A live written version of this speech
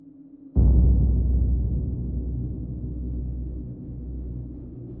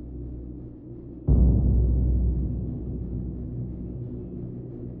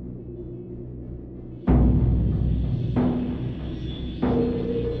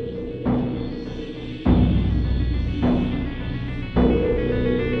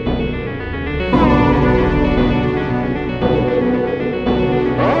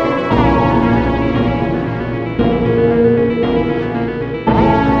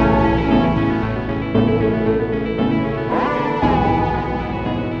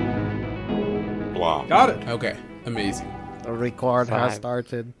got it. Okay, amazing. The record has 5,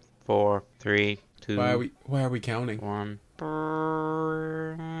 started. 4, 3, 2, Why are we counting? 1.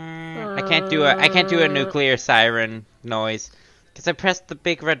 I can't do a nuclear siren noise because I pressed the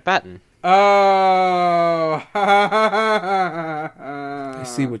big red button. Oh. I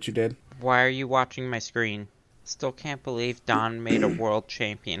see what you did. Why are you watching my screen? Still can't believe Don made a world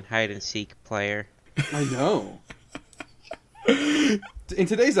champion hide and seek player. I know. In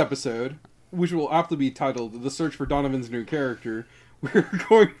today's episode, which will aptly be titled "The Search for Donovan's New Character," we're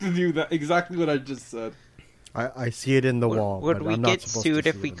going to do that exactly what I just said. I see it in the wall. Would but we I'm not get supposed sued to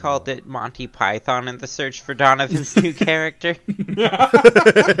if see we in the called wall. it Monty Python and the Search for Donovan's New Character?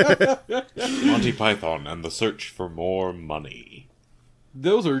 Monty Python and the Search for More Money.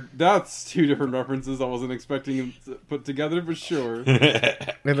 That's two different references I wasn't expecting to put together, but sure.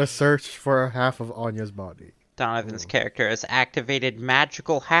 In a search for half of Anya's body. Donovan's character has activated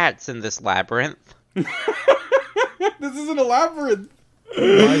magical hats in this labyrinth. This isn't a labyrinth.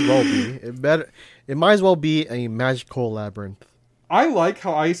 It might as well be. It might as well be a magical labyrinth. I like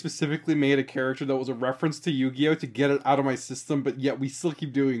how I specifically made a character that was a reference to Yu-Gi-Oh! To get it out of my system, but yet we still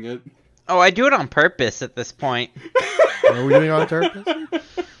keep doing it. Oh, I do it on purpose at this point. Are we doing it on purpose?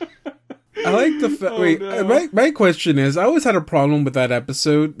 I like the wait. no. My question is, I always had a problem with that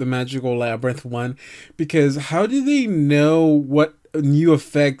episode, the Magical Labyrinth one, because how do they know what new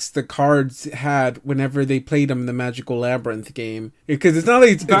effects the cards had whenever they played them in the Magical Labyrinth game? Because it's not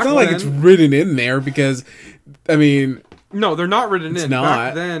like it's written in there. Because I mean, No, they're not written in. not.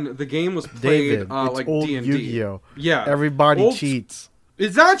 Back then, the game was played David, it's like old D&D. Yu-Gi-Oh! Yeah. Everybody Old- cheats.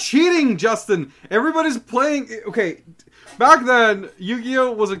 It's not cheating, Justin. Everybody's playing. Okay, back then,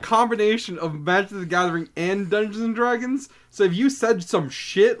 Yu-Gi-Oh was a combination of Magic the Gathering and Dungeons and Dragons. So if you said some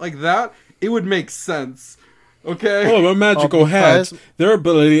shit like that, it would make sense. Okay. oh, my magical because- hats. Their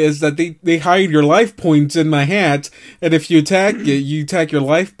ability is that they hide your life points in my hat, and if you attack it, you attack your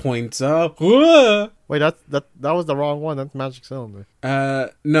life points. Wait, that was the wrong one. That's Magic Cylinder.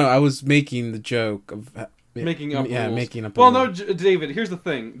 No, I was making the joke of Making up rules. making up. Well, a no, rule. David. Here's the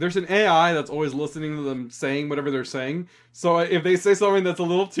thing. There's an AI that's always listening to them saying whatever they're saying. So if they say something that's a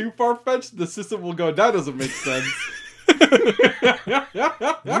little too far fetched, the system will go, "That doesn't make sense."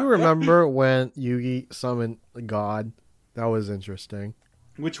 You remember when Yugi summoned God? That was interesting.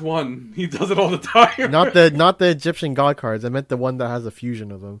 Which one? He does it all the time. Not the Egyptian God cards. I meant the one that has a fusion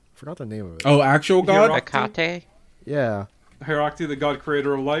of them. Forgot the name of it. Oh, actual god. Akate? Yeah, Herakti, the god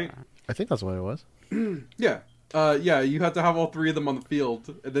creator of light. I think that's what it was. Yeah. You have to have all three of them on the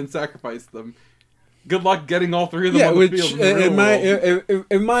field and then sacrifice them. Good luck getting all three of them Yeah, on the which field. In the real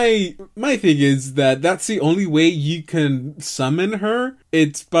world. my thing is that's the only way you can summon her.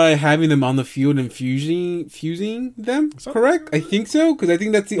 It's by having them on the field and fusing them. Correct? I think so, because I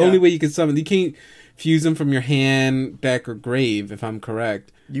think that's the only way you can summon. You can't fuse them from your hand, deck, or grave. If I'm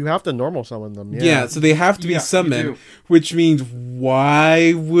correct. You have to normal summon them. Yeah, so they have to be Yeah, you summoned, do. which means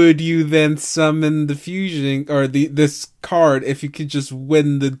why would you then summon the fusion or this card if you could just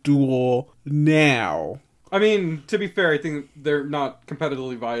win the duel now? I mean, to be fair, I think they're not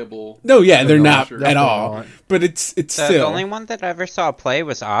competitively viable. No, yeah, they're not sure. at Definitely all. not. But it's The still only one that I ever saw play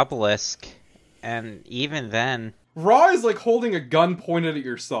was Obelisk. And even then... Raw is like holding a gun pointed at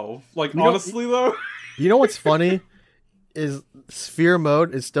yourself. Like, know- honestly, though. You know what's funny? Is Sphere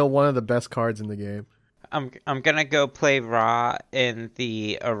Mode is still one of the best cards in the game. I'm gonna go play Raw in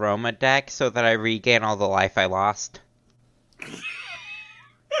the Aroma deck so that I regain all the life I lost.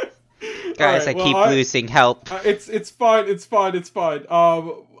 Guys, Alright, I keep losing. Help. It's fine.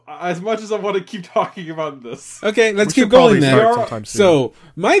 As much as I want to keep talking about this. okay. Let's We keep should probably going start then. sometime soon. So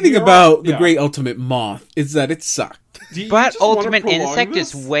my thing You're about right, the yeah. Great Ultimate Moth is that it sucked. Do you But just wanna Ultimate prolong Insect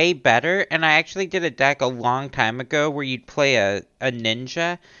this? is way better, and I actually did a deck a long time ago where you'd play a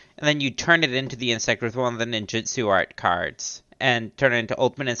ninja, and then you'd turn it into the insect with one of the ninjutsu art cards, and turn it into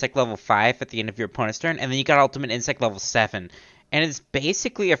Ultimate Insect level 5 at the end of your opponent's turn, and then you got Ultimate Insect level 7. And it's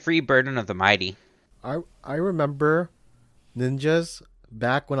basically a free Burden of the Mighty. I remember ninjas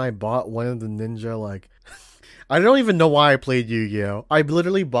back when I bought one of the ninja, like, I don't even know why I played Yu-Gi-Oh! I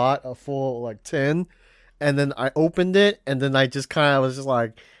literally bought a full, like, tin, and then I opened it, and then I just kind of was just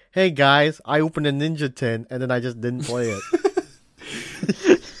like, hey guys, I opened a ninja tin, and then I just didn't play it.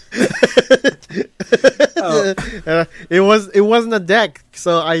 It wasn't a deck,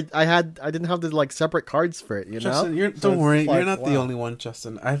 so I didn't have the like separate cards for it, you Justin, know. don't worry, like, you're not the wow. only one,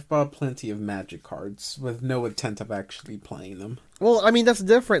 Justin. I've bought plenty of Magic cards with no intent of actually playing them. Well, I mean that's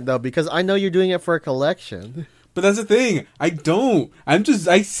different though because I know you're doing it for a collection. But that's the thing. I don't.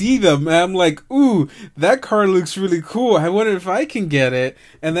 I see them and I'm like, ooh, that card looks really cool. I wonder if I can get it.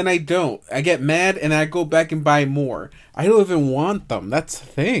 And then I don't. I get mad and I go back and buy more. I don't even want them. That's the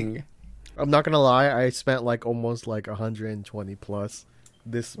thing. I'm not gonna lie, I spent like almost like 120 plus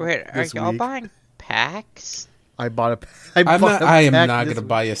this Wait, are this y'all week. buying packs? I bought a I am pack not this going to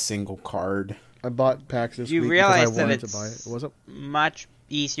buy a single card. I bought packs this You week realize because I that wanted it's to buy it. Was it? much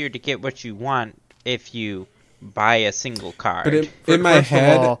easier to get what you want if you buy a single card. But in my First of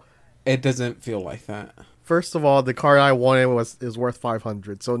head, all- it doesn't feel like that. First of all, the card I wanted is worth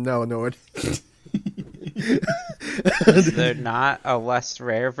 500. So no, it. Is there not a less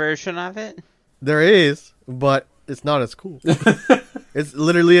rare version of it? There is, but it's not as cool. It's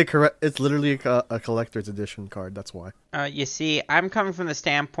literally a collector's edition card. That's why. You see, I'm coming from the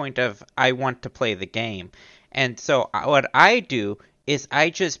standpoint of I want to play the game. And so what I do is I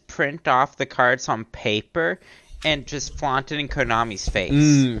just print off the cards on paper and just flaunt it in Konami's face.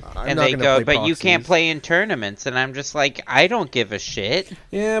 I'm And not they gonna go, play but you can't proxies." play in tournaments. And I'm just like, I don't give a shit.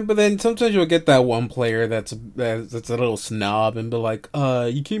 Yeah, but then sometimes you'll get that one player that's a little snob and be like,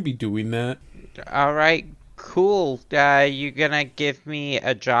 you can't be doing that. All right, cool. You gonna give me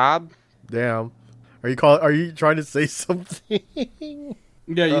a job? Damn. Are you trying to say something?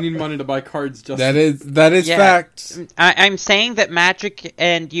 Yeah, you need money to buy cards. Just That is Yeah. fact. I'm saying that Magic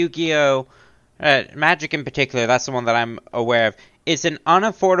and Yu-Gi-Oh! Magic in particular, that's the one that I'm aware of, is an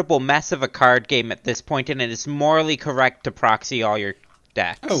unaffordable mess of a card game at this point, and it is morally correct to proxy all your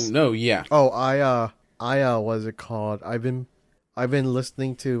decks. Oh no, yeah. Oh, what is it called? I've been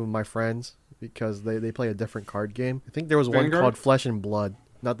listening to my friends because they play a different card game. I think there was one Vanguard? called Flesh and Blood.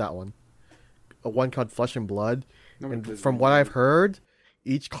 Not that one. One called Flesh and Blood. Nobody And plays from what I've heard,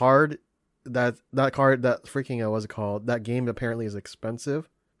 each card that freaking what's it called? That game apparently is expensive.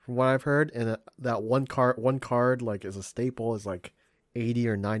 From what I've heard, and that one card like is a staple is like $80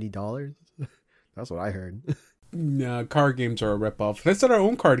 or $90. That's what I heard. No, card games are a ripoff. Let's start our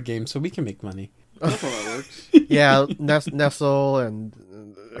own card game so we can make money. That's how that works. Yeah, Nestle and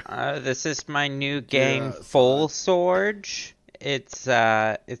This is my new game, Yeah, Full Sorge. It's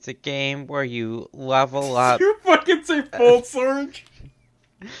a game where you level up. You fucking say full surge.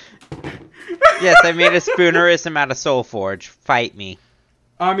 Yes, I made a spoonerism out of Soul Forge. Fight me.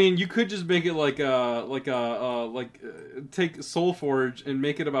 I mean, you could just make it take Soul Forge and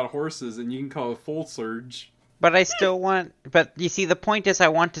make it about horses, and you can call it Full Surge. But I still want. But you see, the point is, I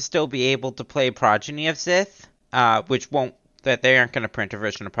want to still be able to play Progeny of Sith, which won't. That they aren't going to print a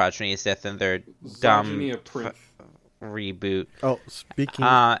version of Progeny of Sith in their dumb Zogeny of Prince. reboot. oh, speaking.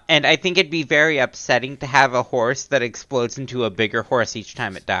 And I think it'd be very upsetting to have a horse that explodes into a bigger horse each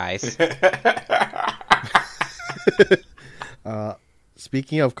time it dies.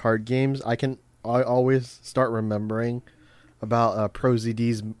 Speaking of card games, I always start remembering about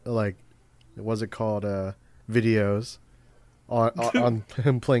ProZD's like what's it called videos on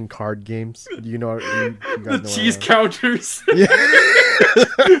him playing card games. You know, you guys know The what cheese I- counters.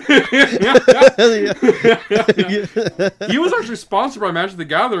 He was actually sponsored by Magic the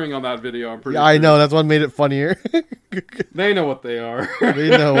Gathering on that video. I'm pretty. Yeah, I sure. know that's what made it funnier. They know what they are. They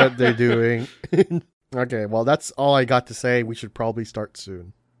know what they're doing. Okay, well that's all I got to say. We should probably start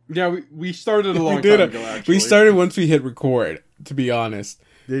soon. Yeah, we started a long We did time it. ago. Actually, We started once we hit record. To be honest,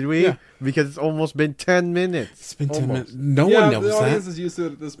 Did we? Yeah. Because it's almost been 10 minutes. it's been 10 Almost. minutes. No Yeah, one the knows audience that. is used to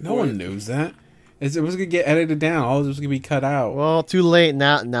it at this point. No one knows that. It was gonna get edited down. All of it was gonna be cut out. Well, too late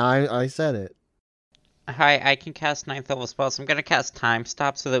now. Now I said it. Hi, I can cast 9th level spells. I'm gonna cast Time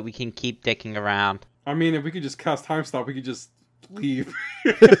Stop so that we can keep dicking around. I mean, if we could just cast Time Stop, we could just leave.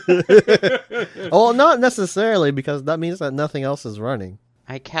 Oh, not necessarily, because that means that nothing else is running.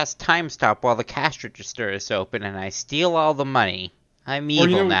 I cast Time Stop while the cash register is open, and I steal all the money. I'm Or, you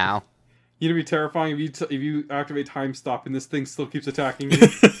evil know- now. You know, it'd be terrifying if you activate Time Stop and this thing still keeps attacking you.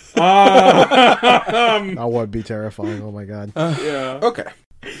 That would be terrifying. Oh my god. Yeah. Okay.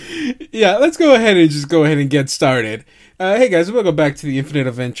 Yeah, let's go ahead and get started. Hey guys, welcome back to the Infinite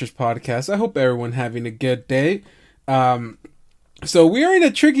Adventures podcast. I hope everyone having a good day. So we are in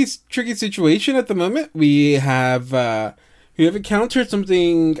a tricky situation at the moment. We have encountered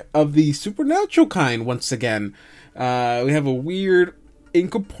something of the supernatural kind once again. We have a weird,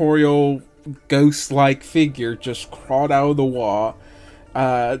 incorporeal, ghost-like figure just crawled out of the wall.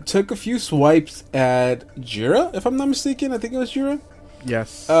 Took a few swipes at Jira, if I'm not mistaken. I think it was Jira.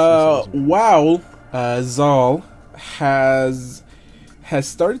 Yes. Wow, Zal has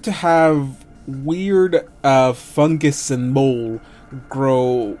started to have weird fungus and mold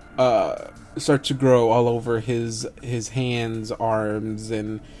start to grow all over his hands, arms,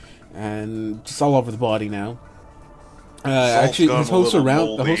 and just all over the body now. Actually, gone his a whole little the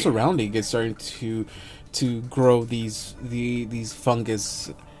whole moldy. surrounding is starting to grow these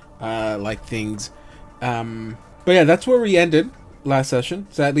fungus like things. But yeah, that's where we ended last session.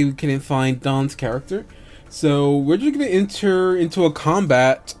 Sadly, we couldn't find Don's character, so we're just gonna enter into a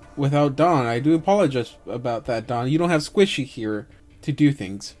combat without Don. I do apologize about that, Don. You don't have Squishy here to do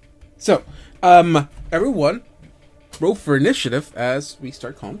things. So, everyone, roll for initiative as we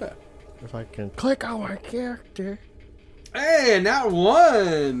start combat. If I can click on my character. Hey, not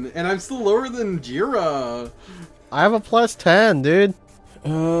one, and I'm still lower than Jira. I have a +10, dude.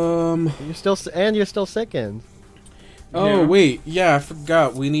 You're You're still second. Oh, Yeah. wait. Yeah, I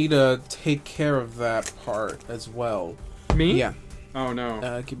forgot. We need to take care of that part as well. Me? Yeah. Oh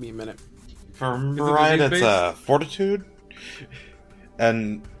no. Give me a minute. If I remember Is it right, it's disease-based? fortitude.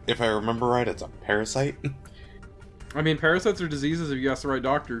 And if I remember right, it's a parasite. I mean, parasites are diseases if you ask the right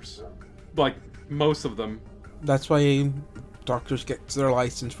doctors. Like most of them. That's why doctors get their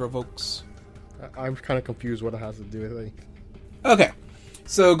license revoked. I'm kind of confused what it has to do with it. Okay.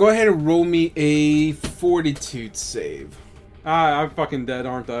 So go ahead and roll me a fortitude save. I'm fucking dead,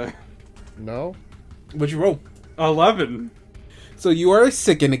 aren't I? No? What'd you roll? 11. So you are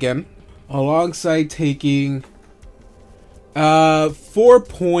sickened again, alongside taking 4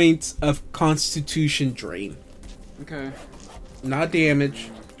 points of constitution drain. Okay. Not damage,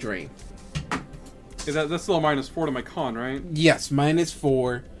 drain. That's still a -4 to my con, right? Yes,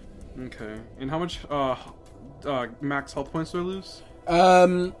 -4. Okay. And how much max health points do I lose? I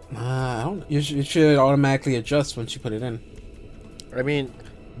don't. It should automatically adjust once you put it in. I mean,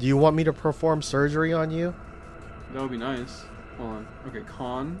 do you want me to perform surgery on you? That would be nice. Hold on. Okay,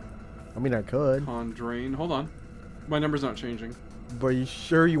 con I mean, I could. drain. Hold on. My number's not changing. But are you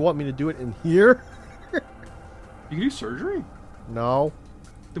sure you want me to do it in here? You can do surgery? No.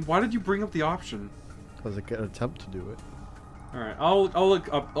 Then why did you bring up the option? Because I can attempt to do it. Alright, I'll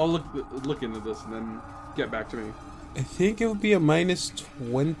look into this and then get back to me. I think it would be a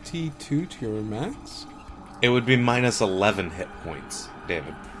 -22 to your max. It would be -11 hit points,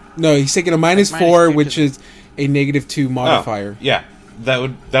 David. No, he's taking a -4, -2 which to- is a -2 modifier. Oh, yeah, that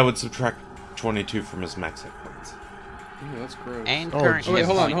would subtract 22 from his max hit points. Ooh, that's gross. And Oh, current Oh, wait, hit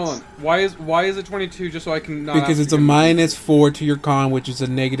hold on, points. hold on. Why is it 22 just so I can not Because have it's to a get- -4 to your con, which is a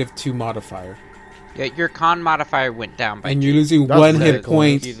 -2 modifier. Yeah, your con modifier went down by And you're losing That's 1 hit ridiculous.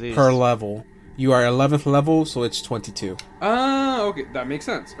 point You lose. per level. You are 11th level, so it's 22. Ah, okay, that makes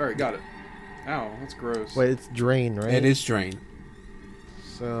sense. Alright, got it. Ow, that's gross. Wait, it's drain, right? It is drain.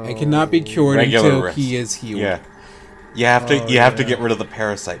 So... It cannot be cured Regular until risk. he is healed. Yeah, you have to Oh, you have to yeah. get rid of the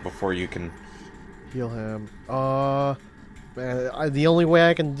parasite before you can. Heal him. Man, the only way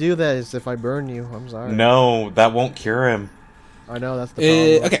I can do that is if I burn you. I'm sorry. No, that won't cure him. I know, that's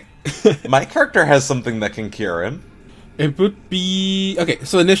the problem. Okay. My character has something that can cure him. It would be... Okay,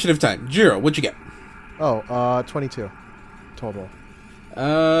 so initiative time. Jiro, what'd you get? Oh, 22. Total.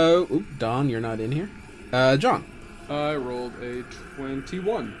 Don, you're not in here. John. I rolled a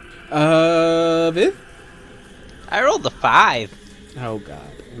 21. Viv? I rolled a 5. Oh,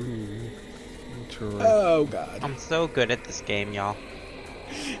 God. True. Oh, God. I'm so good at this game, y'all.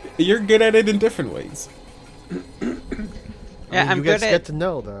 You're good at it in different ways. Yeah, I'm you good guys at get to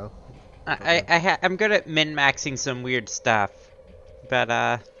know, though. I'm good at min-maxing some weird stuff, but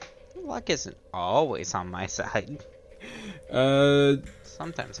luck isn't always on my side.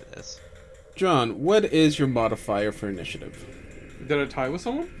 Sometimes it is. John, what is your modifier for initiative? Did I tie with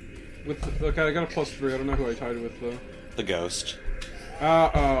someone? Okay, I got a +3. I don't know who I tied with though. The ghost.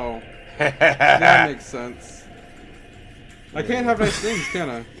 Oh. That makes sense. I can't have nice things, can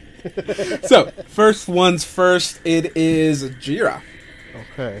I? So, first one's first, it is Jira.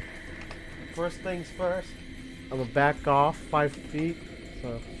 Okay. First things first. I'm gonna back off 5 feet.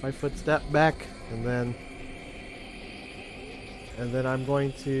 So 5 foot step back, and then I'm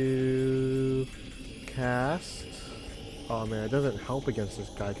going to cast. Oh man, it doesn't help against this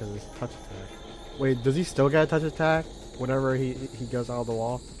guy because it's touch attack. Wait, does he still get a touch attack whenever he goes out of the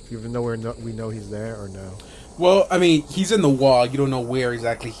wall, even though we know he's there, or no? Well, I mean, he's in the wall. You don't know where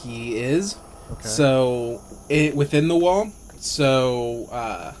exactly he is. Okay. So, within the wall. So,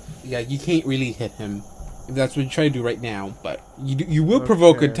 yeah, you can't really hit him. If that's what you try to do right now. But you will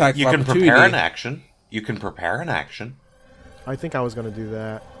provoke Okay. attack You of can opportunity. prepare an action. You can prepare an action. I think I was gonna do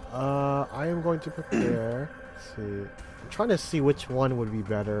that. I am going to prepare. Let's see. I'm trying to see which one would be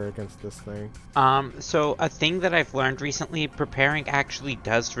better against this thing. So a thing that I've learned recently, preparing actually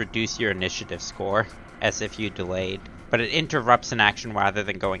does reduce your initiative score, as if you delayed, but it interrupts an action rather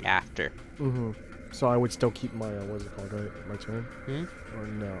than going after. Mm-hmm. So I would still keep my what's it called? Right? My turn. Hmm? Or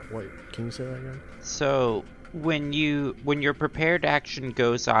no? Wait. Can you say that again? So when your prepared action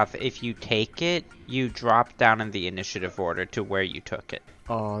goes off, if you take it, you drop down in the initiative order to where you took it.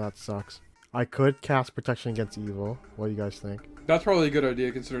 Oh, that sucks. I could cast Protection Against Evil. What do you guys think? That's probably a good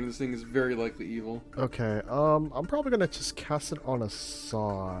idea considering this thing is very likely evil. Okay, I'm probably gonna just cast it on a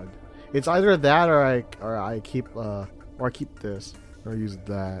sod. It's either that or I keep this or use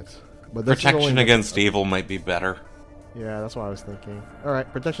that. But this is Protection only- against evil might be better. Yeah, that's what I was thinking. All right,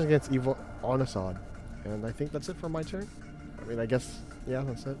 Protection Against Evil on a sod, and I think that's it for my turn. I mean, I guess yeah,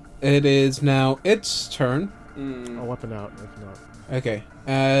 that's it. It is now its turn. I'll weapon out if not. Okay.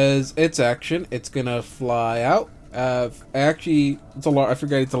 As its action, it's gonna fly out. Actually, it's I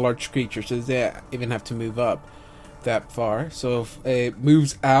forgot it's a large creature, so they even have to move up that far. So if it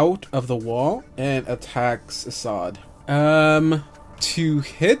moves out of the wall and attacks Assad. To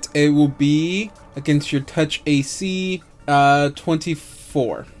hit, it will be against your touch AC,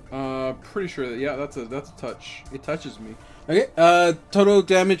 24. Pretty sure that, yeah, that's a touch. It touches me. Okay. Total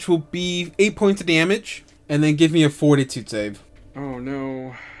damage will be 8 points of damage, and then give me a fortitude save. Oh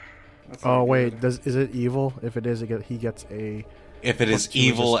no. That's Oh not wait, good. is it evil? If it is, he gets a. If it is Plus two is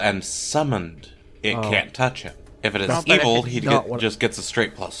evil just- and summoned, it Oh. can't touch him. If it is No, but evil, if he not what- just gets a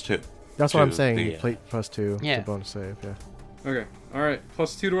straight +2. That's what I'm to saying. the- You plate +2 Yeah. to bonus save. Yeah. Okay. Alright.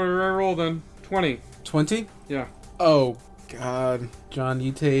 +2 to whatever I roll then. 20. 20? Yeah. Oh, God. John,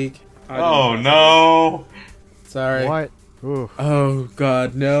 you take... I Oh did not. no! Sorry. What? Ooh. Oh,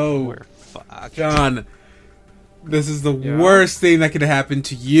 God, no. We're fucked. John, this is the Yeah. worst thing that could happen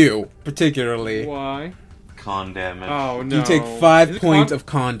to you, particularly. Why? Con damage. Oh no. You take Is 5 it points con- of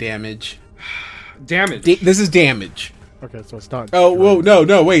con damage. damage. This is damage. Okay, so it's not. Oh, drain. whoa,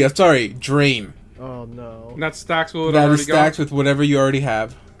 no, wait, I'm sorry. Drain. Oh no. And that stacks with what I That already is stacked with whatever you already have.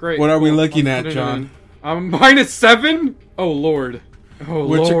 got. Great. What are we cool. looking I'm at, putting it John? in. I'm -7? Oh lord. Oh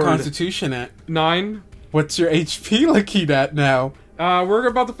What's lord. your constitution at? 9. What's your HP looking at now? We're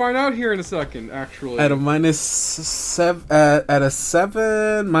about to find out here in a second, actually. At a -7, at a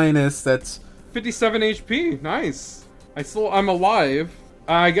 7 minus, that's 57 HP. Nice. I'm alive.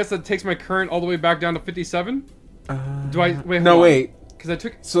 I guess that takes my current all the way back down to 57. Do I wait? no, wait. Because I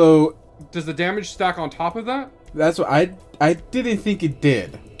took. So Does the damage stack on top of that? that's what I didn't think it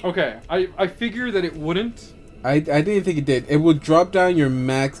did. Okay. I figure that it wouldn't. I didn't think it did. It will drop down your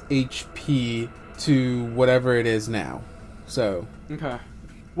max HP to whatever it is now. So Okay.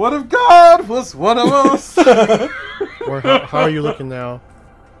 What if God was one of us? Or how are you looking now?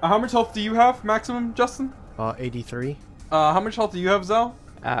 How much health do you have, maximum, Justin? 83. How much health do you have, Zell?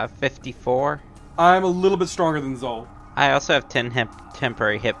 54. I'm a little bit stronger than Zell. I also have 10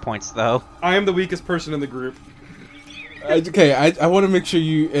 temporary hit points, though. I am the weakest person in the group. okay, I want to make sure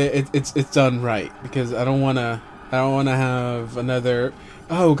it's done right because I don't want to have another.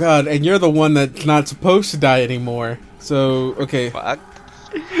 Oh God! And you're the one that's not supposed to die anymore. So okay, Fuck.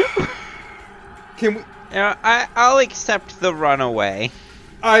 Can we? I'll accept the runaway.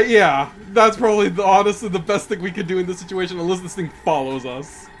 Yeah, that's probably honestly the best thing we could do in this situation, unless this thing follows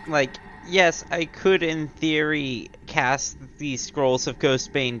us. Like, yes, I could in theory cast the Scrolls of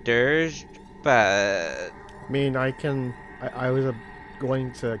Ghostbane Dirge, but I mean, I was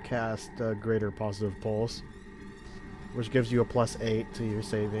going to cast Greater Positive Pulse, which gives you a +8 to your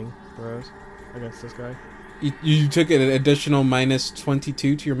saving throws against this guy. you took an additional -22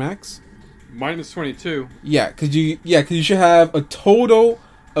 to your max. -22. Yeah, because you should have a total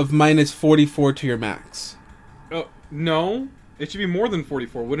of -44 to your max. Oh no, it should be more than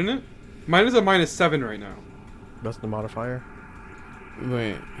 44, wouldn't it? Mine is a -7 right now. That's the modifier.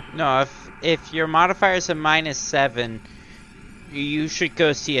 Wait. no, if your modifier is a -7, you should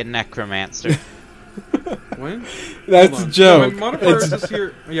go see a necromancer. What? That's Hold a on. joke. My modifier is It's, just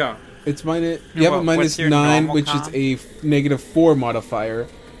here. Yeah. it's minus. You have a What's your -9, normal which con? is a -4 modifier.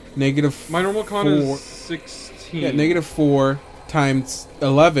 My normal con 4. is 16. Yeah, -4 times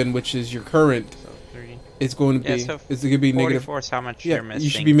 11, which is your current. So 3. It's going to be. Yeah, so it's going to be negative. 44 is how much Yeah, you're missing. you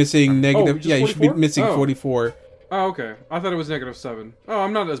should be missing negative. just Yeah, you should be 44? missing Oh. 44. Oh, okay. I thought it was -7. Oh,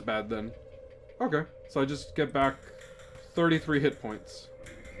 I'm not as bad then. Okay, so I just get back 33 hit points.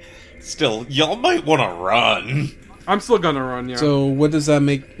 Still, y'all might want to run. I'm still gonna run, yeah. So what does that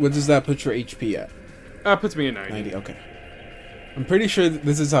make? What does that put your HP at? That puts me at 90. 90. Okay. I'm pretty sure that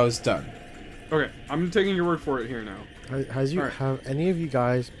this is how it's done. Okay, I'm taking your word for it here now. Have Alright. any of you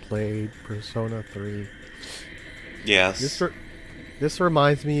guys played Persona 3? Yes. This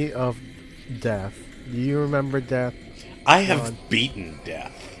reminds me of Death. Do you remember Death? I have God. beaten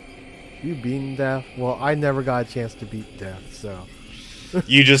death. You beaten Death? Well, I never got a chance to beat Death, so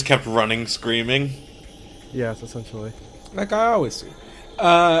You just kept running, screaming. yes, essentially. Like I always do.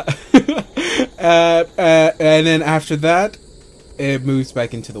 And then after that, it moves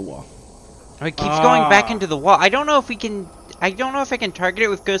back into the wall. Oh, it keeps going back into the wall. I don't know if we can. I don't know if I can target it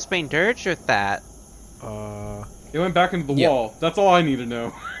with Ghostbane Dirge with that. It went back into the Yeah. wall. That's all I need to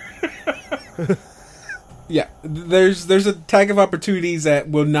know. Yeah, there's a tag of opportunities that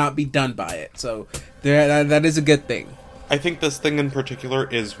will not be done by it, so that is a good thing. I think this thing in particular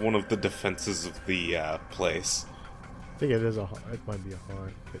is one of the defenses of the place. I think it is it might be a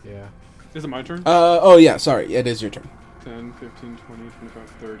haunt, but yeah. Is it my turn? Oh yeah, sorry, it is your turn. 10, 15, 20, 25,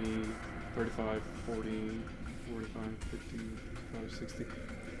 30, 35, 40, 45, 50, 55, 60.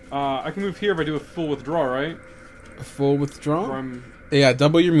 I can move here if I do a full withdraw, right? A full withdrawal? Or I'm... Yeah,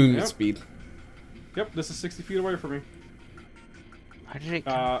 double your movement Yep. speed. Yep, this is 60 feet away from me. Why did it?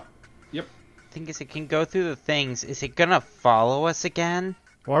 Yep. Thing is, it can go through the things. Is it gonna follow us again?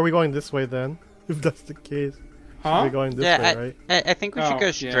 Why are we going this way then? If that's the case. Huh? We're going this Yeah, way, right? I think we should Oh, go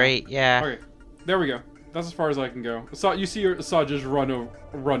yeah. straight. Yeah. Okay, there we go. That's as far as I can go. You see Assad just run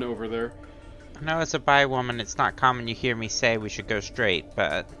over there. I know as a bi woman, it's not common you hear me say we should go straight,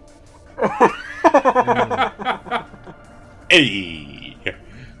 but Hey!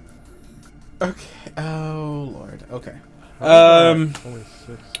 Okay. Oh lord. Okay. Only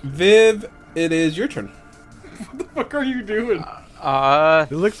 6. Viv, it is your turn. What the fuck are you doing?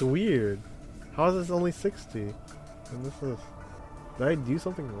 It looks weird. How is this only 60? And this is... Did I do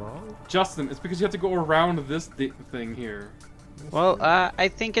something wrong? Justin, it's because you have to go around this thing here. well, I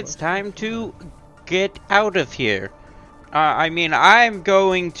think it's time to get out of here. I mean, I'm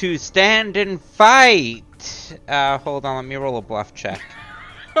going to stand and fight. Hold on, let me roll a bluff check.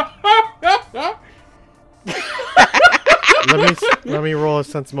 let me roll a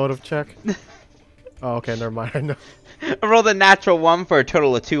sense motive check. Oh, okay, never mind. I know. I rolled a natural 1 for a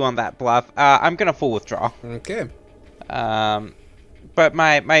total of 2 on that bluff. I'm gonna full withdraw. Okay. But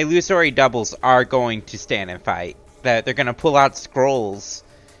my illusory doubles are going to stand and fight. They're gonna pull out scrolls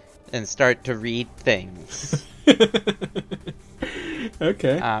and start to read things.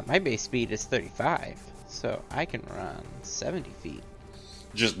 Okay. My base speed is 35, so I can run 70 feet.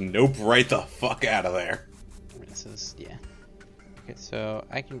 Just nope right the fuck out of there. This is, yeah. Okay, so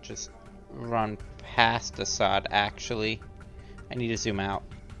I can just run past Assad, actually. I need to zoom out.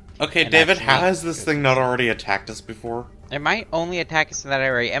 Okay, And David, actually- how has this thing not already attacked us before? It might only attack us in that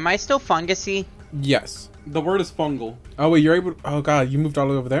area. Am I still fungusy? Yes. The word is fungal. Oh wait, you're able. Oh god, you moved all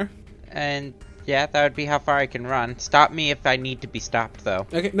the way over there. And yeah, that would be how far I can run. Stop me if I need to be stopped, though.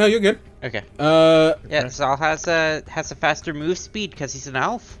 Okay. No, you're good. Okay. Okay. Yeah, Zal has a faster move speed because he's an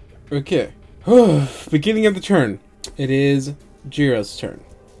elf. Okay. Beginning of the turn. It is Jiro's turn.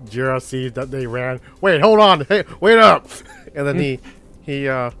 Jiro sees that they ran. Wait, hold on. Hey, wait up. And then he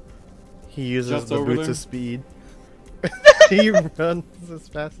uses Just the over boots there? of speed. He runs as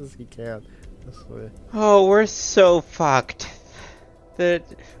fast as he can. This way. Oh, we're so fucked. That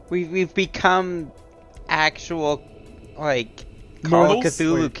we've become actual, like, Call of Mortals?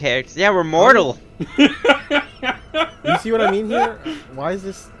 Cthulhu Wait. characters. Yeah, we're mortal. You see what I mean here? Why is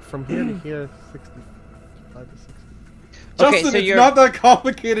this from here to here 65 to 60? Okay, Justin, so it's you're- not that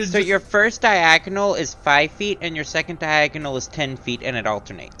complicated. So just- your first diagonal is 5 feet, and your second diagonal is 10 feet, and it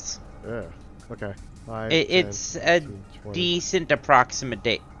alternates. Yeah. Okay. 5, It's 10, a 15, 20. decent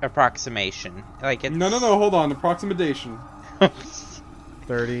approximation. Like it's No, hold on. Approximation.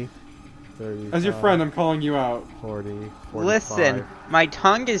 30, 30. As your friend, I'm calling you out. 40, 45. Listen, my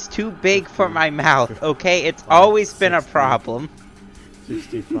tongue is too big for my mouth. Okay, it's always been a 60. problem.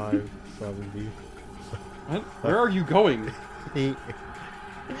 65, 70. What? Where are you going? He,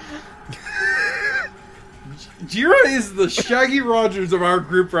 Jira is the Shaggy Rogers of our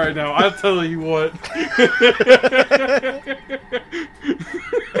group right now. I'll tell you what.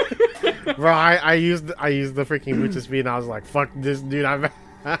 bro, I used the freaking boots of speed and I was like, fuck this dude, I'm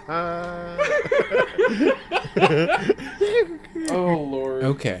Oh lord.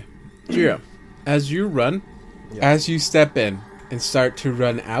 Okay. Jiro, as you run, Yeah. as you step in and start to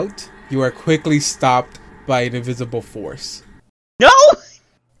run out, you are quickly stopped by an invisible force. No!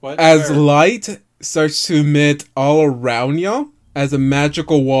 What? As Where? light starts to emit all around y'all, as a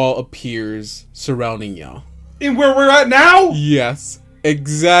magical wall appears surrounding y'all. In where we're at now? Yes,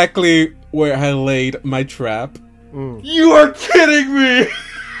 exactly where I laid my trap. You are kidding me!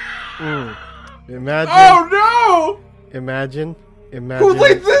 Imagine, Oh imagine. Who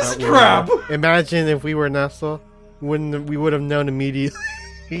laid this that we trap? were- Imagine if we were Nestle, we would have known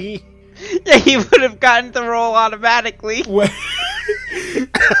immediately. Yeah, he would have gotten the roll automatically.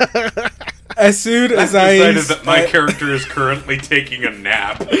 As soon as I've I decided that my character is currently taking a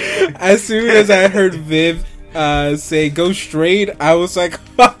nap. as soon as I heard Viv say go straight, I was like,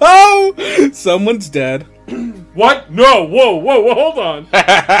 oh, someone's dead. What? No! Whoa! Hold on! Oh god,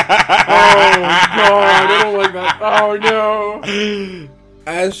 I don't like that. Oh no!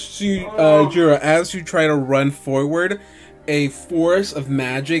 As you, Jura, as you try to run forward, a force of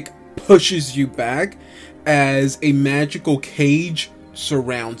magic pushes you back as a magical cage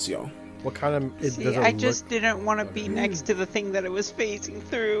surrounds you. What kind of? See, I just didn't want to be next to the thing that it was phasing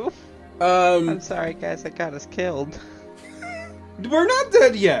through. Um, I'm sorry, guys. That got us killed. We're not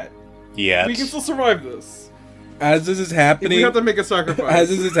dead yet. Yet. We can still survive this. as this is happening, We have to make a sacrifice. as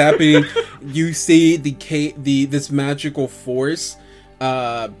this is happening, you see this magical force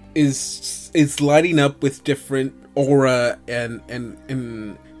is lighting up with different aura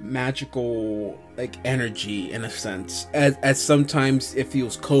and magical like energy in a sense. As sometimes it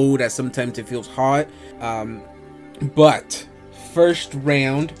feels cold, as sometimes it feels hot. But first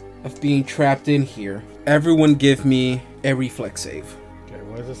round of being trapped in here, everyone give me a reflex save. Okay,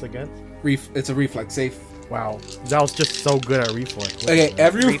 what is this again? It's a reflex save. Wow, that was just so good at reflex. Okay,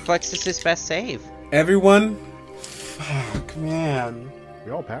 Reflex is his best save. everyone. Fuck, man.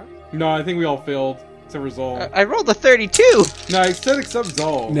 We all passed. No, I think we all failed. It's a result. I rolled a 32. No, I said except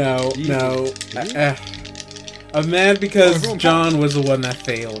Zol. No, Jesus. no. I'm mad because everyone John was the one that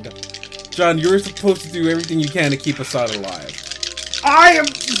failed. John, you're supposed to do everything you can to keep Assad alive.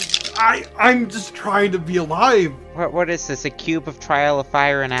 I'm just trying to be alive. What is this? A cube of trial of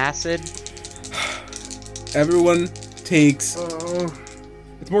fire and acid? Everyone takes.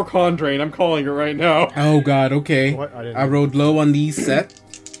 It's more con drain. I'm calling it right now. Oh God. Okay. What? I didn't I rolled low on these set.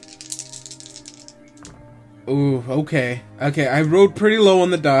 Ooh. Okay. Okay. I rolled pretty low on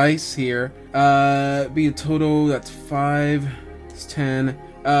the dice here. Be a total. That's 5. It's 10.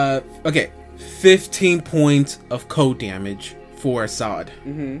 Okay. 15 points of cold damage for Assad.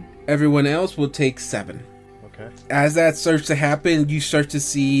 Mm-hmm. Everyone else will take 7. Okay. As that starts to happen, you start to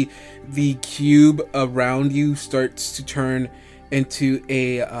see the cube around you starts to turn into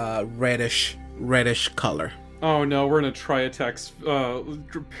a reddish color. Oh no, we're in a Triatex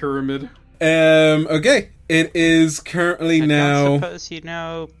pyramid. Okay. It is currently I now. don't suppose you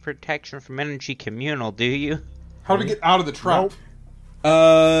know protection from energy communal, do you? How to get out of the trap?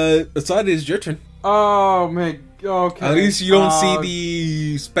 Assad, it is your turn. Oh man. Okay. At least you don't see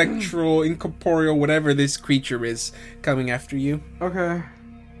the spectral, incorporeal, whatever this creature is coming after you. Okay.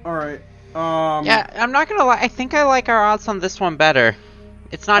 All right. Yeah, I'm not gonna lie. I think I like our odds on this one better.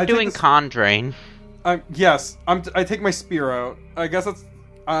 It's I not think doing this- con drain. Yes. I take my spear out. I guess that's.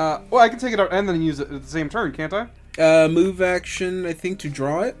 Well, I can take it out and then use it at the same turn, can't I? Move action, I think, to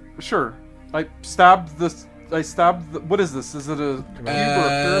draw it. Sure. I stabbed this. What is this? Is it a cube or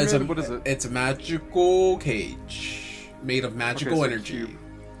a pyramid? What is it? It's a magical cage made of magical so energy. cube.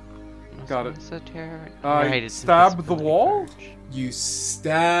 Got it. Esoteric. I Right, it's stab the invisibility wall? purge. You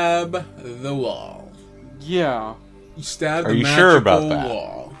stab the wall. Yeah. You stab Are the you magical sure about that?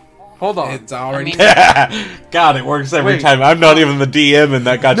 wall. Hold on. It's already. God, it works every Wait. time. I'm not even the DM, and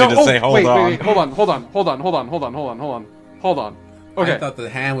that got you to say, "Hold wait, on." Wait, hold on. Okay. I thought the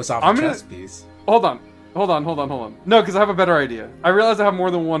hand was off I'm the gonna- chest piece. Hold on. No, because I have a better idea. I realize I have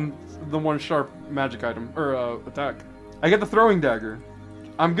more than one sharp magic item or attack. I get the throwing dagger.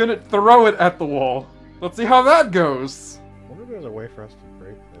 I'm gonna throw it at the wall. Let's see how that goes. I wonder if there's a way for us to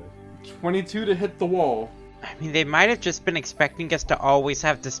break this. 22 to hit the wall. I mean, they might have just been expecting us to always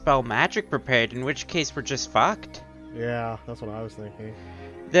have dispel magic prepared, in which case we're just fucked. Yeah, that's what I was thinking.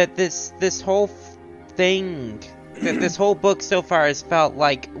 That this whole thing, that this whole book so far has felt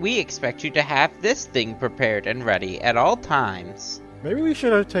like we expect you to have this thing prepared and ready at all times. Maybe we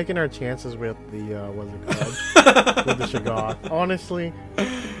should have taken our chances with the what's it called? With the Shoggoth.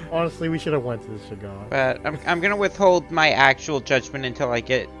 Honestly, we should have went to the Shoggoth. But I'm gonna withhold my actual judgment until I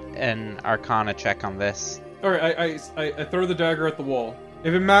get an Arcana check on this. Alright, I throw the dagger at the wall.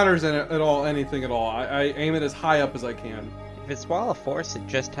 If it matters anything at all, I aim it as high up as I can. If it's Wall of Force, it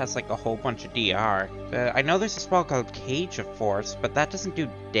just has like a whole bunch of DR. I know there's a spell called Cage of Force, but that doesn't do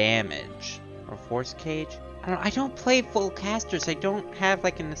damage. Or Force Cage? I don't play full casters. I don't have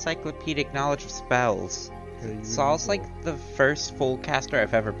like an encyclopedic knowledge of spells. Saul's like the first full caster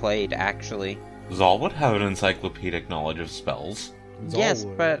I've ever played, actually. Zal would have an encyclopedic knowledge of spells. Yes,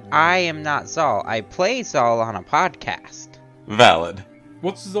 Zol but would. I am not Zal. I play Zal on a podcast. Valid.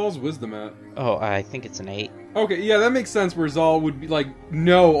 What's Zal's wisdom at? Oh, I think it's an 8. Okay, yeah, that makes sense where Zal would be like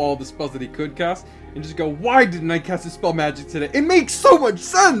know all the spells that he could cast and just go, why didn't I cast a spell magic today? It makes so much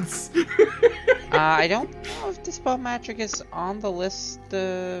sense! I don't know if Dispel Magic is on the list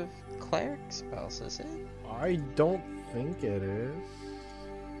of cleric spells, is it? I don't think it is.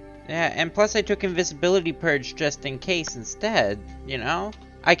 Yeah, and plus I took Invisibility Purge just in case instead, you know?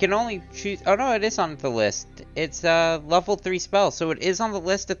 I can only choose... Oh no, it is on the list. It's a level 3 spell, so it is on the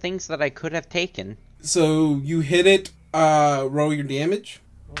list of things that I could have taken. So you hit it, roll your damage.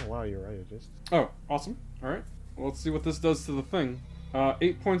 Oh wow, you're right. It is. Oh, awesome. Alright. Well, let's see what this does to the thing.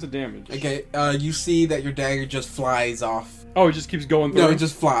 8 points of damage. Okay, you see that your dagger just flies off. Oh, it just keeps going through? No, it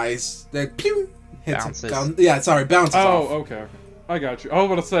just flies. Like, pew! Hits Bounces. Bounces off. Oh, okay. I got you. I was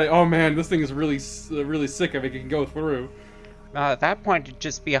about to say, oh man, this thing is really sick if it can go through. At that point, it'd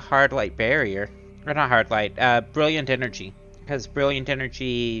just be a hard light barrier. Or not hard light, brilliant energy. Because brilliant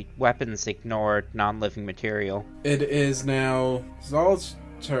energy weapons ignore non-living material. It is now Zal's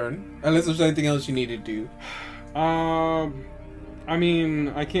turn. Unless there's anything else you need to do. I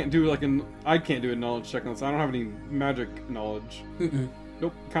mean, I can't do I can't do a knowledge check on this. I don't have any magic knowledge.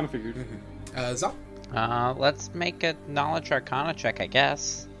 Nope, kind of figured. Zal? Let's make a knowledge arcana check, I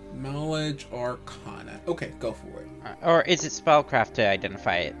guess. Knowledge Arcana. Okay, go for it. Or is it spellcraft to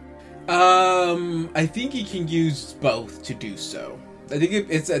identify it? I think you can use both to do so. I think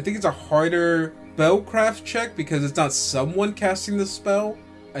it's a harder spellcraft check because it's not someone casting the spell.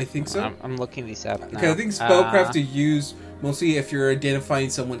 I think so. I'm looking these up now. Because I think spellcraft to use mostly if you're identifying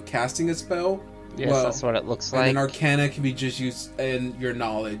someone casting a spell. Yes, that's what it looks like. And then Arcana can be just used in your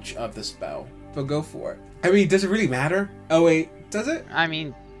knowledge of the spell. So go for it. I mean, does it really matter? Oh wait, does it? I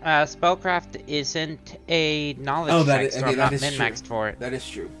mean, spellcraft isn't a knowledge check, so I'm not min-maxed for it. That is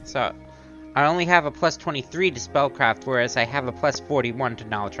true. So, I only have a plus 23 to spellcraft, whereas I have a plus 41 to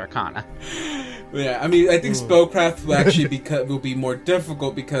knowledge arcana. Yeah, I mean, I think spellcraft will actually will be more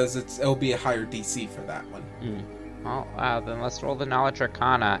difficult because it'll be a higher DC for that one. Well, wow, then let's roll the knowledge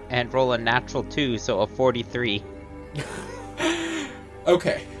arcana and roll a natural 2, so a 43.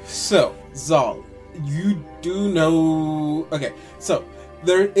 Okay, so, Zal, you do know... Okay, so,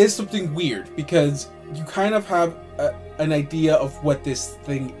 there is something weird, because you kind of have an idea of what this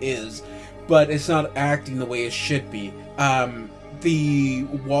thing is, but it's not acting the way it should be. The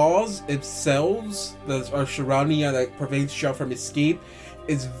walls themselves that are surrounding you that prevents you from escape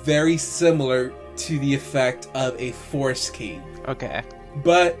is very similar to the effect of a force cave. Okay.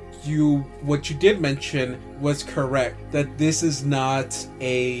 But what you did mention was correct, that this is not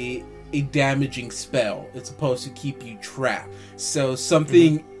a damaging spell. It's supposed to keep you trapped. So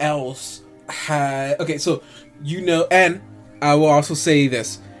something else okay, so and I will also say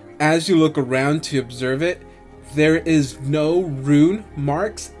this. As you look around to observe it, there is no rune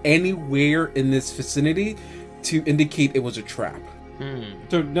marks anywhere in this vicinity to indicate it was a trap.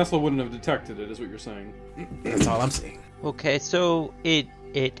 So Nestle wouldn't have detected it, is what you're saying. That's all I'm saying. Okay, so it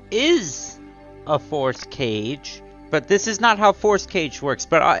is a force cage, but this is not how force cage works.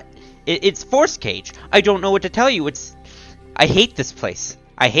 But it's force cage. I don't know what to tell you. I hate this place.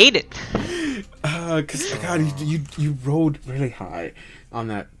 I hate it. Cause God, you rolled really high on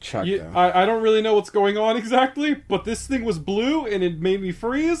that check. I don't really know what's going on exactly, but this thing was blue and it made me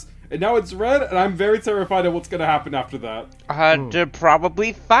freeze, and now it's red, and I'm very terrified of what's going to happen after that.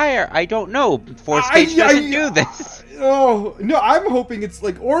 Probably fire. I don't know. Force cage doesn't do this. Oh no, I'm hoping it's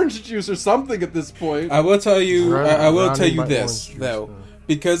like orange juice or something at this point. I will tell you. I will tell you by this orange juice, though,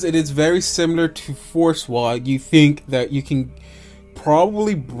 because it is very similar to Force Wall. You think that you can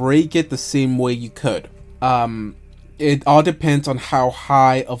probably break it the same way you could. It all depends on how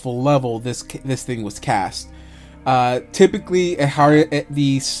high of a level this thing was cast. Typically,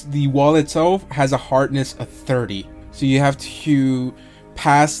 the wall itself has a hardness of 30, so you have to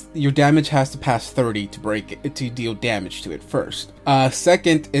pass. Your damage has to pass 30 to break it, to deal damage to it first.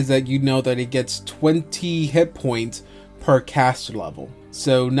 Second is that you know that it gets 20 hit points per caster level.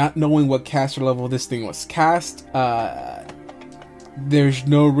 So, not knowing what caster level this thing was cast, there's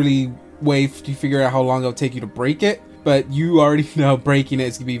no really way to figure out how long it'll take you to break it. But you already know breaking it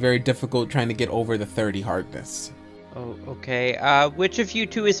is going to be very difficult trying to get over the 30 hardness. Oh, okay. Which of you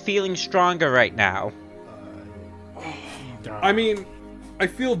two is feeling stronger right now? I mean, I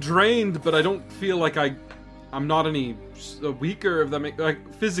feel drained, but I don't feel like I'm not any weaker, if that makes...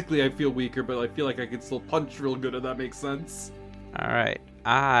 Like, physically I feel weaker, but I feel like I can still punch real good, if that makes sense. Alright.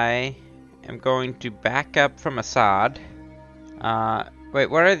 I am going to back up from Assad.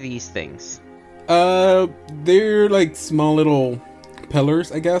 Wait, what are these things? They're like small little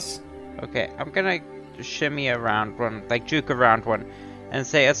pillars, I guess. Okay, I'm gonna shimmy around one, like juke around one, and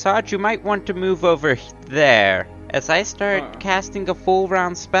say, Assad, you might want to move over there, as I start casting a full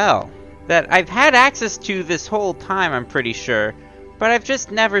round spell that I've had access to this whole time, I'm pretty sure, but I've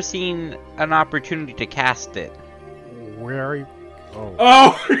just never seen an opportunity to cast it. Where are you?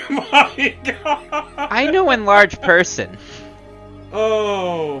 Oh my god! I know enlarge person.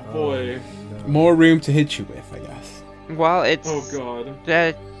 Oh boy. No. More room to hit you with, I guess. Well, it's... Oh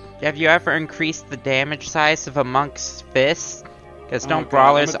god. Have you ever increased the damage size of a monk's fist? Because Oh, don't God,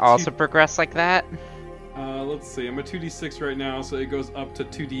 brawlers I'm a also two- progress like that? Let's see. I'm a 2d6 right now, so it goes up to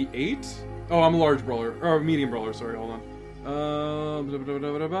 2d8. Oh, I'm a large brawler. Or a medium brawler, sorry, hold on. So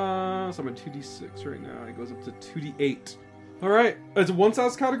I'm a 2d6 right now. It goes up to 2d8. Alright. It's a one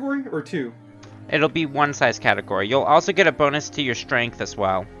size category or two? It'll be one size category. You'll also get a bonus to your strength as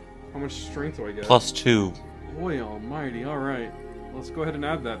well. How much strength do I get? +2. Boy almighty, alright. Let's go ahead and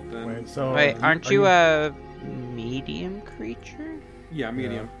add that then. Wait, so Wait, aren't are you a medium creature? Yeah, Yeah,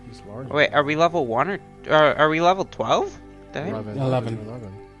 medium. he's large. Wait, are we level 1 or are we level 12? 11. 11.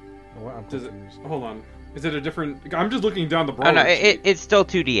 Oh, I'm Does it? confused. Hold on. Is it a different? I'm just looking down the Oh brawler no, sheet. it's still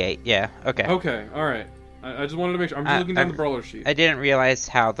 2d8. Yeah, okay. Okay, alright. I just wanted to make sure. I'm just looking down the brawler sheet. I didn't realize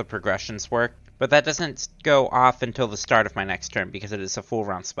how the progressions work, but that doesn't go off until the start of my next turn because it is a full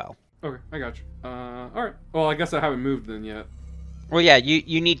round spell. Okay, I got you. Alright. Well, I guess I haven't moved then yet. Well, yeah,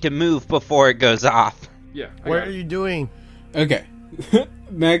 you need to move before it goes off. Yeah. What are you doing? Okay.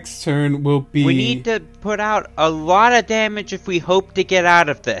 Next turn will be... We need to put out a lot of damage if we hope to get out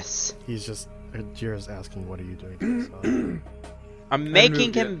of this. He's just. Jira's asking, what are you doing? I'm making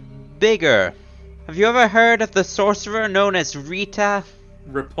moved yet. him bigger. Have you ever heard of the sorcerer known as Rita?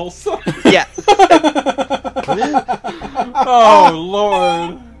 Repulsa? Yes. Oh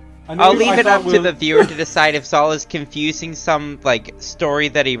lord. I'll leave it up to the viewer to decide if Saul is confusing some, like, story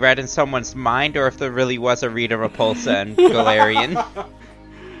that he read in someone's mind, or if there really was a Rita Repulsa and Galarian.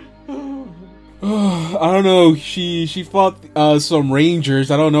 I don't know. She fought some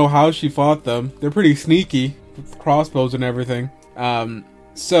rangers. I don't know how she fought them. They're pretty sneaky with crossbows and everything.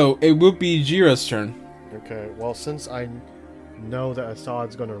 So it will be Jira's turn. Okay, well, since I know that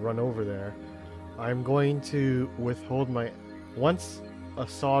Assad's going to run over there, I'm going to withhold my... Once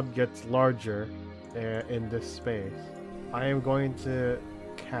Assad gets larger in this space, I am going to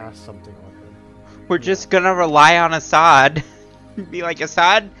cast something on him. We're just gonna rely on Assad. Be like,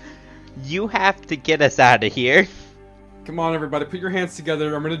 Assad, you have to get us out of here. Come on, everybody, put your hands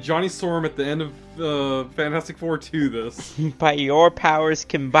together. I'm gonna Johnny Storm at the end of Fantastic Four 2 this. By your powers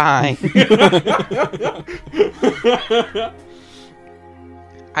combined.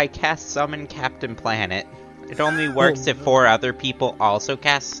 I cast Summon Captain Planet. It only works if 4 other people also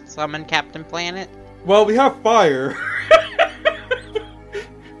cast Summon Captain Planet. Well, we have fire.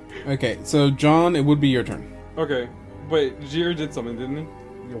 Okay, so John, it would be your turn. Okay, wait, Jira did something, didn't he?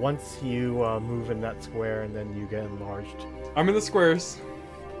 Once you move in that square and then you get enlarged. I'm in the squares.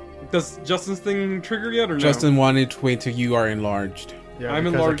 Does Justin's thing trigger yet or no? Justin wanted to wait till you are enlarged. Yeah, I'm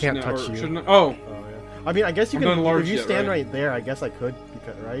because enlarged I can't now. touch or you. shouldn't I? Oh, Oh, yeah. I mean, I guess you I'm can. not enlarged If you yet, stand right? right there, I guess I could.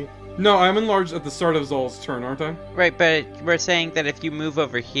 Because, right? no, I'm enlarged at the start of Zol's turn, aren't I? Right, but we're saying that if you move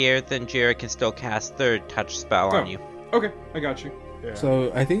over here, then Jira can still cast Third Touch spell on Oh. you. Okay, I got you. Yeah.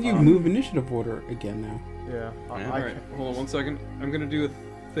 So I think you move initiative order again now. yeah. Yeah. Alright, hold on one second. I'm gonna do a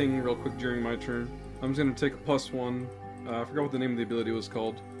thing real quick during my turn. I'm just gonna take a +1. I forgot what the name of the ability was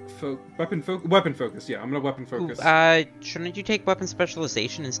called. Weapon focus, yeah, I'm gonna weapon focus. Shouldn't you take weapon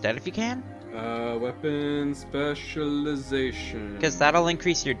specialization instead if you can? Weapon specialization. Because that'll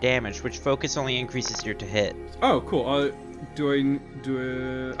increase your damage, which focus only increases your to hit. Oh, cool. I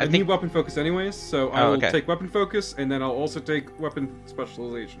I need think- weapon focus anyways, so I Oh, will okay. take weapon focus, and then I'll also take weapon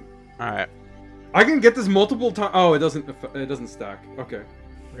specialization. Alright. I can get this multiple times. Oh, it doesn't stack. Okay.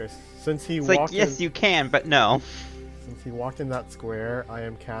 Okay. Since he It's like, walked yes, in, you can, but no. since he walked in that square, I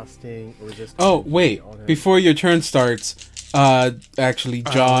am casting resistance. Oh, wait. on him. Before your turn starts, actually,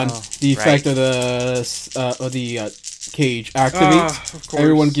 John, the effect right. of the cage activates. Of course.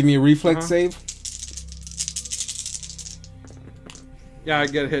 Everyone give me a reflex Uh-huh. save. Yeah, I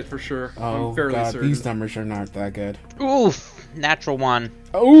get hit for sure. Oh, I'm fairly God. certain. These numbers are not that good. Oof. Natural 1.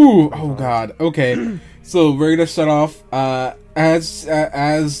 Oh God. Okay, so we're gonna start off. As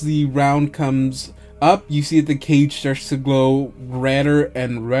the round comes up, you see that the cage starts to glow redder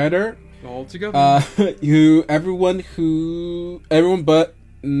and redder. All together. Everyone but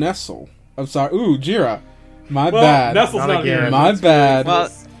Nestle. I'm sorry. Ooh, Jira. My well, bad. Nestle's Not not, again. here. My That's bad. Well,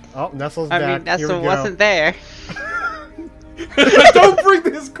 Oh, Nestle's I back. mean, Nestle Here we go. wasn't there. Don't bring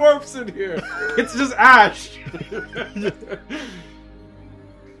his corpse in here. It's just Ash.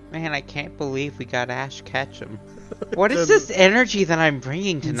 Man, I can't believe we got Ash Ketchum. What is this energy that I'm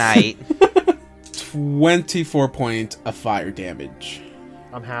bringing tonight? 24 point of fire damage.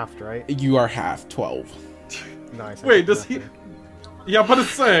 I'm halved, right? You are half 12. Nice. Wait, does he? Yeah, but to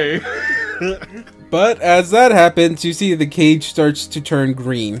say. But as that happens, you see the cage starts to turn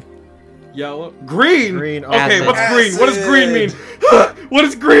green. Yellow. Green? Green. Okay, Acid. what's green? What does green mean? What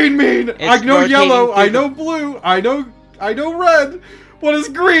does green mean? I know rotating yellow, through I the- know blue, I know red. What is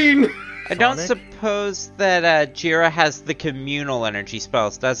green? I don't Sonic? suppose that Jira has the communal energy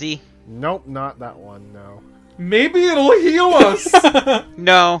spells, does he? Nope, not that one. No. Maybe it'll heal us.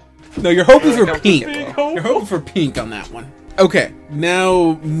 No. No, you're hoping for don't pink. think it will. You're hoping for pink on that one. Okay,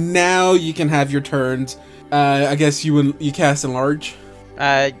 now you can have your turns. I guess you cast enlarge.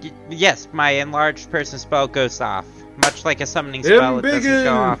 Yes, my enlarged person spell goes off. Much like a summoning spell, it doesn't Embiggen!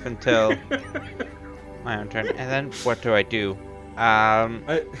 go off until my own turn. And then what do I do?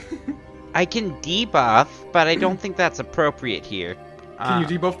 I- I can debuff, but I don't think that's appropriate here. Can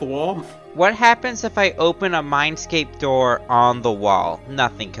you debuff the wall? What happens if I open a Mindscape door on the wall?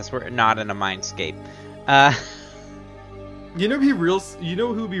 Nothing, because we're not in a Mindscape. You know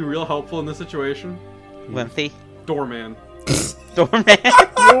who would be real helpful in this situation? Lynthy? Doorman. Doorman?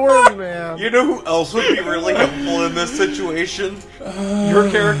 Your man. You know who else would be really helpful in this situation? Your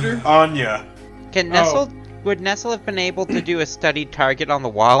character? Anya. Can Nestle... Would Nestle have been able to do a studied target on the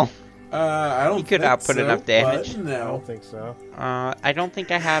wall? I don't. He could think output so, enough damage. but I don't No. think so. I don't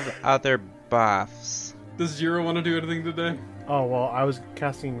think I have other buffs. Does Zero want to do anything today? Oh well, I was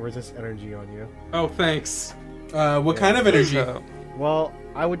casting resist energy on you. Oh, thanks. What kind of energy? So, Well,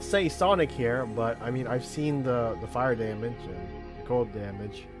 I would say Sonic here, but I mean I've seen the fire damage and cold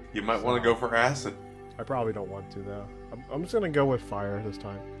damage. You might want to go for acid. I probably don't want to though. I'm just gonna go with fire this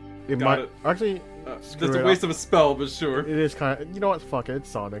time. It Got might it. actually. That's Screw a it waste up. of a spell, but sure. It is kind of. You know what? Fuck it. It's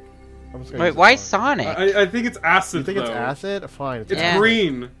Sonic. I'm just gonna wait, use why Sonic. Sonic? I think it's acid. You think though. it's acid? Fine. It's Yeah.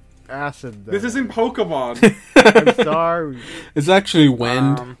 green. acid. Then. This isn't Pokemon. I'm sorry. It's actually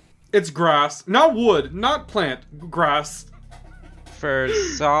wind. It's grass, not wood, not plant. Grass. For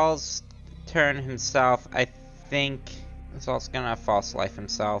Zal's turn himself, I think Zal's gonna false life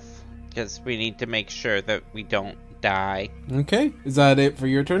himself. Because we need to make sure that we don't die. Okay, is that it for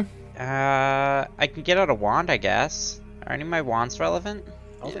your turn? I can get out a wand, I guess. Are any of my wands relevant?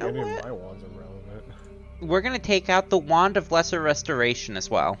 I don't You think know any what? of my wands are relevant. We're gonna take out the Wand of Lesser Restoration as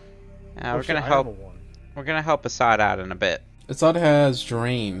well. Oh, We're shit, gonna I have help. a wand. We're gonna help Assad out in a bit. Assad has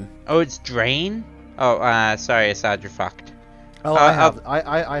drain. Oh, it's Drain. Oh, sorry, Assad, you're fucked. Oh, I have.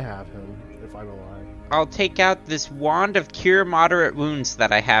 I have him. If I'm alive. I'll take out this Wand of Cure Moderate Wounds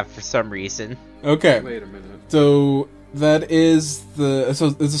that I have for some reason. Okay, Wait a minute. so that is it's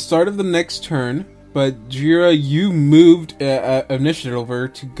the start of the next turn. But Jira, you moved initiative over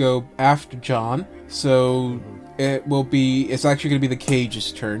to go after John, so it's actually going to be the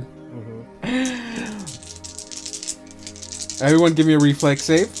Cage's turn. Everyone, give me a reflex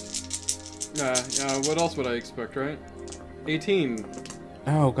save. What else would I expect, right? 18.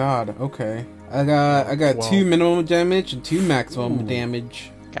 Oh God, okay. I got Wow. 2 minimum damage and 2 maximum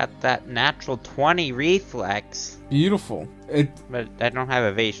damage. Got that natural 20 reflex, Beautiful. but I don't have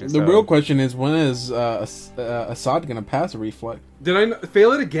evasion. The so- real question is, when is Assad gonna pass a reflex? Did I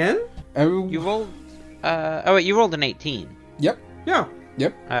fail it again? You rolled. Oh wait, you rolled an 18. Yep. Yeah.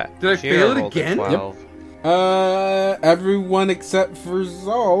 Yep. Did I Jira fail it rolled a again? Yep. 12. Everyone except for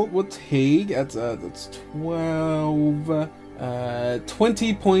Zal will take that's 12,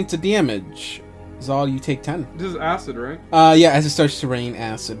 20 points of damage. Zal, you take 10. This is acid, right? Yeah, as it starts to rain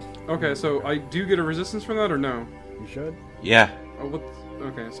acid. Okay, so I do get a resistance from that or no? You should. Yeah. Oh, what?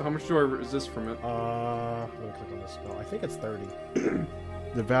 Okay, so how much do I resist from it? Let me click on the spell. I think it's 30.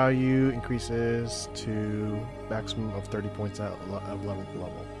 The value increases to maximum of 30 points at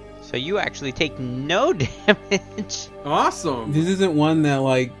level. So you actually take no damage. Awesome. This isn't one that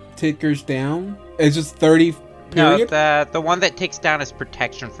like tickers down. It's just 30 period. No, the one that takes down is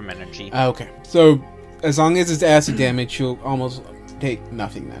protection from energy. Okay, so as long as it's acid damage, you'll almost take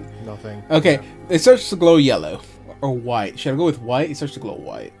nothing then. Nothing. Okay, Yeah. it starts to glow yellow or white. Should I go with white? It starts to glow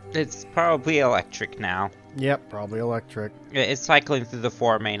white. It's probably electric now. Yep, probably electric. It's cycling through the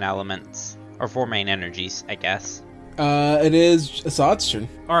 4 main elements. Or 4 main energies, I guess. It is Assad's turn.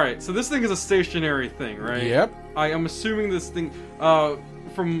 Alright, so this thing is a stationary thing, right? Yep. I am assuming this thing,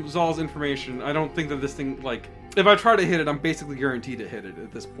 from Zal's information, I don't think that this thing, like, if I try to hit it, I'm basically guaranteed to hit it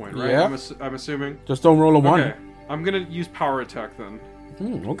at this point, right? Yeah. I'm assuming. Just don't roll a one. Okay, I'm gonna use power attack then.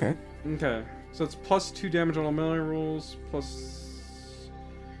 Okay. Okay, so it's plus 2 damage on all melee rolls, plus...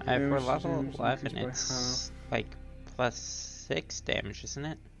 For damage level increased 11, by it's like plus 6 damage, isn't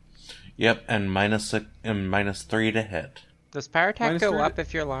it? Yep, and minus 3 to hit. Does power attack Minus go 3? up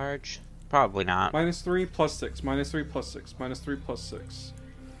if you're large? Probably not. Minus 3 plus 6, minus 3 plus 6, minus 3 plus 6.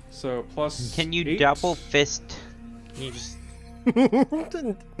 So plus Can you 8, double fist? Can you just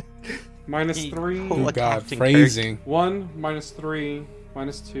minus Can you 3, pull Oh a God, Captain phrasing. 1, minus 3,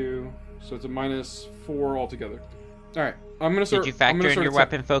 minus 2, So it's a -4 altogether. All right, I'm gonna start. Did you I'm factor gonna in start your at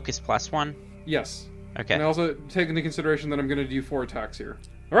weapon focus +1? Yes. Okay. And I also take into consideration that I'm gonna do 4 attacks here.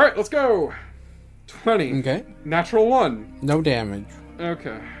 All right, let's go. 20. Okay. Natural 1. No damage.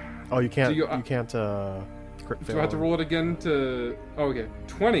 Okay. Oh, you can't. Do you- You can't. Crit Do I have to fail. roll it again to? Oh, okay.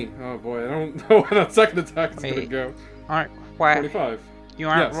 20. Oh boy, I don't know how that second attack is gonna Wait. go. Why 25. you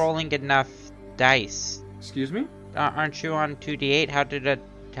aren't Yes. rolling enough dice? Excuse me. Aren't you on 2d8? How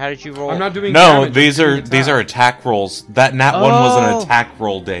did you roll? I'm not doing. No, damage, these I'm are doing these are attack. attack rolls. That nat one was Oh. an attack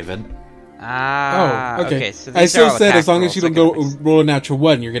roll, David. Ah. Oh, okay. So I these still are all said attack as long as you rolls, don't I go guess. roll a natural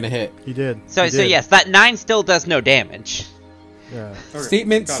 1, you're gonna hit. He did. So He so did. yes, that 9 still does no damage. Yeah. Okay,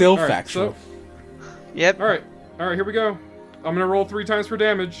 Statement got it. still All right, factual. Yep. All right, here we go. I'm gonna roll 3 times for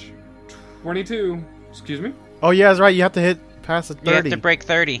damage. 22. Excuse me. Oh yeah, that's right. You have to hit past the 30. You have to break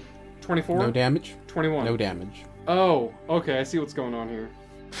 30. 24. No damage. 21. No damage. Oh, okay. I see what's going on here.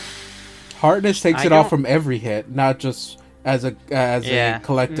 Hardness takes I it off don't- from every hit, not just as a Yeah.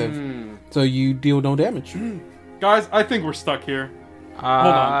 collective. Hmm. So you deal no damage. Guys, I think we're stuck here.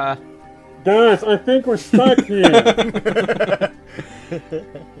 Uh, Guys, I think we're stuck here.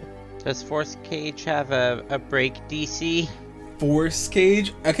 Does Force Cage have a break DC? Force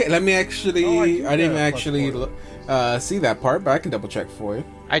cage. Okay, let me actually. Oh, I do I didn't have actually +4. see that part, but I can double check for you.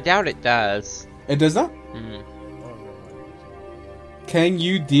 I doubt it does. It does not. Hmm. Can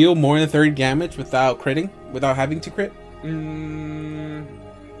you deal more than 30 damage without critting? Without having to crit? I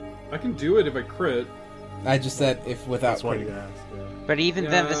can do it if I crit. I just said if without That's what he critting. asked. Yeah. But even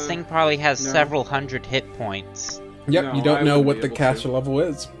then, this Yeah, thing probably has no. several hundred hit points. Yep, No, you I don't know wouldn't what be the able caster to. level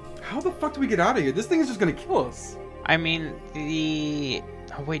is. How the fuck do we get out of here? This thing is just gonna kill us. I mean,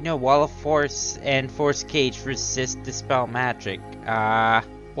 oh wait, no, Wall of Force and Force Cage resist Dispel Magic.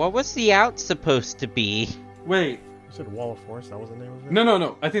 What was the out supposed to be? Wait. You said Wall of Force. That was the name of it.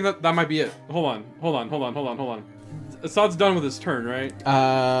 No. I think that might be it. Hold on. Assad's done with his turn, right?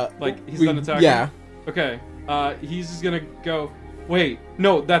 Like, he's done attacking? Yeah. Okay. He's just gonna go. Wait.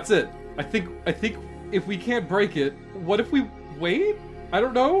 No, that's it. I think if we can't break it, what if we wait? I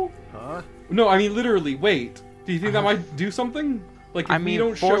don't know. Huh? No, I mean literally wait. Do you think that might do something? Like if I we mean,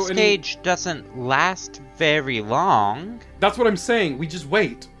 don't Force show any. Cage doesn't last very long. That's what I'm saying. We just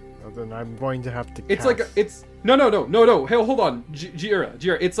wait. Well, then I'm going to have to. It's cast. like it's no. Hey, hold on, Jira.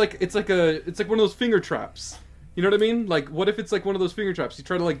 It's like one of those finger traps. You know what I mean? Like, what if it's like one of those finger traps? You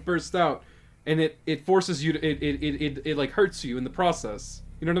try to like burst out, and it forces you to it like hurts you in the process.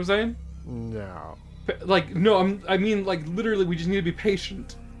 You know what I'm saying? No. Like, no, I mean like literally, we just need to be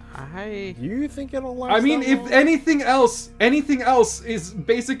patient. Do you think it'll last? I mean, that if long? anything else is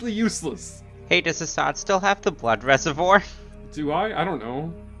basically useless. Hey, does Assad still have the blood reservoir? Do I? I don't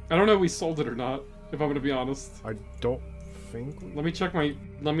know. I don't know if we sold it or not. If I'm gonna be honest. I don't think. Let me check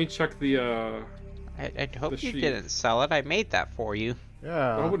the. I hope The you sheet. didn't sell it. I made that for you.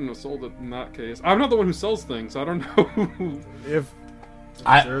 Yeah. I wouldn't have sold it in that case. I'm not the one who sells things. So I don't know. If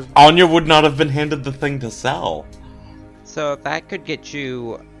Anya would not have been handed the thing to sell. So that could get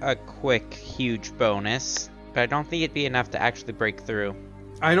you a quick, huge bonus, but I don't think it'd be enough to actually break through.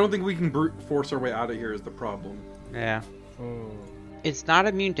 I don't think we can brute force our way out of here. Is the problem? Yeah. Hmm. It's not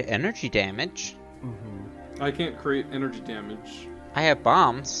immune to energy damage. I can't create energy damage. I have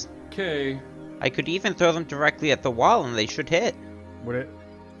bombs. Okay. I could even throw them directly at the wall and they should hit. Would it?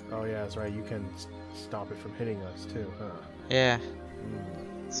 Oh yeah, that's right. You can stop it from hitting us too, huh? Yeah.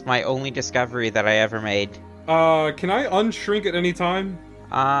 It's my only discovery that I ever made. Can I unshrink at any time?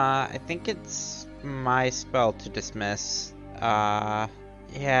 I think it's my spell to dismiss. Yeah,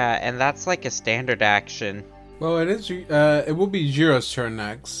 and that's like a standard action. Well, it is. It will be Jiro's turn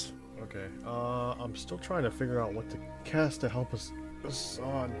next. Okay. I'm still trying to figure out what to cast to help us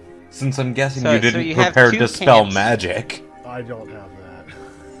on. Since I'm guessing So- you so didn't you have prepare two to spell camps. magic. I don't have that.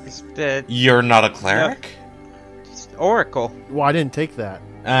 It's the You're not a cleric? Oracle. Well, I didn't take that.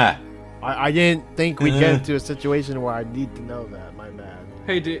 Ah. I didn't think we'd get into a situation where I need to know that. My bad.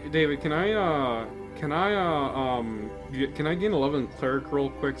 Hey, David, can I gain 11 cleric real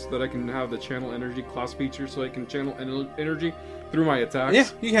quick so that I can have the channel energy class feature so I can channel energy through my attacks? Yeah,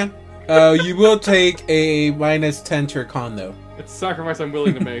 you can. You will take a -10 to your con though. It's a sacrifice I'm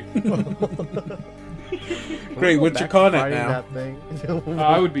willing to make. Great, what's your con at now? That thing?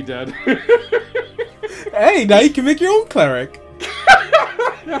 I would be dead. Hey, now you can make your own cleric.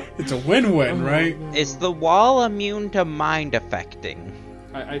 It's a win-win, right? Is the wall immune to mind affecting?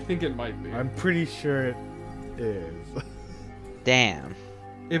 I think it might be. I'm pretty sure it is. Damn.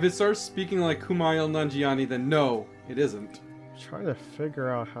 If it starts speaking like Kumail Nanjiani, then no, it isn't. Trying to figure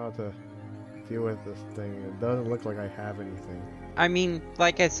out how to deal with this thing. It doesn't look like I have anything. I mean,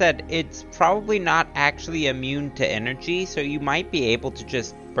 like I said, it's probably not actually immune to energy, so you might be able to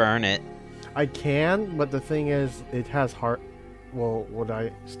just burn it. I can, but the thing is, it has heart. Well, would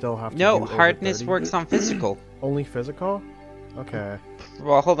I still have to No, do over hardness 30? works on physical. Only physical? Okay.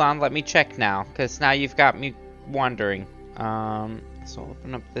 Well, hold on, let me check now, because now you've got me wondering. So I'll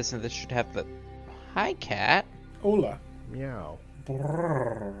open up this, and this should have the... Hi, cat. Hola. Meow.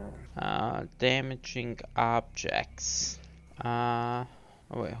 Damaging objects. Oh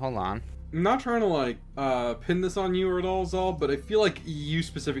wait, hold on. I'm not trying to like pin this on you or at all, Zal, but I feel like you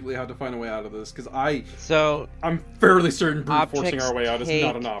specifically have to find a way out of this because So, I'm fairly certain brute forcing Objects our way out is take-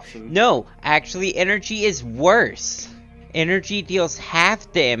 not an option. no, actually, energy is worse. Energy deals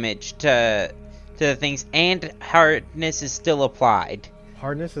half damage to the things, and hardness is still applied.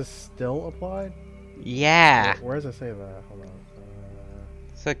 Hardness is still applied? Yeah. Where does it say that? Hold on.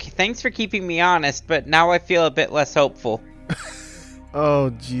 So thanks for keeping me honest, but now I feel a bit less hopeful. Oh,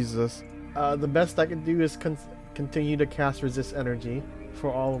 Jesus. The best I can do is continue to cast resist energy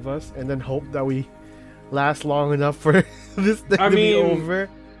for all of us, and then hope that we last long enough for this thing to be over.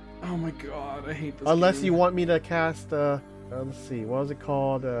 Oh my god, I hate this. Unless game. you want me to cast, let's see, what was it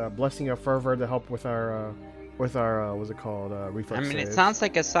called? Blessing of Fervor to help with our, what's it called? Reflex I mean, it saves. sounds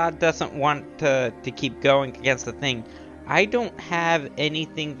like Assad doesn't want to keep going against the thing. I don't have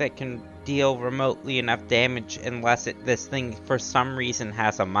anything that can deal remotely enough damage unless this thing, for some reason,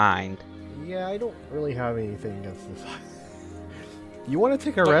 has a mind. Yeah, I don't really have anything against this. You want to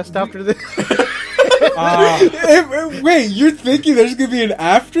take a rest after this? Wait, you're thinking there's gonna be an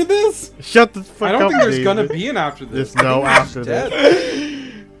after this? Shut the fuck up, I don't think there's David. gonna be an after this. There's no I think after he's this.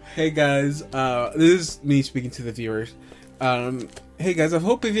 dead. Hey guys, this is me speaking to the viewers. Hey guys, I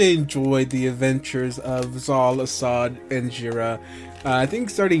hope if you enjoyed the adventures of Zal, Assad, and Jira. I think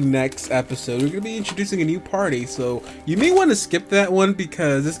starting next episode, we're going to be introducing a new party, so you may want to skip that one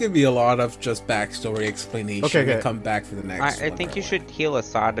because there's going to be a lot of just backstory explanation. Okay. And come back for the next I one. think you should heal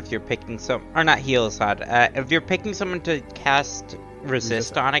Assad if you're picking or not heal Assad. If you're picking someone to cast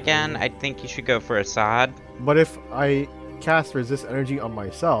resist on again, I think you should go for Assad. But if I cast resist energy on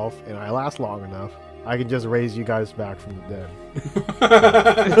myself and I last long enough, I can just raise you guys back from the dead.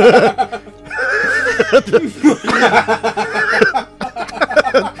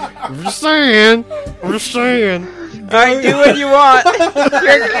 I'm just saying. I do what you want.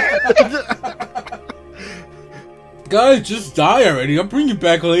 Guys, just die already. I'll bring you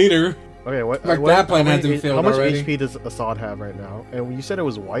back later. Okay, what? Like what- that plan how hasn't many- failed How much already. HP does Assad have right now? And you said it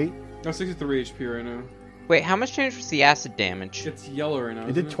was white. I'm 63 HP right now. Wait, how much damage was the acid damage? It's yellow right now.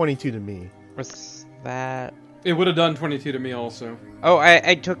 It did 22 to me. Was that... It would have done 22 to me also. Oh,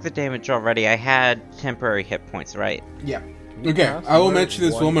 I took the damage already. I had temporary hit points, right? Yeah. You Okay, cast I will white mention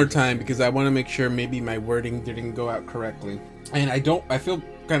this white. one more time because I want to make sure maybe my wording didn't go out correctly. And I feel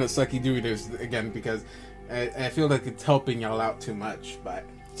kind of sucky doing this again because I feel like it's helping y'all out too much. But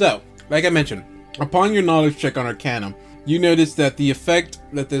so, like I mentioned, upon your knowledge check on Arcanum, you notice that the effect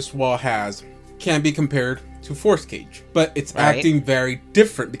that this wall has can be compared to Force Cage, but it's Right. acting very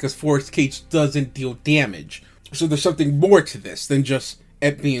different because Force Cage doesn't deal damage. So there's something more to this than just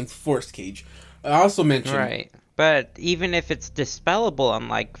it being Force Cage. I also mentioned Right. But even if it's dispellable,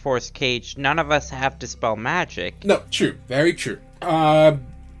 unlike Force Cage, none of us have Dispel Magic. No, true. Very true.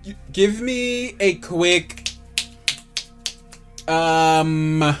 Give me a quick...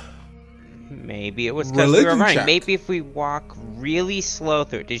 Maybe it was because we were Religion running. check. Maybe if we walk really slow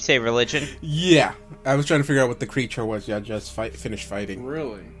through it. Did you say religion? Yeah. I was trying to figure out what the creature was. Yeah, just finished fighting.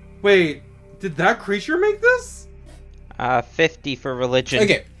 Really? Wait, did that creature make this? 50 for religion.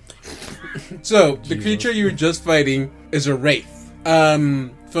 Okay. So, the creature you were just fighting is a wraith.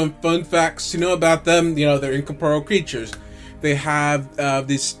 Some fun facts to know about them, they're incorporeal creatures. They have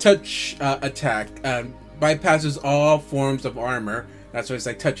this touch attack, bypasses all forms of armor. That's why it's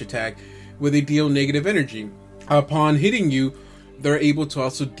like touch attack, where they deal negative energy. Upon hitting you, they're able to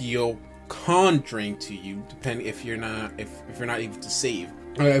also deal conjuring to you, depending if you're not able to save.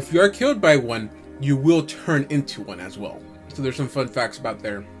 If you are killed by one, you will turn into one as well. So there's some fun facts about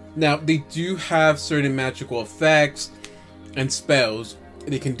there. Now, they do have certain magical effects and spells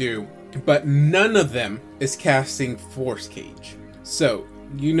they can do, but none of them is casting Force Cage. So,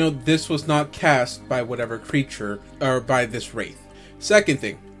 this was not cast by whatever creature, or by this wraith.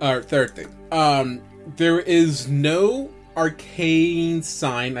 Third thing, there is no arcane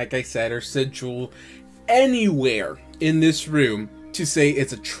sign, like I said, or sigil anywhere in this room to say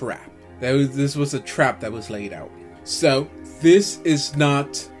it's a trap. This was a trap that was laid out. So, this is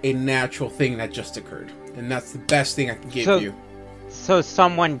not a natural thing that just occurred. And that's the best thing I can give you. So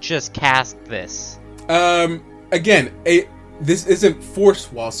someone just cast this. Again, this isn't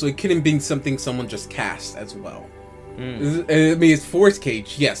force wall, so it couldn't be something someone just cast as well. I mean, it's force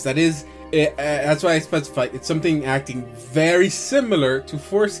cage. Yes, that is. That's why I specified it's something acting very similar to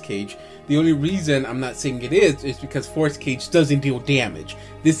force cage. The only reason I'm not saying it is because force cage doesn't deal damage.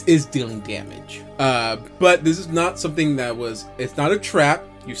 This is dealing damage. But this is not something that was. It's not a trap.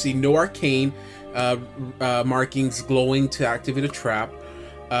 You see no arcane markings glowing to activate a trap.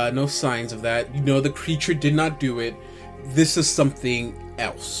 No signs of that. You know the creature did not do it. This is something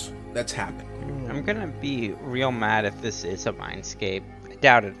else that's happened. I'm gonna be real mad if this is a Mindscape. I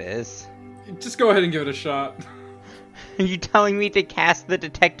doubt it is. Just go ahead and give it a shot. Are you telling me to cast the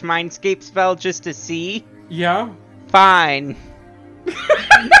Detect Mindscape spell just to see? Yeah? Fine.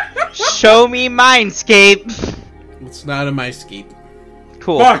 Show me Mindscape. It's not a Mindscape.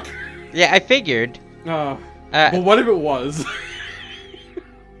 Cool. Fuck! Yeah, I figured. But what if it was?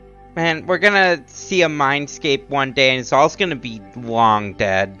 Man, we're gonna see a Mindscape one day, and it's all gonna be long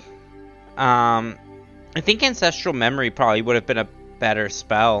dead. I think Ancestral Memory probably would have been a better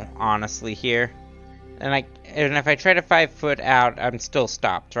spell, honestly, here. And if I try to 5 foot out, I'm still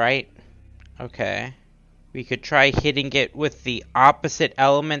stopped, right? Okay. We could try hitting it with the opposite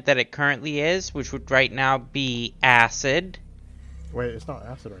element that it currently is, which would right now be acid. Wait, it's not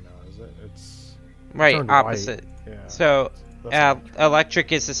acid right now, is it? It's Right, turned opposite. white. Yeah. So, That's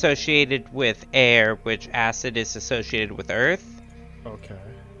electric is associated with air, which acid is associated with earth. okay.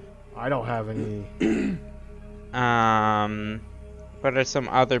 I don't have any. What are some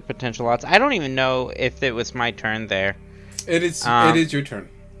other potential odds? I don't even know if it was my turn there. It is your turn.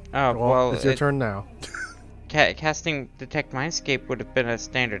 Oh, Well, it's your turn now. Casting Detect Mindscape would have been a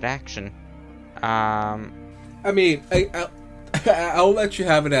standard action. I mean, I'll let you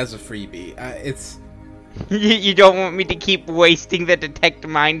have it as a freebie. It's You don't want me to keep wasting the Detect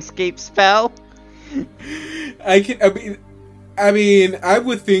Mindscape spell? I mean, I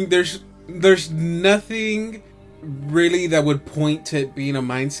would think there's nothing really that would point to it being a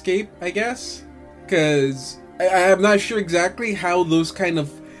Mindscape, I guess, because I'm not sure exactly how those kind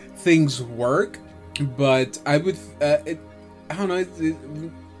of things work, but I would, I don't know, it's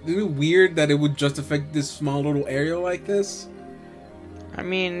weird that it would just affect this small little area like this. I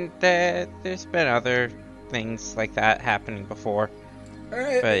mean, there's been other things like that happening before. But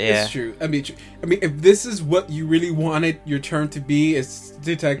yeah. It's true. I mean, if this is what you really wanted your turn to be, is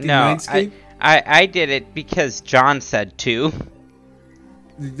detecting Mindscape, I did it because John said to.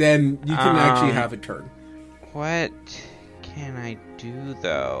 then you can actually have a turn. What can I do,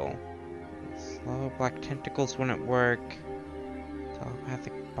 though? Slow Black Tentacles wouldn't work.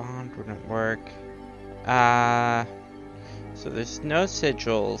 Telepathic Bond wouldn't work. So there's no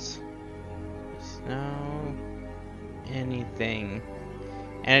sigils. There's no anything.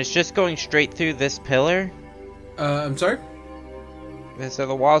 And it's just going straight through this pillar? I'm sorry? So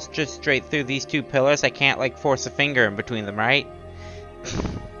the wall's just straight through these two pillars? I can't, like, force a finger in between them, right?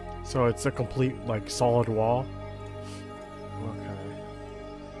 So it's a complete, like, solid wall? Okay.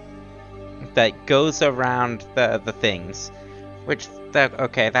 That goes around the things. Which,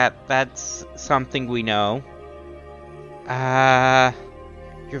 that's something we know.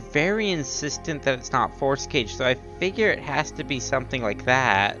 You're very insistent that it's not Force Cage, so I figure it has to be something like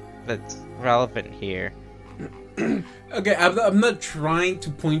that that's relevant here. Okay, I'm not trying to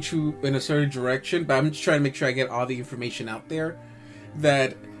point you in a certain direction, but I'm just trying to make sure I get all the information out there.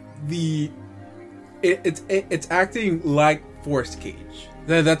 That it's acting like Force Cage.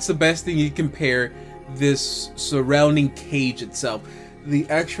 That's the best thing you compare this surrounding cage itself. The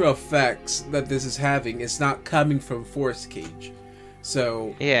actual effects that this is having is not coming from Force Cage.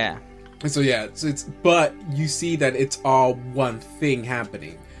 So yeah, but you see that it's all one thing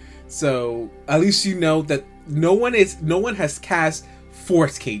happening. So at least you know that no one has cast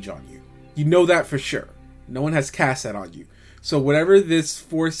Force Cage on you. You know that for sure. No one has cast that on you. So whatever this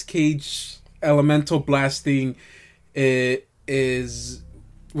Force Cage elemental blast thing is,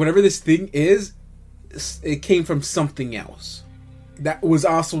 whatever this thing is, it came from something else. That was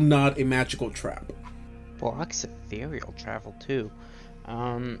also not a magical trap. Blocks ethereal travel too.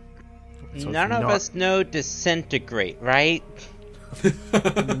 So None of us know disintegrate, right?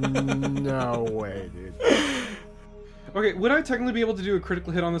 No way, dude. Okay, would I technically be able to do a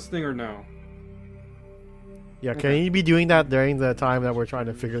critical hit on this thing or no? Yeah, can you be doing that during the time that we're trying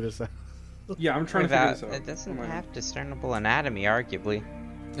to figure this out? Yeah, I'm trying to figure this out. It doesn't Oh my- have discernible anatomy, arguably.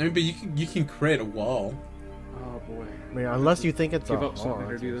 I mean, but you can create a wall. Oh boy. I mean, unless you think it's Give a up something haunt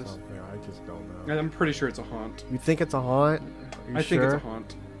to do or this. something, I just don't know. I'm pretty sure it's a haunt. You think it's a haunt? Are you I think sure? it's a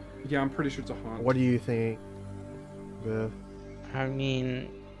haunt. Yeah, I'm pretty sure it's a haunt. What do you think, Viv? I mean,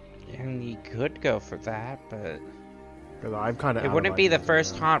 you could go for that, but 'Cause I'm kind of. It wouldn't be the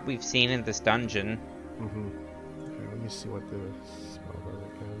first haunt we've seen in this dungeon. Okay, let me see what the spell does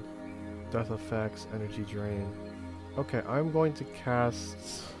again. Death effects, energy drain. Okay, I'm going to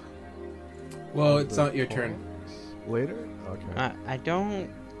cast. Well, it's the not your turn. points later. Okay. I don't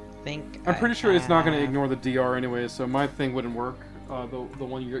think. I'm pretty sure it's not going to have- ignore the DR anyway, so my thing wouldn't work. The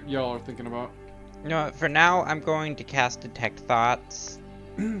one y'all are thinking about. No, for now, I'm going to cast Detect Thoughts.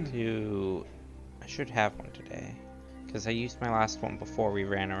 I should have one today, because I used my last one before we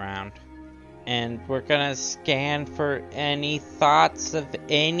ran around. And we're gonna scan for any thoughts of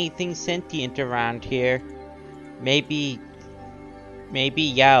anything sentient around here. Maybe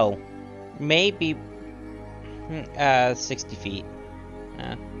yell. Maybe 60 feet.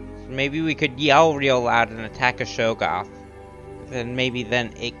 Maybe we could yell real loud and attack a Shogoth. Then maybe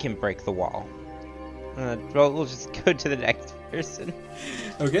it can break the wall. We'll just go to the next person.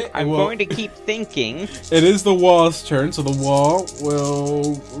 Okay, I'm well, going to keep thinking. It is the wall's turn, so the wall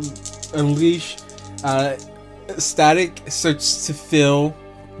will unleash static starts to fill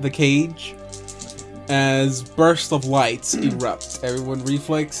the cage as bursts of lights erupt. Everyone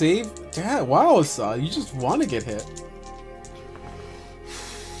reflex save. Yeah, wow, Saw, you just want to get hit.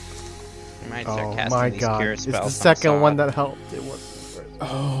 I might start Oh casting my these god! cure It's spells the on second Saad. one that helped. It wasn't the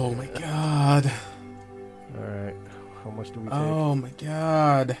first. Oh my god. All right. How much do we take? Oh my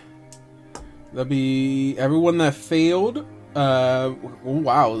god. That'll be everyone that failed.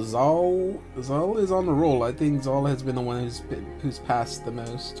 Wow, Zal is on the roll. I think Zal has been the one who's passed the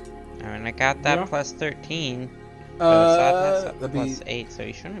most. I mean, I got that Yeah. plus 13. So Saad has a That'd plus be 8, so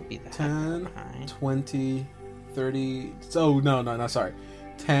you shouldn't be that 10, behind. 20, 30. Oh, no, sorry.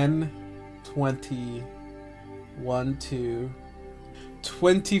 10, 20, 1, 2,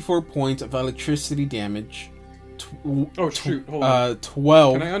 24 points of electricity damage. Oh, shoot, hold on.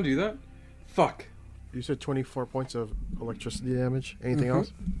 12. Can I undo that? Fuck. You said 24 points of electricity damage. Anything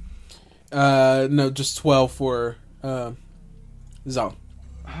else? No, just 12 for Zal.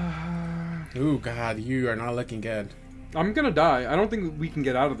 Ooh, God, you are not looking good. I'm gonna die. I don't think we can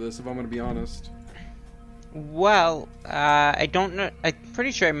get out of this, if I'm gonna be honest. Well, I don't know. I'm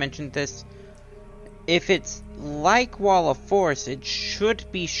pretty sure I mentioned this. If it's like Wall of Force, it should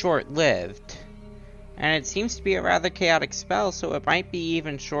be short-lived. And it seems to be a rather chaotic spell, so it might be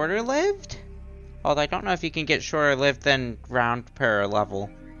even shorter-lived? Although I don't know if you can get shorter-lived than round per level.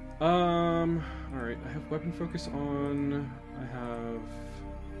 Alright, I have weapon focus on. I have.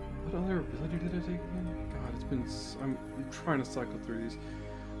 What other ability did I take again? God, it's been. I'm trying to cycle through these.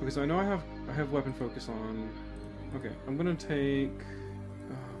 Okay, so I know I have weapon focus on. Okay, I'm gonna take.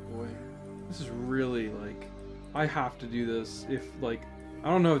 Oh boy. This is really, like. I have to do this if, like. I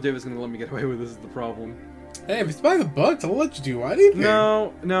don't know if David's gonna let me get away with this, is the problem. Hey, if it's by the books, I'll let you do anything.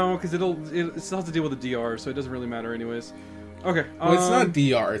 No, because it still has to deal with the DR, so it doesn't really matter anyways. Okay. Well, it's not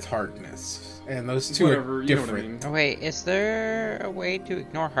DR, it's hardness. And those two whatever, are you know what I different. mean. Oh, wait, is there a way to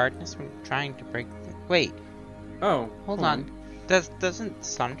ignore hardness when trying to break the... Wait, Oh. hold on. Doesn't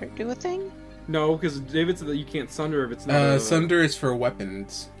Sunder do a thing? No, because David said that you can't sunder if it's not. Sunder is for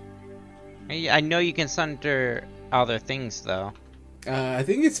weapons. I know you can Sunder other things, though. I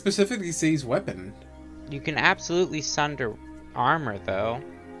think it specifically says weapon. You can absolutely Sunder armor, though.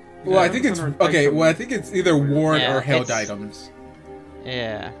 Well, I think it's Sunder okay. item. Well, I think it's either worn Yeah, or held it's- items.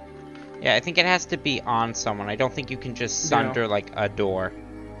 Yeah. Yeah, I think it has to be on someone. I don't think you can just Yeah. Sunder, like, a door.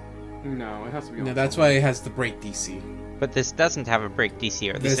 No, it has to be. No, on that's someone. why it has the break DC. But this doesn't have a break DC,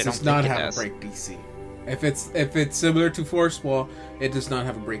 or at least This I don't does not think it have does. a break DC. If it's similar to Force Wall, it does not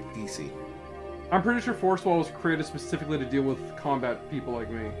have a break DC. I'm pretty sure Force Wall was created specifically to deal with combat people like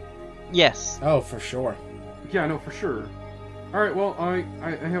me. Yes. Oh, for sure. Yeah, no, for sure. All right, well, I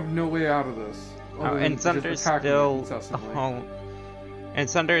have no way out of this. Oh, other than and just Sunder's attacking it still... incessantly. Oh, and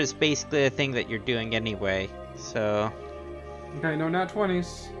Sunder is basically a thing that you're doing anyway, so... Okay, no nat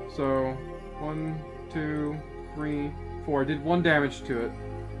 20s. So 1, 2, 3, 4. I did 1 damage to it.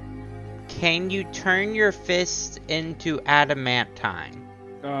 Can you turn your fist into adamantine?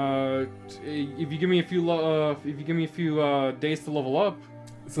 If you give me a few days to level up.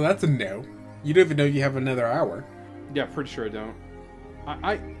 So that's a no. You don't even know you have another hour. Yeah, pretty sure I don't.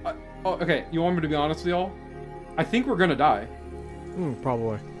 Oh, okay. You want me to be honest with y'all? I think we're gonna die.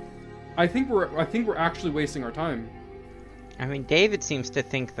 Probably. I think we're actually wasting our time. I mean, David seems to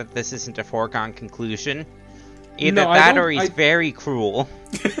think that this isn't a foregone conclusion. Either No, I that don't- or he's I- very cruel.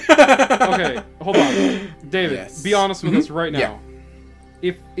 Okay, hold on, David. Yes. Be honest with us right now.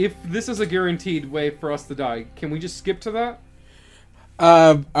 Yeah. If this is a guaranteed way for us to die, can we just skip to that?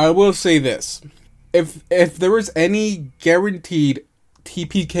 I will say this: if there was any guaranteed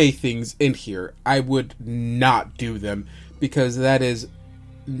TPK things in here, I would not do them because that is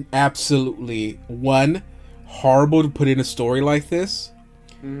absolutely, one, horrible to put in a story like this,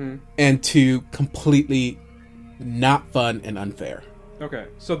 and two, completely not fun and unfair. Okay,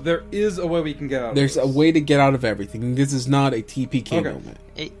 so there is a way we can get out of There's this. a way to get out of everything. This is not a TPK moment.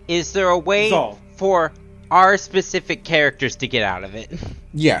 Is there a way Zal. for our specific characters to get out of it?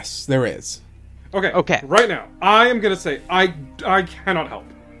 Yes, there is. Okay. Right now, I am gonna say I cannot help.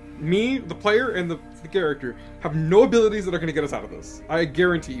 Me, the player, and the character have no abilities that are gonna get us out of this. I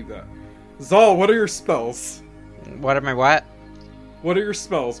guarantee you that. Zal, what are your spells? What am I what? What are your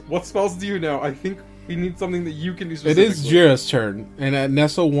spells? What spells do you know? I think we need something that you can do It specifically. is Jira's turn, and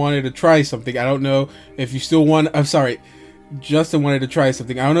Nestle wanted to try something. I don't know if you still want... I'm sorry, Justin wanted to try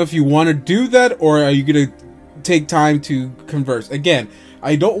something. I don't know if you want to do that, or are you going to take time to converse? Again,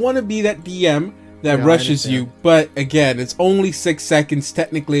 I don't want to be that DM that Yeah, I rushes you, understand. but again, it's only 6 seconds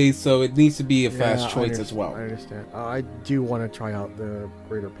technically, so it needs to be a fast Yeah, choice I as well. I understand. I do want to try out the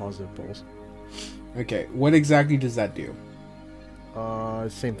greater positive pulse. Okay, what exactly does that do?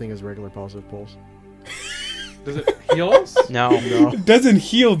 Same thing as regular positive pulse. Does it heal us? No. No, It doesn't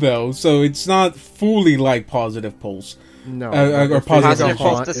heal though, so it's not fully like positive pulse. no. Or If positive it is a Positive pulse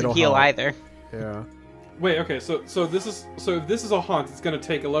pulse haunt, doesn't it'll heal help. either. Yeah. Wait, okay, so if this is a haunt, it's gonna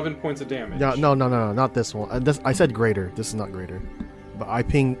take 11 points of damage. No, not this one. I said greater. This is not greater. But I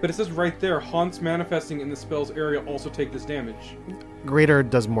ping But it says right there, haunts manifesting in the spell's area also take this damage. greater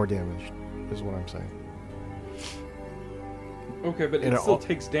does more damage. Is what I'm saying. Okay, but And it it still al-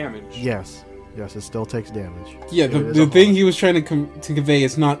 takes damage. Yes, it still takes damage. Yeah, It the is a thing haunt. he was trying to convey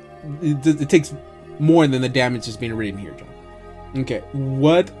is not... It takes more than the damage that's being written here, John. Okay,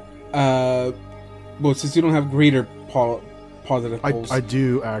 what... Well, since you don't have greater positive pulse... I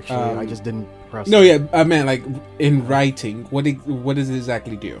do actually. I Um, just didn't press. No, it. yeah, I meant like in writing. What does it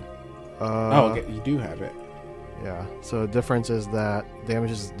exactly do? Oh, okay, you do have it. Yeah. So the difference is that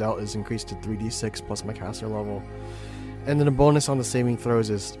damage is dealt is increased to 3d6 plus my caster level, and then the bonus on the saving throws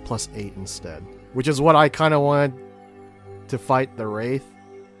is +8 instead, which is what I kind of wanted to fight the wraith,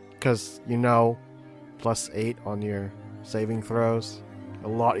 because +8 on your saving throws, a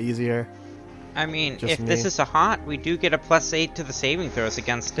lot easier. I mean, Just if this me. is a haunt, we do get a +8 to the saving throws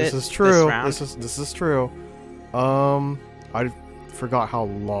against it. This is true. round. This is true. I forgot how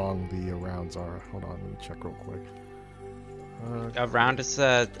long the rounds are. Hold on, let me check real quick. A round is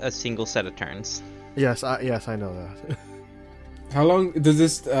a single set of turns. Yes, I know that. How long does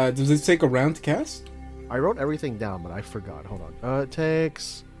this take a round to cast? I wrote everything down, but I forgot. Hold on. It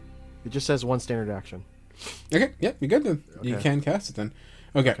just says one standard action. Okay, yeah, you're good then. You Okay. can cast it then.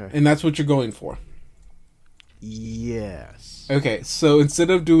 Okay, Okay. and that's what you're going for. Yes. Okay, so instead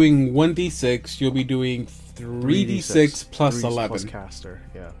of doing 1d6, you'll be doing 3d6 plus 3d6 11. Plus caster.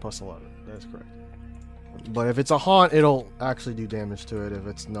 Yeah, plus 11. That is correct. But if it's a haunt, it'll actually do damage to it. If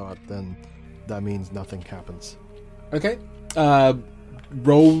it's not, then that means nothing happens. Okay,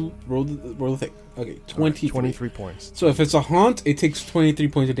 roll the thing. Okay, 23. 23 points. So if it's a haunt, it takes 23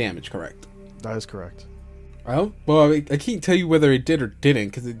 points of damage, correct? That is correct. Well, I can't tell you whether it did or didn't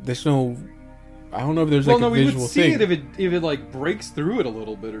because there's no. I don't know if there's Well, like no, a we visual would see thing. it if it like breaks through it a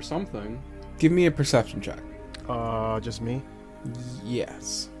little bit or something. Give me a perception check. Just me?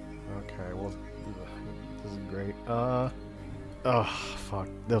 Yes. Okay, well, this is great. Fuck.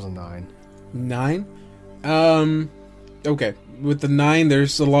 That was a 9. 9. Okay. With the 9,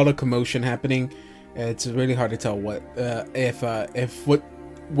 there's a lot of commotion happening. It's really hard to tell what if what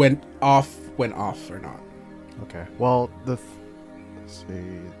went off or not. Okay. Well, let's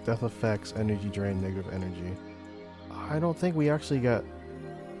see. Death effects, energy drain, negative energy. I don't think we actually got.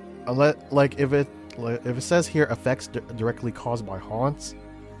 Unless, if it says here effects directly caused by haunts.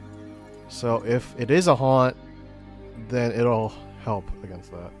 So if it is a haunt, then it'll help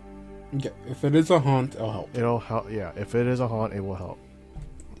against that. Okay. If it is a haunt, it'll help. It'll help. Yeah. If it is a haunt, it will help.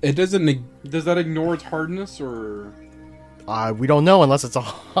 It doesn't. Does that ignore its hardness or? We don't know unless it's a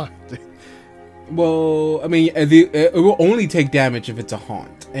haunt. Well, I mean, it will only take damage if it's a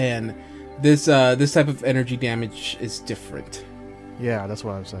haunt, and this type of energy damage is different. Yeah, that's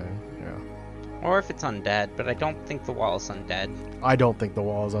what I'm saying. Yeah. Or if it's undead, but I don't think the wall is undead. I don't think the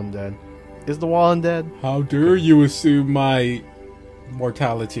wall is undead. Is the wall undead? How dare you assume my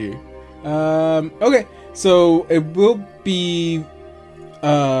mortality? Okay, so it will be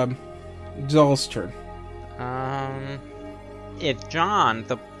Zal's turn. If John,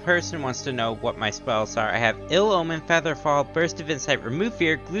 the person, wants to know what my spells are, I have Ill Omen, Featherfall, Burst of Insight, Remove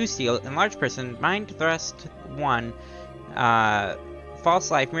Fear, Glue Seal, Enlarge Person, Mind Thrust 1, False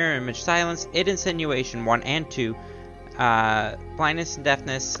Life, Mirror Image, Silence, Id Insinuation 1 and 2, Blindness and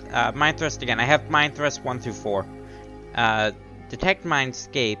deafness. Mind thrust again. I have mind thrust 1 through 4. Detect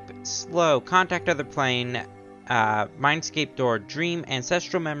mindscape. Slow. Contact other plane. Mindscape door. Dream.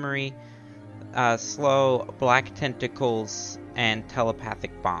 Ancestral memory. Slow. Black tentacles. And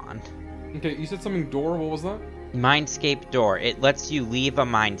telepathic bond. Okay, you said something door. What was that? Mindscape door. It lets you leave a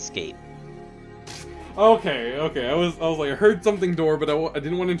mindscape. Okay. I was like, I heard something door, but I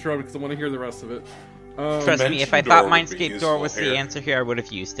didn't want to interrupt because I want to hear the rest of it. Trust me, if I Dimension thought door would be Mindscape door was useful the here. answer here, I would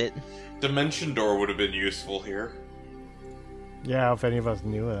have used it. Dimension door would have been useful here. Yeah, if any of us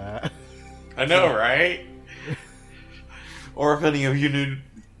knew that. I know, right? Or if any of you knew,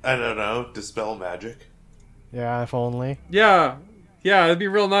 I don't know, dispel magic. Yeah, if only. Yeah, it'd be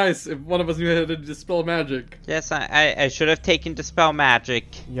real nice if one of us knew how to dispel magic. Yes, I should have taken Dispel Magic.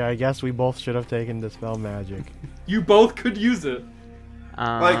 Yeah, I guess we both should have taken Dispel Magic. You both could use it.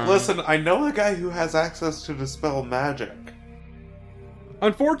 Like, listen, I know a guy who has access to dispel magic.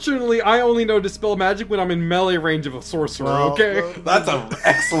 Unfortunately, I only know dispel magic when I'm in melee range of a sorcerer. Well, okay. That's an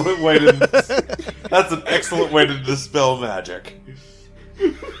excellent way to. That's an excellent way to dispel magic.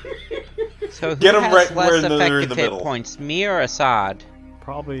 So who Get 'em has right less where they're in effective the hit middle. points, me or Assad?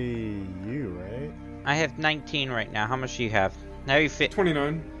 Probably you, right? I have 19 right now. How much do you have? Now you fit.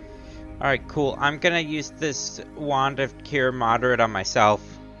 29. Alright, cool. I'm gonna use this Wand of Cure Moderate on myself.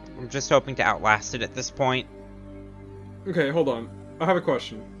 I'm just hoping to outlast it at this point. Okay, hold on. I have a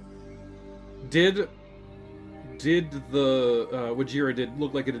question. Did the what Jira did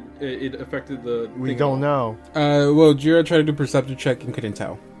look like it affected the? We thing at don't all? know. Well, Jira tried to do a perception check and couldn't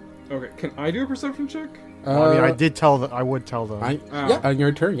tell. Okay, can I do a perception check? I mean, I did tell them. I would tell them. Yeah, on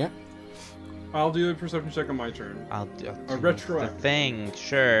your turn, yeah. I'll do a perception check on my turn. I'll do A the retroact. thing,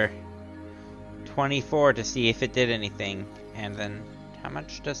 sure. 24 to see if it did anything. And then, how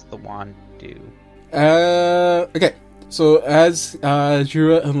much does the wand do? Okay. So as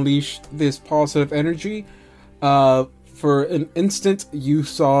Jira unleashed this positive energy, for an instant you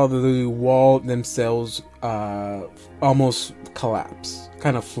saw the wall themselves almost collapse,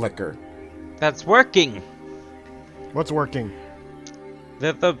 kind of flicker. That's working! What's working?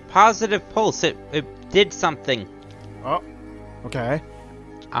 The positive pulse, it did something. Oh, okay.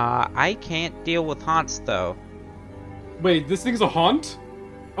 I can't deal with haunts, though. Wait, this thing's a haunt?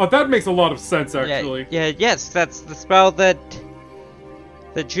 Oh, that makes a lot of sense, actually. Yes, that's the spell that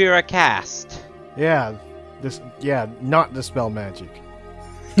the Jira cast. Yeah, not Dispel Magic.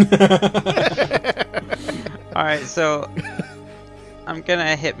 Alright, so I'm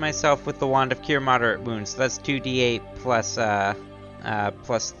gonna hit myself with the Wand of Cure Moderate Wounds. So that's 2d8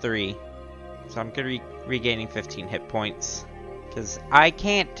 plus 3. So I'm gonna be regaining 15 hit points. Because I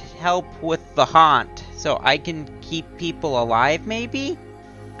can't help with the haunt, so I can keep people alive, maybe?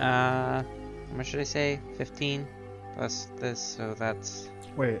 How much should I say? 15 plus this, so that's...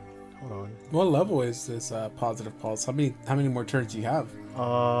 Wait, hold on. What level is this positive pulse? How many more turns do you have?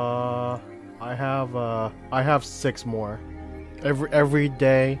 I have 6 more. Every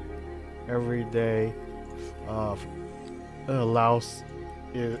day, Laos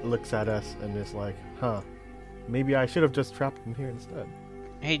looks at us and is like, huh, maybe I should have just trapped him here instead.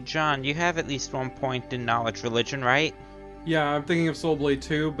 Hey, John, you have at least 1 point in knowledge religion, right? Yeah, I'm thinking of Soul Blade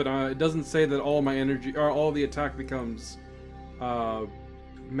 2, but it doesn't say that all my energy, or all the attack becomes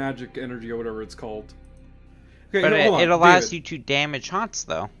magic energy or whatever it's called. Okay, But no, hold on, it allows David. you to damage haunts,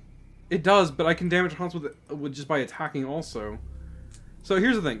 though. It does, but I can damage haunts with just by attacking also. So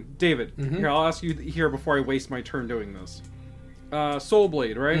here's the thing, David. Here, I'll ask you here before I waste my turn doing this. Soul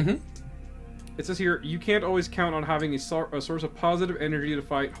Blade, right? It says here, you can't always count on having a source of positive energy to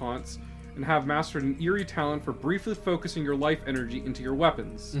fight haunts, and have mastered an eerie talent for briefly focusing your life energy into your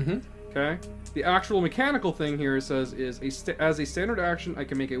weapons. Okay? The actual mechanical thing here it says is, as a standard action, I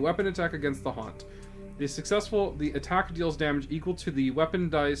can make a weapon attack against the haunt. The attack deals damage equal to the weapon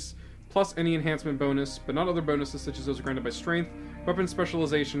dice, plus any enhancement bonus, but not other bonuses such as those granted by strength, weapon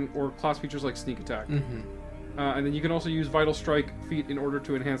specialization, or class features like sneak attack. And then you can also use Vital Strike feat in order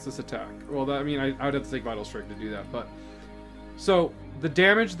to enhance this attack. Well, I would have to take Vital Strike to do that, but... So, the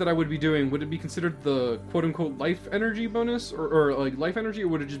damage that I would be doing, would it be considered the quote-unquote life energy bonus? Or like, life energy, or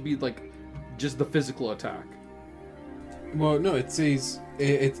would it just be, like, just the physical attack? Well, no, it says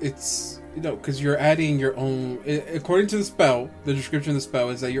it's because you're adding your own. According to the spell, the description of the spell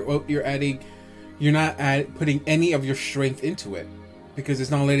is that you're not putting any of your strength into it because it's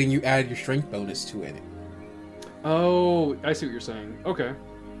not letting you add your strength bonus to it. Oh, I see what you're saying. Okay.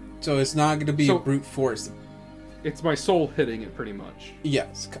 So it's not going to be a brute force. It's my soul hitting it, pretty much.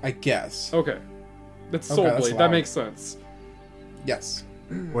 Yes, I guess. Okay. That's Okay, Soul that's Blade. loud. That makes sense. Yes.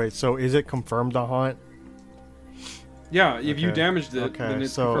 Wait, so is it confirmed the haunt? Yeah, if you Okay. damaged it, Okay, then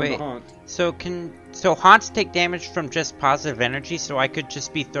it's so- confirmed to Wait. haunt. So haunts take damage from just positive energy, so I could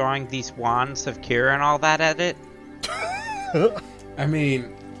just be throwing these wands of cure and all that at it? I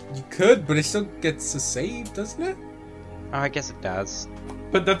mean, you could, but it still gets a save, doesn't it? Oh, I guess it does.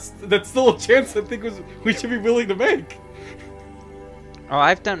 But that's still a chance I think we should be willing to make. Oh,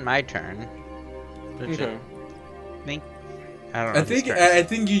 I've done my turn. Okay. I don't know. I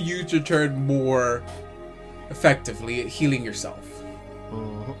think you used your turn more effectively at healing yourself.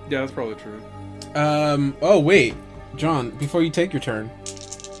 Mhm. Yeah, that's probably true. Oh wait, John, before you take your turn,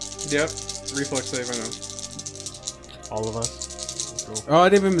 Yep. Reflex save, I know. All of us. Let's go. oh I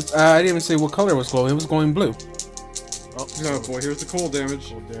didn't even say what color it was glowing. It was glowing blue. Oh, Oh boy, here's the cold damage.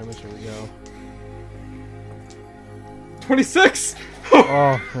 Full damage. Here we go. 26!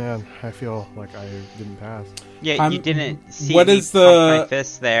 Oh man, I feel like I didn't pass. Yeah, I'm- you didn't see what me is pump the- my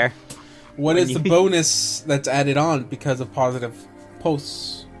fist there. What When is the you- bonus that's added on because of positive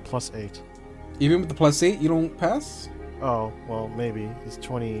pulse? +8. Even with the +8, you don't pass. Oh well, maybe it's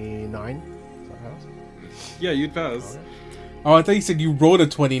 29. Does that house? Yeah, you'd pass. Okay. Oh, I thought you said you rolled a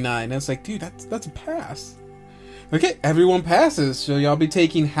 29. I was like, dude, that's a pass. Okay, everyone passes, so y'all be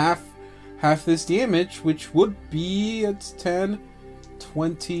taking half this damage, which would be it's 10,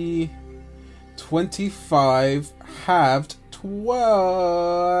 20, 25 halved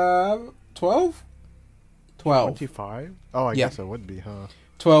 12 12 12 25. Oh, I Yeah. guess it would be, huh?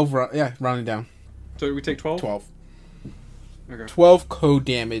 12 rounding down. So we take 12? 12 Okay. 12 code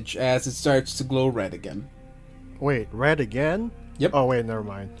damage as it starts to glow red again. Wait, red again? Yep. Oh wait, never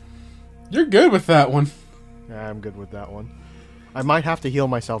mind. You're good with that one. Yeah, I'm good with that one. I might have to heal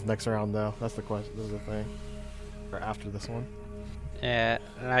myself next round though. That's the question. That's the thing. Or after this one.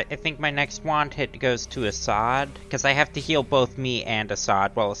 I think my next wand hit goes to Assad, because I have to heal both me and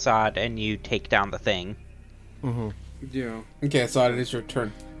Assad, while Assad and you take down the thing. Mm-hmm. Yeah. Okay, so it is your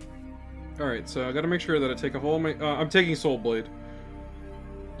turn. Alright, so I gotta make sure that I take off all my... I'm taking Soul Blade.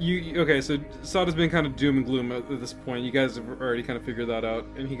 Okay, so Sada's been kind of doom and gloom at this point. You guys have already kind of figured that out.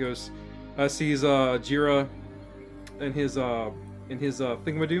 And he goes... sees Jira and his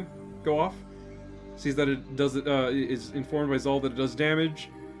thingamadoo go off. Sees that it does is informed by Zol that it does damage,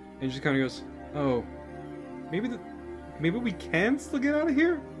 and just kind of goes, "Oh, maybe we can still get out of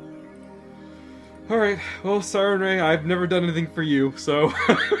here." All right, well, Siren Ray, I've never done anything for you, so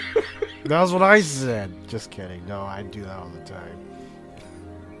That's what I said. Just kidding. No, I do that all the time.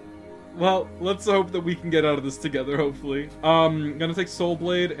 well, let's hope that we can get out of this together. Hopefully, I'm gonna take Soul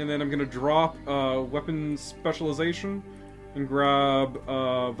Blade, and then I'm gonna drop Weapon Specialization and grab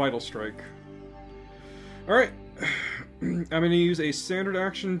Vital Strike. Alright, I'm going to use a standard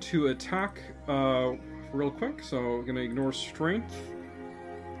action to attack real quick, so I'm going to ignore Strength.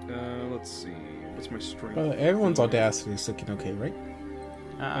 Let's see, what's my Strength? Everyone's audacity is looking okay, right?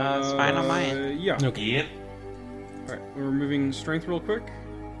 It's fine on my end. Yeah. Okay. Yep. Alright, we're removing Strength real quick.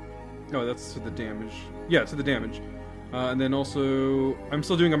 No, that's to the damage. Yeah, to the damage. And then also, I'm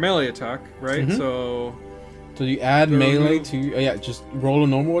still doing a melee attack, right? Mhm. So, So you add So melee remove- to yeah, just roll a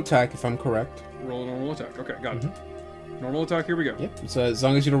normal attack if I'm correct. roll a normal attack. Okay, got it. Normal attack, here we go. Yep. So as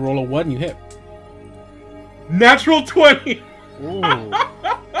long as you don't roll a 1, you hit. Natural 20! Ooh.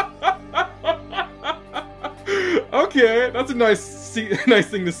 Okay, that's a nice nice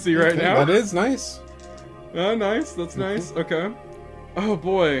thing to see right Okay, now. That is nice. Oh, nice. That's nice. Okay. Oh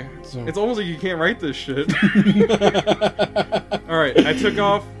boy, So- it's almost like you can't write this shit. All right, I took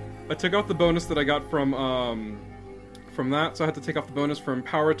off the bonus that I got from that, so I had to take off the bonus from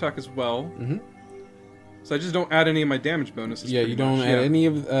power attack as well. Mhm. So I just don't add any of my damage bonuses. Yeah, pretty you don't much. add Yeah. any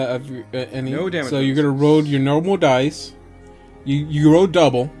of your any. No damage So you're gonna bonuses. roll your normal dice. You roll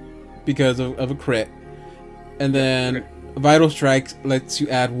double because of a crit, and then Okay. Vital Strike lets you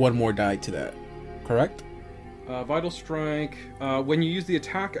add one more die to that. Correct? Vital Strike. When you use the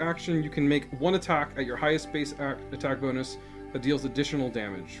attack action, you can make one attack at your highest base attack bonus that deals additional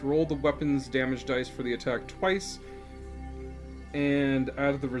damage. Roll the weapon's damage dice for the attack twice, and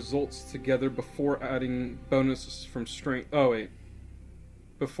add the results together before adding bonuses from strength. Oh wait,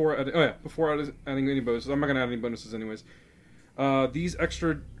 before adding any bonuses. I'm not gonna add any bonuses anyways. These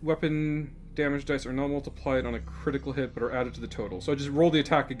extra weapon damage dice are not multiplied on a critical hit, but are added to the total. So I just roll the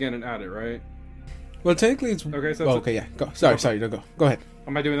attack again and add it, right? Well, technically it's Okay, so oh, that's okay. Yeah. Go. Sorry. No, go. Go ahead.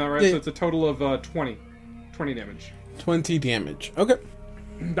 Am I doing that right? Yeah. So it's a total of 20 damage. 20 damage. Okay.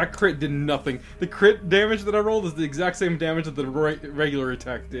 That crit did nothing. The crit damage that I rolled is the exact same damage that the regular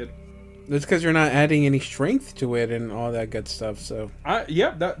attack did. That's because you're not adding any strength to it and all that good stuff. So,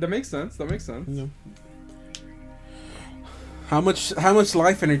 Yeah, that makes sense. That makes sense. you know. How much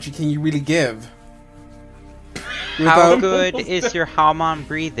life energy can you really give? How Without- good is your Hamon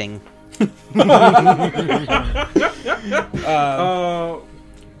breathing?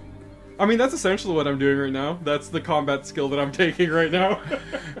 I mean, that's essentially what I'm doing right now. That's the combat skill that I'm taking right now.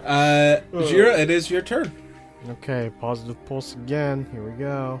 Jira, it is your turn. Okay, positive pulse again. Here we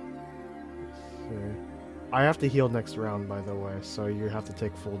go. Let's see. I have to heal next round, by the way, so you have to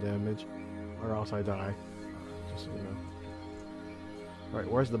take full damage, or else I die. Just so you know. Alright,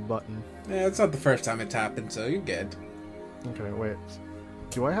 where's the button? Yeah, it's not the first time it's happened, so you're good. Okay, wait.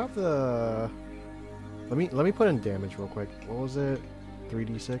 Do I have the... Let me put in damage real quick. What was it?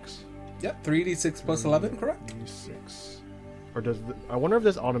 3d6? Yep, 3d6 plus 11, correct? 3d6. Or does... I wonder if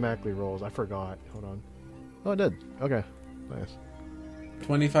this automatically rolls. I forgot. Hold on. Oh, it did. Okay. Nice.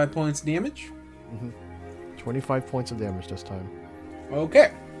 25 points damage. 25 points of damage this time.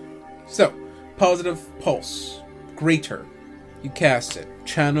 Okay. So, positive pulse. Greater. You cast it.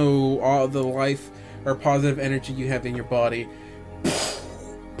 Channel all the life or positive energy you have in your body.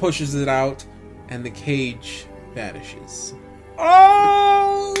 Pushes it out, and the cage vanishes.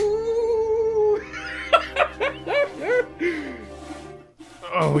 Oh!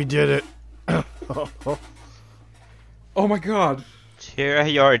 Oh, we did it. Oh my god.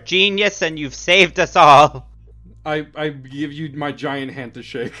 Jira, you're a genius and you've saved us all. I give you my giant hand to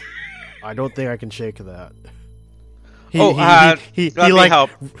shake. I don't think I can shake that. Let me like help.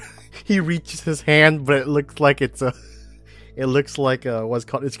 he reaches his hand, but it looks like it's a. It looks like what's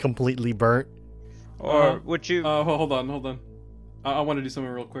called. It's completely burnt. Or would you? Hold on. I want to do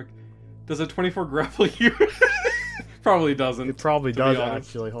something real quick. Does a 24 grapple you? Probably doesn't. It probably to be does honest.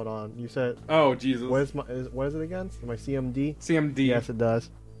 actually. Hold on. You said Oh Jesus. what is it again? My CMD? CMD. Yes, it does.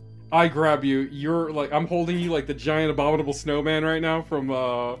 I grab you. You're like I'm holding you like the giant abominable snowman right now from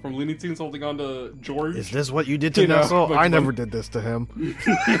Looney Tunes holding on to George. Is this what you did to You know, Nestle? like I one- never did this to him.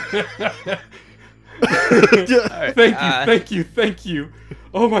 Thank you.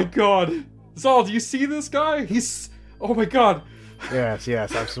 Oh my god. Zal, do you see this guy? He's oh my god. Yes,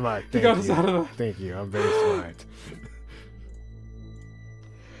 I'm smart. He Thank got us you. out of the Thank you. I'm very smart.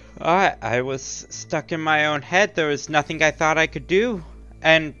 I was stuck in my own head. There was nothing I thought I could do.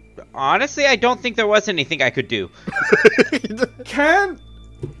 And honestly, I don't think there was anything I could do. Can't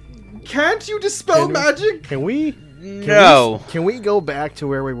you dispel Can we- magic? Can we? No. Can we go back to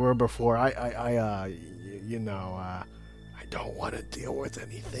where we were before? I don't want to deal with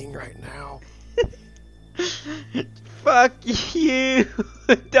anything right now. Fuck you,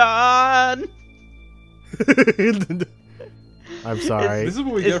 Don. I'm sorry. This is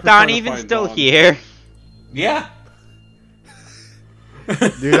what we Is get for Don trying to even find still Don. here? Yeah.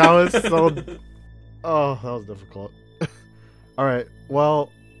 Dude, that was so... Oh, that was difficult. Alright,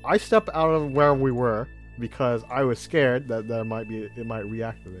 well, I stepped out of where we were because I was scared that it might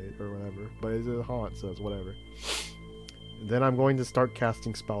reactivate or whatever. But it's a haunt, so it's whatever. Then I'm going to start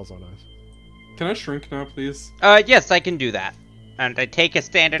casting spells on us. Can I shrink now, please? Yes, I can do that. And I take a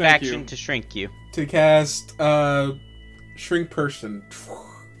standard Thank action you. to shrink you. To cast Shrink Person.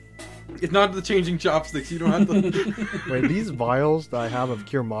 It's not the changing chopsticks. You don't have to. Wait, these vials that I have of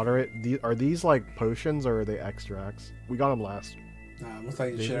Cure Moderate, are these like potions or are they extracts? We got them last. Looks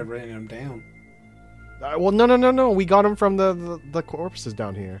like you should have written them down. Well, no. We got them from the corpses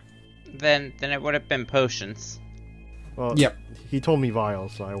down here. Then it would have been potions. Well, Yep. He told me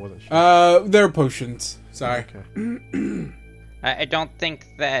vials, so I wasn't sure. They're potions. Sorry. Okay. I don't think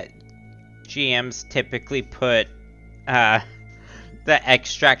that GMs typically put the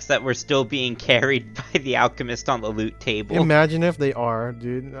extracts that were still being carried by the alchemist on the loot table. Imagine if they are,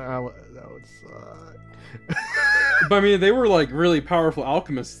 dude. That would suck. But I mean, they were like really powerful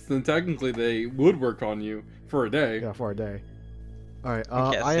alchemists, then technically they would work on you for a day. Yeah, for a day. All right.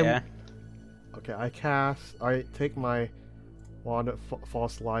 I guess, I am. yeah. Okay, I cast. I take my wand of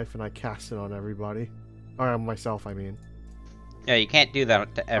false life and I cast it on everybody, or on myself. I mean. Yeah, you can't do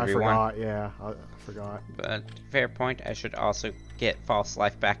that to everyone. I forgot. Yeah, I forgot. But fair point. I should also get false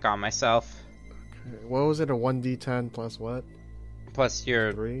life back on myself. Okay, what was it? A 1d10 plus what? Plus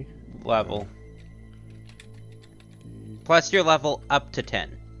your 3. level. Plus your level up to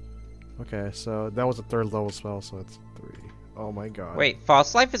 10. Okay, so that was a 3rd level spell, so it's 3. Oh my god. Wait,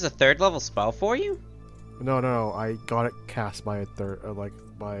 false life is a 3rd level spell for you? No. I got it cast by a third,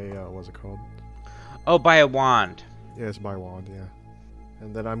 what's it called? Oh, by a wand. Yeah, it's by wand. Yeah.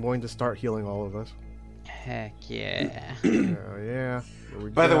 And then I'm going to start healing all of us. Heck yeah. Yeah. Here we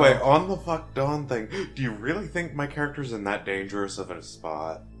By the go. way, on the fuck Dawn thing, do you really think my character's in that dangerous of a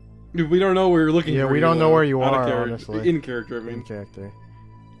spot? Dude, we don't know where you're looking. Yeah, for we you, don't know though. where you Out of are, character. honestly. In character, I In mean. character.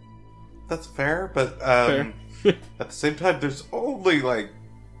 That's fair, but Fair. at the same time, there's only like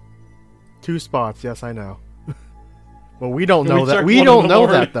 2 spots. Yes, I know. But we don't Can we know that. check We one don't of the know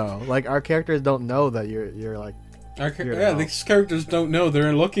lore? that though. Like our characters don't know that you're like. Yeah, these characters don't know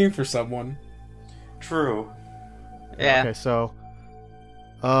they're looking for someone. True. Yeah. Okay, so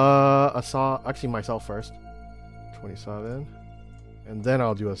I saw actually myself first. 27, and then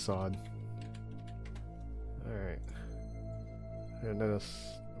I'll do Assad. All right, and then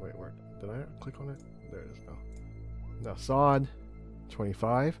wait, where did I click on it? There it is. No, Assad.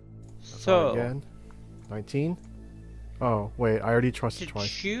 25. Assad So, again. 19. Oh wait, I already trusted did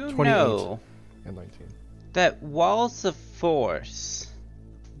twice. you 28 know and 19. that walls of force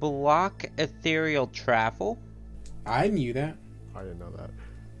block ethereal travel? I knew that. I didn't know that.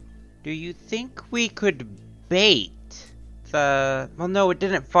 Do you think we could bait the... Well, no, it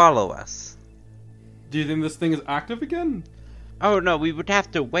didn't follow us. Do you think this thing is active again? Oh, no, we would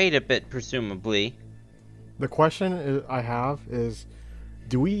have to wait a bit, presumably. The question I have is,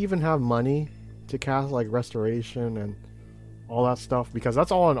 do we even have money to cast like restoration and all that stuff? Because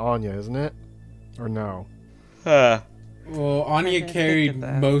that's all on Anya, isn't it? Or no? Well, Anya didn't think carried of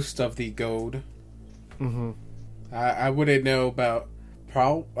that. most of the gold. Mm-hmm. I wouldn't know about...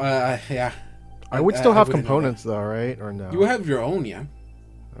 yeah. I would still have wouldn't know components though, right? Or no? that. You have your own, yeah.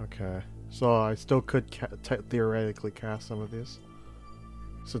 Okay. So I still could theoretically cast some of these,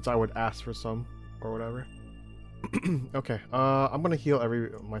 since I would ask for some or whatever. Okay. I'm gonna heal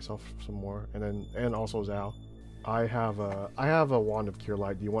myself some more, and also Zal. I have a wand of cure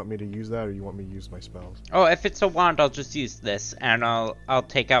light. Do you want me to use that, or do you want me to use my spells? Oh, if it's a wand, I'll just use this, and I'll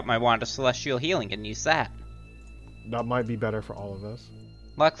take out my wand of celestial healing and use that. That might be better for all of us.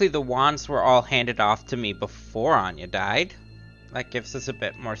 Luckily, the wands were all handed off to me before Anya died. That gives us a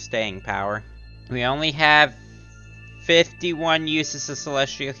bit more staying power. We only have 51 uses of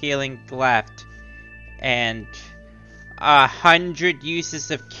celestial healing left, and 100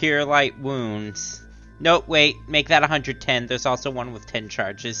 uses of cure light wounds. Nope, wait, make that 110. There's also one with 10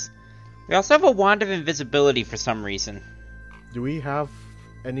 charges. We also have a wand of invisibility for some reason. Do we have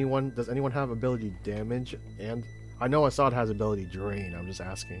anyone? Does anyone have ability damage? And I know Assad has ability drain. I'm just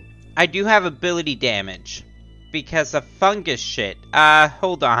asking. I do have ability damage. Because of fungus shit.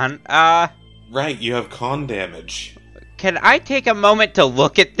 Hold on. Right, you have con damage. Can I take a moment to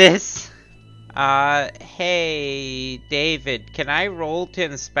look at this? Hey, David, can I roll to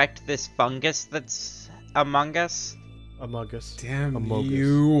inspect this fungus that's among us? Among us. Damn Among us.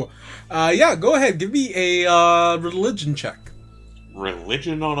 you. Yeah, go ahead. Give me a religion check.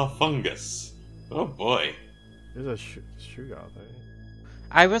 Religion on a fungus. Oh boy. There's a shoot out there.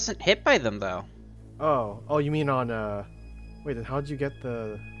 I wasn't hit by them, though. Oh, you mean on wait, then how'd you get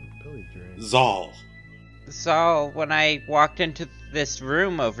the ability drain? Zal. So, when I walked into this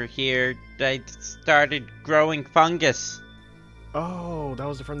room over here, I started growing fungus. Oh, that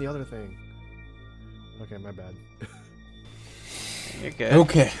was from the other thing. Okay, my bad. You're good.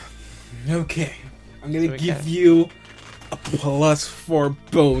 Okay. I'm gonna give you a +4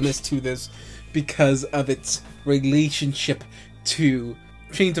 bonus to this because of its relationship to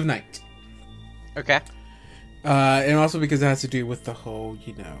Chains of Night. Okay. And also because it has to do with the whole,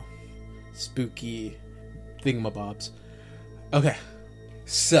 spooky thingamabobs. Okay.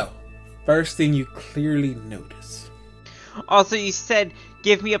 So, first thing you clearly notice. Also, you said,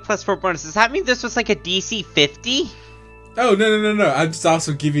 give me a +4 bonus. Does that mean this was like a DC 50? Oh, no. I'm just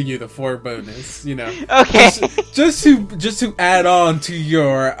also giving you the 4 bonus, Okay. Just to add on to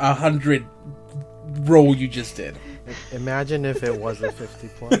your 100 roll you just did. Imagine if it was a 50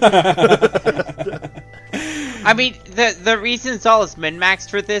 plus. I mean, the reason Zal is min-maxed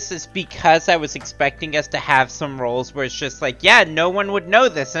for this is because I was expecting us to have some rolls where it's just like, yeah, no one would know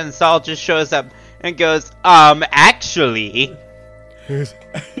this, and Zal just shows up and goes, actually. Who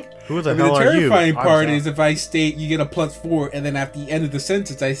the The hell are you? terrifying I'm part Zal. is if I state you get a +4, and then at the end of the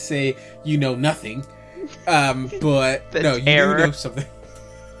sentence I say you know nothing. But The no, you do terror. know something.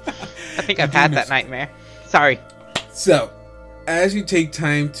 I think I've had that nightmare. Sorry. So, as you take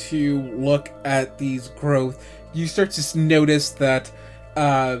time to look at these growth, you start to notice that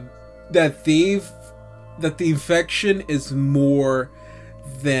that the infection is more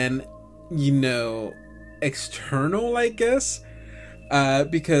than external, I guess,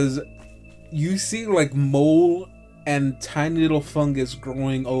 because you see like mold and tiny little fungus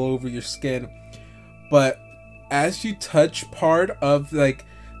growing all over your skin, but as you touch part of like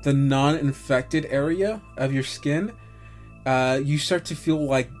the non-infected area of your skin, you start to feel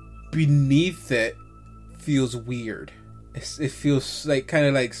like beneath it feels weird. It feels like kind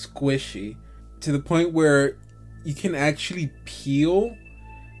of like squishy, to the point where you can actually peel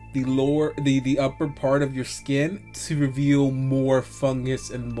the upper part of your skin to reveal more fungus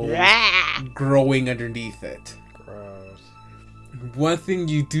and mold growing underneath it. Gross. One thing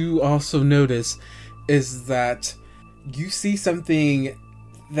you do also notice is that you see something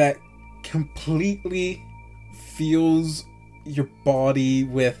that completely fills your body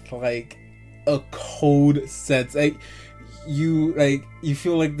with like a cold sense. You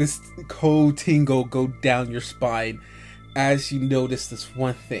feel like this cold tingle go down your spine as you notice this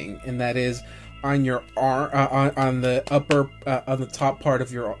one thing, and that is on your arm, on the upper, on the top part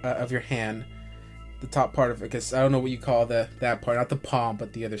of your hand, the top part of, I guess, I don't know what you call that part, not the palm,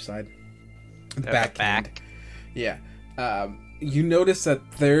 but the other side, the back hand. Yeah. You notice that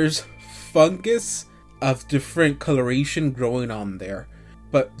there's fungus of different coloration growing on there,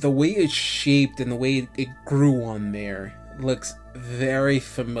 but the way it's shaped and the way it grew on there looks very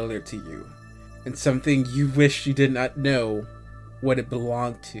familiar to you, and something you wish you did not know what it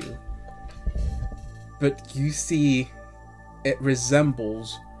belonged to. But you see it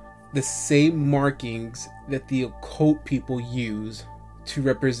resembles the same markings that the occult people use to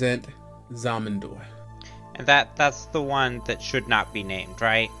represent Zamindor. And that's the one that should not be named,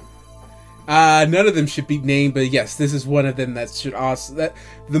 right? None of them should be named, but yes, this is one of them that should also... That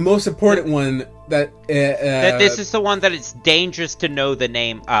the most important one that... that this is the one that it's dangerous to know the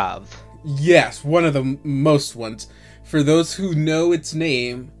name of. Yes, one of the most ones. For those who know its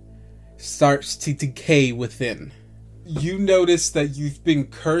name, starts to decay within. You notice that you've been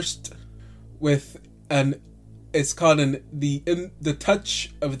cursed with it's called the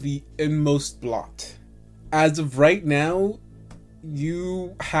touch of the inmost blot. As of right now,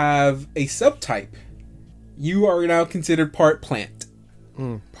 you have a subtype. You are now considered part plant.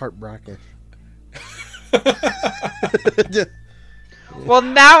 Part brackish. Well,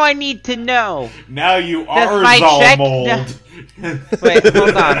 now I need to know. Now you Does are my check- Zalmold. Wait,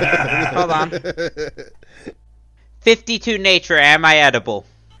 hold on. 52 nature, am I edible?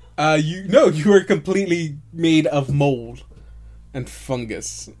 You are completely made of mold and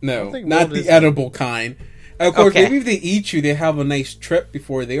fungus. No, think not mold the is- edible kind. Of course, Okay. maybe if they eat you, they have a nice trip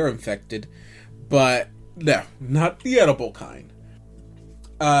before they are infected. But no, not the edible kind.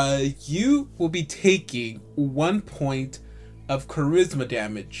 You will be taking 1 point of charisma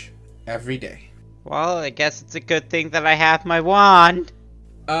damage every day. Well, I guess it's a good thing that I have my wand.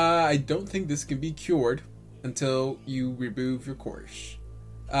 I don't think this can be cured until you remove your curse.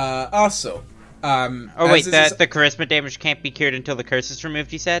 Also, Oh as wait, this is- the charisma damage can't be cured until the curse is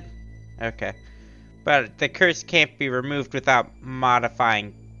removed, you said? Okay. But the curse can't be removed without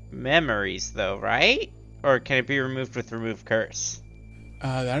modifying memories, though, right? Or can it be removed with remove curse?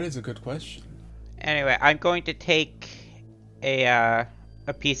 that is a good question. Anyway, I'm going to take a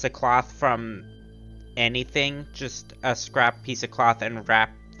piece of cloth from anything, just a scrap piece of cloth, and wrap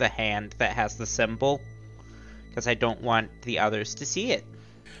the hand that has the symbol, because I don't want the others to see it.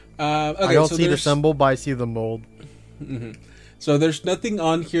 Okay, I don't so see the there's- symbol, but I see the mold. So there's nothing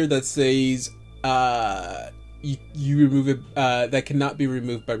on here that says you remove it that cannot be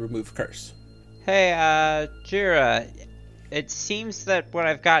removed by remove curse. Hey, Jira, it seems that what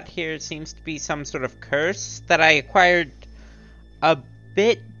I've got here seems to be some sort of curse that I acquired a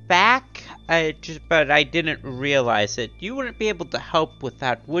bit back, but I didn't realize it. You wouldn't be able to help with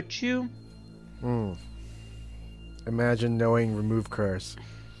that, would you? Imagine knowing remove curse.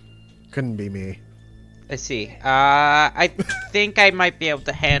 Couldn't be me. I see. I think I might be able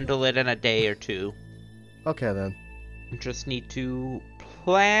to handle it in a day or two. Okay then. Just need to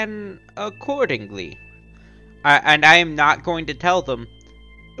plan accordingly. And I am not going to tell them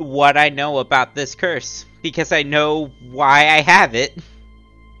what I know about this curse, because I know why I have it.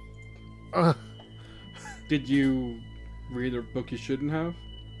 Did you read a book you shouldn't have?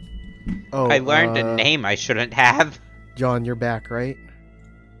 Oh, I learned a name I shouldn't have. John, you're back, right?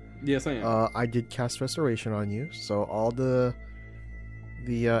 Yes, I am. I did cast restoration on you, so all the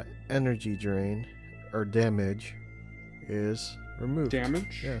energy drain or damage is removed.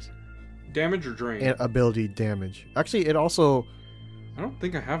 Damage? Yes. Damage or drain? And ability damage. Actually, it also I don't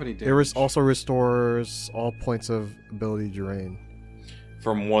think I have any damage. also restores all points of ability drain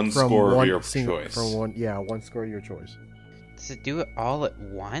From one score of your choice. choice. From one score of your choice. Does it do it all at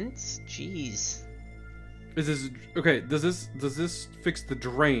once? Jeez. Is this okay? Does this fix the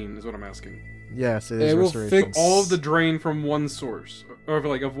drain? Is what I'm asking. Yes, it It is will restoration. fix- All of the drain from one source, or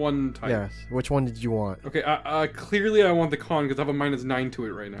of one type. Yes. Which one did you want? Okay. Clearly I want the con because I have a -9 to it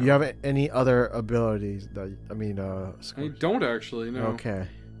right now. Do you have any other abilities that I scores? don't actually. No. Okay.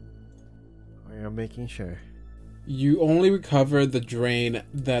 I am making sure. You only recover the drain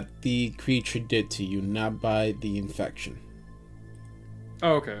that the creature did to you, not by the infection.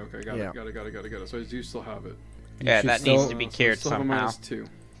 Oh, okay. Got Yeah. it. So I do still have it. You Yeah, should that still- needs to be cured so I still have a somehow. -2.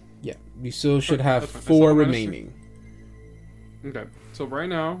 Yeah, you still should Okay, have that's fine. I 4 still have -2. remaining. Okay, so right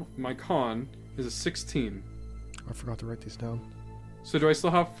now my con is a 16. I forgot to write these down. So do I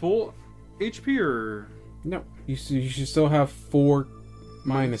still have full HP or No, you should still have 4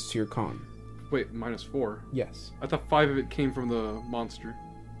 minus to your con. wait, -4? Yes. I thought 5 of it came from the monster.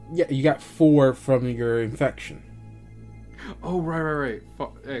 Yeah, you got 4 from your infection. Oh, right.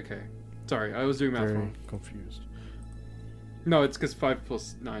 Okay. Sorry, I was doing math Very wrong. confused. No, it's because 5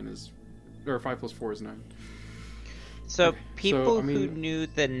 plus 9 is... Or 5 plus 4 is 9. So Okay, people I who mean- knew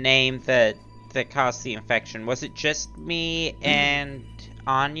the name that caused the infection, was it just me and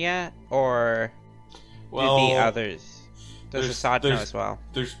Anya, or Well, did the others? Does there's- Assad know there's- as well?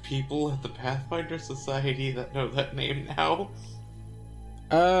 There's people at the Pathfinder Society that know that name now.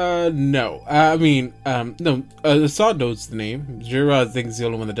 No. I mean, no. Assad knows the name. Jira, I think, is the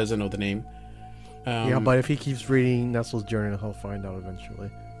only one that doesn't know the name. Yeah, but if he keeps reading Nestle's journal, he'll find out eventually.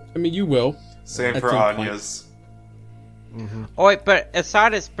 I mean, you will. Same At for some point. Anya's. Oh wait, but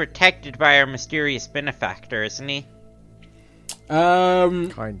Assad is protected by our mysterious benefactor, isn't he?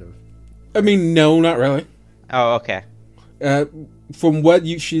 Kind of. I mean, no, not really. Oh, okay. From what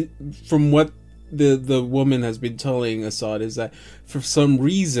the woman has been telling Assad is that for some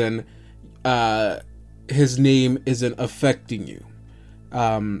reason, his name isn't affecting you,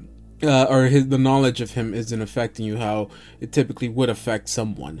 or the knowledge of him isn't affecting you how it typically would affect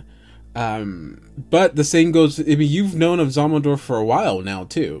someone. But the same goes. I mean, you've known of Zamador for a while now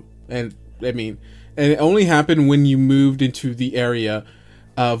too, and I mean, and it only happened when you moved into the area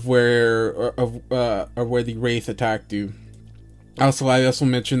of where the wraith attacked you. Also, I also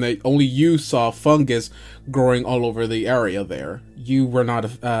mentioned that only you saw fungus growing all over the area there. You were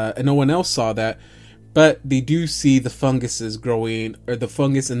not, no one else saw that, but they do see the funguses growing, or the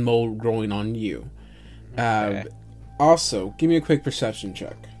fungus and mold growing on you. Okay. Also, give me a quick perception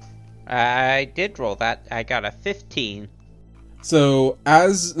check. I did roll that. I got a 15. So,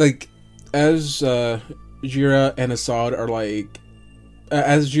 as Jira and Assad are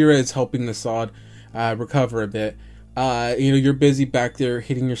as Jira is helping Assad recover a bit, you're busy back there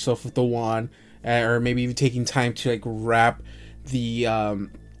hitting yourself with the wand, or maybe even taking time to wrap the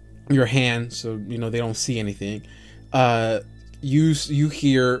your hand so they don't see anything. You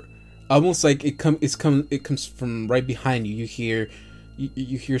hear almost like it comes from right behind you.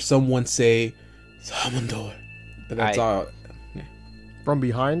 You hear someone say Zamandor, but that's all. From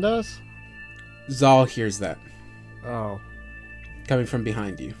behind us? Zal hears that Oh. coming from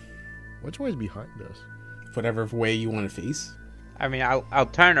behind you, Which way is behind us? whatever way you want to face. I mean, I'll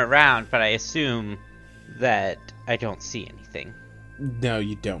turn around, but I assume that I don't see anything. No,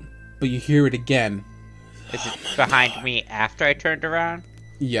 you don't. But you hear it again. Is it behind me after I turned around?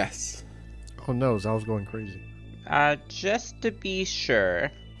 Yes. Oh no, Zal's going crazy. Just to be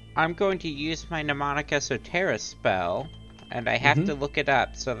sure, I'm going to use my Mnemonic Esoterra spell, and I have to look it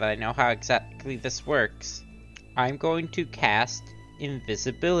up so that I know how exactly this works. I'm going to cast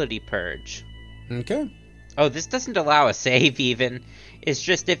Invisibility Purge. Okay. Oh, this doesn't allow a save even. It's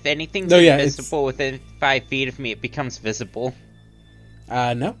just if anything's No, yeah, invisible within 5 feet of me, it becomes visible.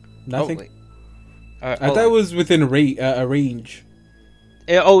 No, nothing. Oh, wait. I thought it was within a range.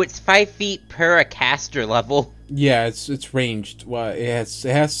 It's 5 feet per a caster level. Yeah, it's ranged. Well, it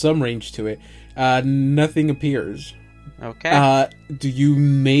has some range to it. Nothing appears. Okay. Do you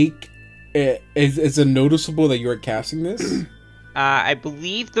make it? Is it noticeable that you are casting this? I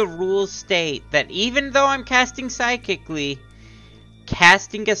believe the rules state that even though I'm casting psychically,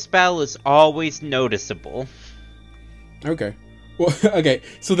 casting a spell is always noticeable. Okay. Well, okay.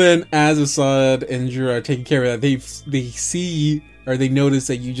 So then, as Assad and Jura are taking care of that, they see or they notice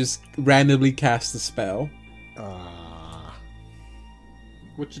that you just randomly cast the spell.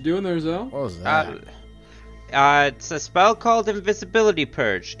 What you doing there, Zell? What was that? It's a spell called Invisibility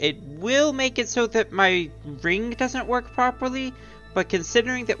Purge. It will make it so that my ring doesn't work properly, but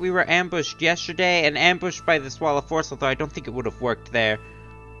considering that we were ambushed yesterday and ambushed by this wall of force, although I don't think it would have worked there,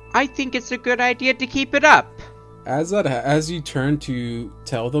 I think it's a good idea to keep it up. As you turn to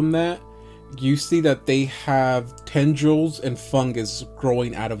tell them that, you see that they have tendrils and fungus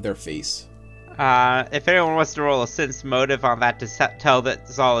growing out of their face. If anyone wants to roll a sense motive on that to tell that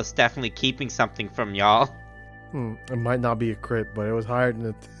Zal is definitely keeping something from y'all. It might not be a crit, but it was higher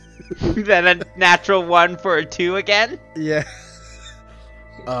than it. Then a natural 1 for a 2 again? Yeah.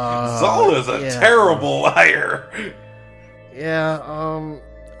 Zal is a yeah. terrible liar. Yeah,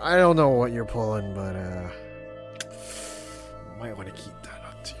 I don't know what you're pulling, but, might want to keep that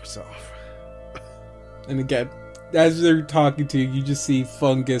up to yourself. And again, as they're talking to you, you just see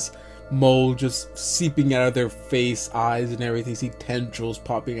fungus, mold just seeping out of their face, eyes, and everything. You see tendrils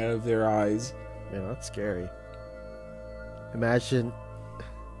popping out of their eyes. Man, that's scary. Imagine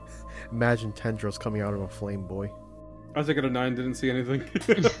Tendrils coming out of a flame boy. I was thinking a 9, didn't see anything.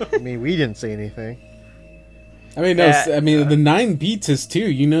 I mean, we didn't say anything. I mean, no, I mean the 9 beats us too.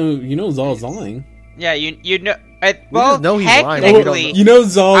 You know Zal's lying. Yeah, you know. Well, just know he's lying, but we don't technically, know. You know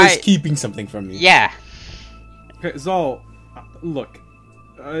Zal is keeping something from you. yeah. Okay, Zal, look,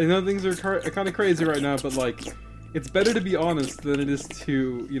 I know things are kind of crazy right now, but like, it's better to be honest than it is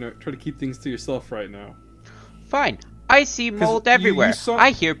to, try to keep things to yourself right now. Fine. I see mold everywhere. you saw-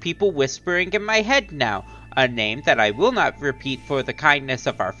 I hear people whispering in my head now. A name that I will not repeat for the kindness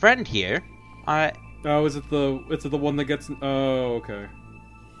of our friend here. Oh, is it the one that gets? Oh, okay.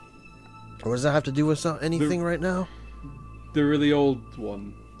 What does that have to do with anything right now? The really old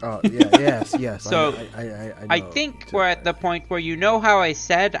one. Oh, yeah, yes. So, I know. think we're at the point where you know how I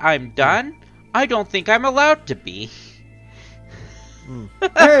said I'm done? I don't think I'm allowed to be.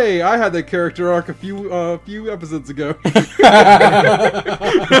 Hey, I had that character arc a few episodes ago.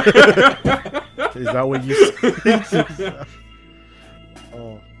 Is that what you said?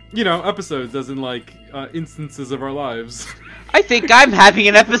 Oh. Episodes as in like instances of our lives. I think I'm having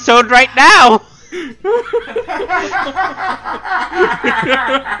an episode right now!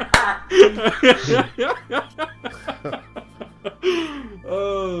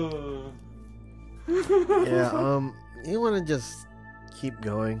 Oh. Yeah, you want to just keep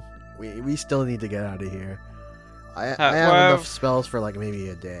going? We still need to get out of here. I have well- enough spells for like maybe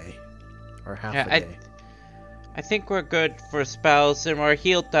a day. Or half Yeah, a day. I think we're good for spells and we're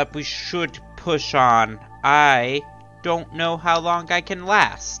healed up. We should push on. I don't know how long I can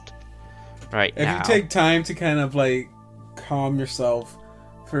last right If now. you take time to kind of like calm yourself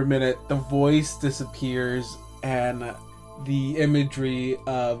for a minute, the voice disappears and the imagery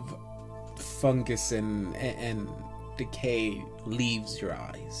of fungus and decay leaves your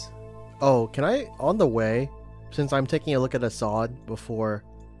eyes. Oh, can I, on the way, since I'm taking a look at Assad before,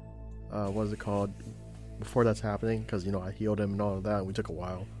 what is it called? Before that's happening, because, I healed him and all of that, and we took a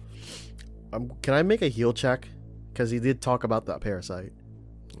while. Can I make a heal check? Because he did talk about that parasite.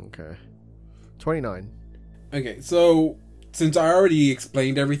 Okay. 29. Okay, so since I already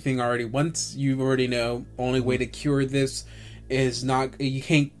explained everything once you already know, only way to cure this is you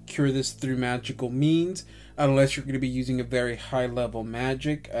can't cure this through magical means unless you're going to be using a very high level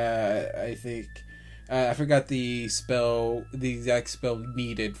magic. I think I forgot the exact spell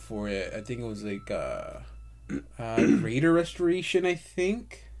needed for it. I think it was like greater restoration. I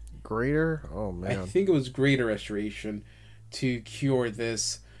think Greater? Oh, man. I think it was greater restoration to cure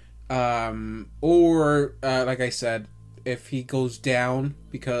this. Or like I said, if he goes down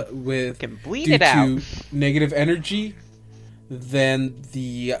can bleed due it out. to negative energy, then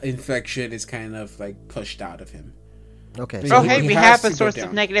the infection is kind of like pushed out of him. Okay. So Oh, he hey, we has have a to go source of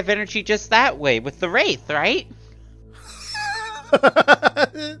down. negative energy just that way with the Wraith, right?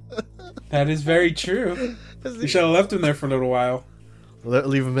 That is very true. You should have left him there for a little while.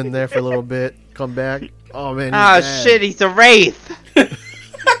 Leave him in there for a little bit. Come back. Oh, man. Oh he's dead. shit, he's a Wraith!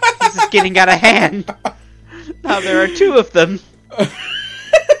 This is getting out of hand. Now there are two of them.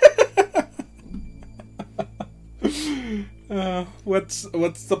 What's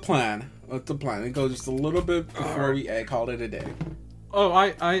the plan? What's the plan? It goes just a little bit before we call it a day. Oh,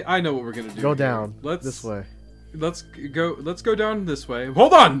 I know what we're gonna do. Go here. down. Let's This way. Let's go down this way.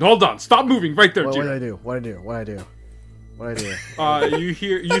 Hold on. Stop moving right there, What Jiro. did I do? What did I do?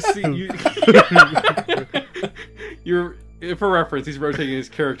 You're for reference, he's rotating his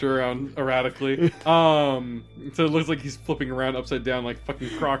character around erratically. So it looks like he's flipping around upside down like fucking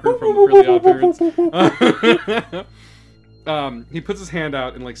Crocker from the Odd Parents. He puts his hand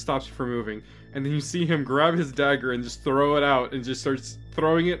out and like stops you from moving, and then you see him grab his dagger and just throw it out and just starts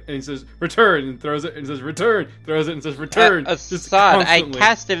throwing it, and he says return and throws it and says return, throws it and says return. Just Assad, I constantly.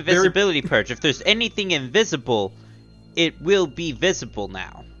 cast invisibility purge. If there's anything invisible, it will be visible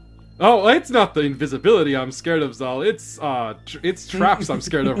now. Oh, it's not the invisibility I'm scared of, Zal. It's traps I'm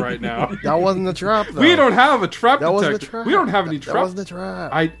scared of right now. That wasn't a trap, though. We don't have a trap That wasn't a detector. trap. We don't have any That traps. wasn't a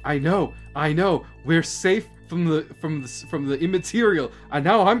trap. I know. We're safe from the immaterial. And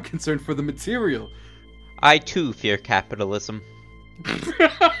now I'm concerned for the material. I too fear capitalism.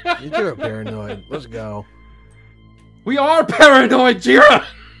 You're paranoid. Let's go. We are paranoid, Jira.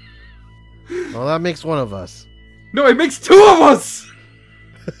 Well, that makes one of us. No, it makes two of us.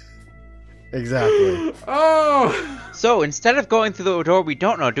 Exactly. Oh. So, instead of going through the door we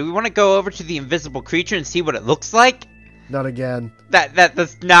don't know, do we want to go over to the invisible creature and see what it looks like? Not again.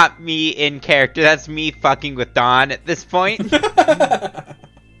 That's not me in character. That's me fucking with Dawn at this point.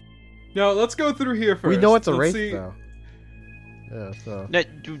 No, let's go through here first. We know it's a Let's wraith, see. though. Yeah, so. No,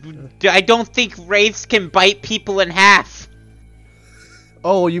 I don't think wraiths can bite people in half.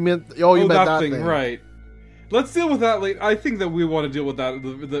 Oh, you meant that thing. Right. Let's deal with that later. I think that we want to deal with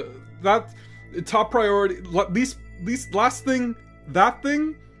that. That top priority. Least last thing. That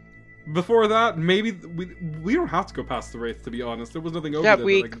thing. Before that, maybe we don't have to go past the Wraith. To be honest, there was nothing over Yeah, there.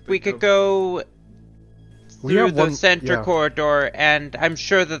 we could go We through have the one- center yeah. corridor, and I'm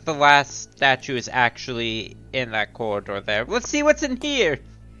sure that the last statue is actually in that corridor there. Let's see what's in here.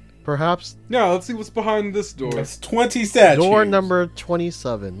 Perhaps Yeah, let's see what's behind this door. It's 20 statues. door number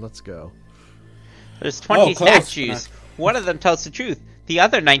 27. Let's go. There's 20 close. statues. One of them tells the truth. The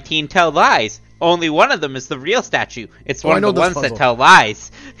other 19 tell lies. Only one of them is the real statue. It's Oh, one I of know the this ones that puzzle. tell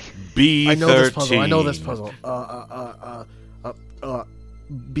lies. B13. I know this puzzle.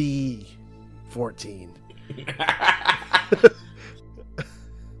 B14.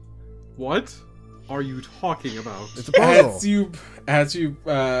 What are you talking about? It's a puzzle. As you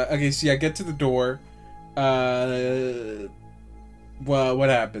okay, so yeah, get to the door. Well, what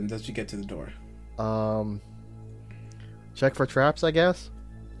happens as you get to the door? Check for traps, I guess.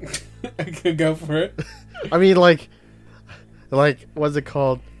 I could go for it. I mean, like, what's it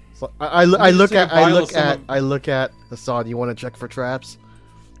called? So, I look take at a vial of some I look at Assad. You want to check for traps?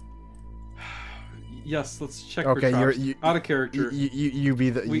 Yes, let's check Okay, for traps. you- Out of character. You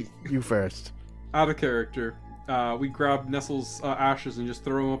be the We- you first. Out of character. We grab Nestle's ashes and just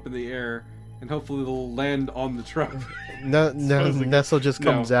throw them up in the air, and hopefully they'll land on the trap. Nestle just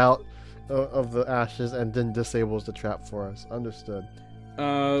No. comes out of the ashes and then disables the trap for us. Understood.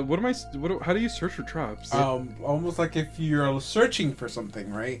 How do you search for traps? Almost like if you're searching for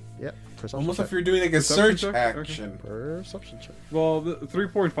something, right? Yep. Perception Almost check. if you're doing like a Perception search check? Okay. action. Perception check. Well, the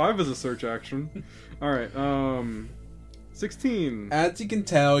 3.5 is a search action. Alright, 16. As you can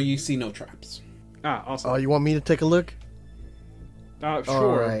tell, you see no traps. Awesome. Oh, you want me to take a look? Sure.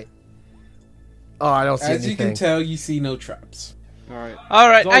 All right. Oh, I don't see As you anything. can tell, you see no traps. Alright.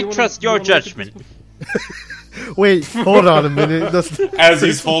 Alright, Zol, I you wanna- trust you your wanna look at judgment. this? Wait, hold on a minute. As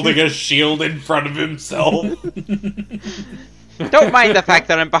he's holding a shield in front of himself. Don't mind the fact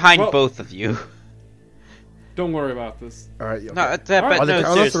that I'm behind Well- both of you. Don't worry about this. All right. Okay. No, Alright. but On the no, count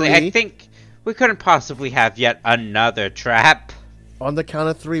of seriously, I three. think we couldn't possibly have yet another trap. On the count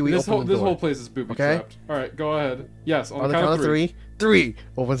of three, we This open the door. whole place is booby Okay. trapped. Alright, go ahead. Yes, On the count of three,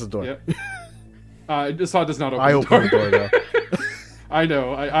 opens the door. Yep. Assad does not open I the door. open the door though. I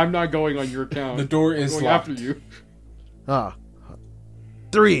know. I'm not going on your count. The door I'm is going locked. after you. Ah,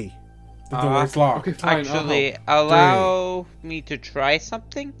 3. The door is locked. Okay, fine. Actually, allow me to try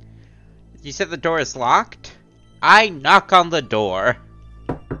something? You said the door is locked? I knock on the door.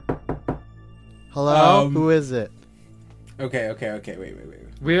 Hello, Um, who is it? Okay, wait.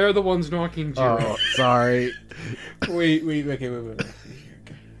 We are the ones knocking Jiro. Oh, sorry. Wait, okay, wait. Okay.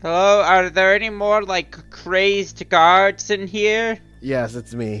 Hello, are there any more, like, crazed guards in here? Yes,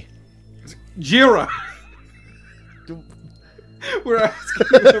 it's me. Jira! We're asking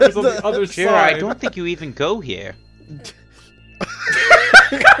whoever's on the other Jira, side. I don't think you even go here.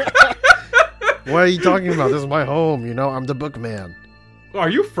 What are you talking about? This is my home. You know, I'm the bookman. Are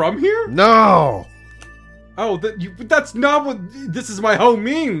you from here? No. Oh, that's not what "this is my home"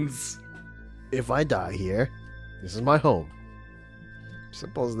 means. If I die here, this is my home.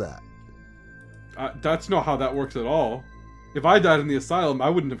 Simple as that. That's not how that works at all. If I died in the asylum, I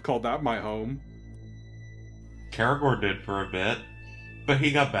wouldn't have called that my home. Karagor did for a bit, but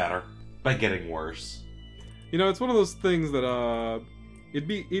he got better by getting worse. You know, it's one of those things that I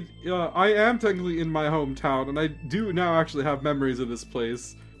am technically in my hometown, and I do now actually have memories of this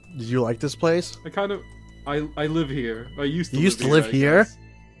place. Did you like this place? I live here. I used to. You used to live I here? guess.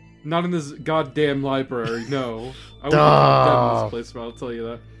 Not in this goddamn library. No, I would have been dead in this place. But I'll tell you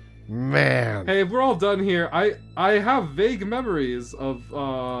that. Man. Hey, if we're all done here, I have vague memories of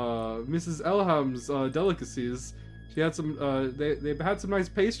Mrs. Elham's delicacies. She had some. They had some nice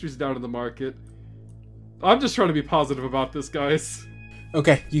pastries down in the market. I'm just trying to be positive about this, guys.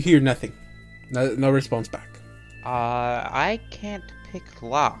 Okay, you hear nothing. No response back. I can't pick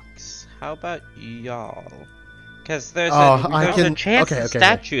locks. How about y'all? Because there's Oh, a I can- chance okay, the okay.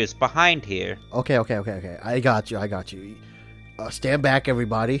 statue is behind here. Okay. I got you. Stand back,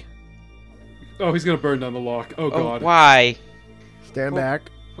 everybody. Oh, he's gonna burn down the lock. Oh Oh, god. why? Stand Well- back.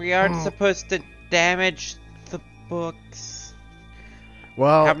 We aren't supposed to damage the books.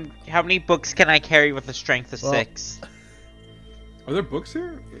 Well, How many books can I carry with a strength of Well, 6? Are there books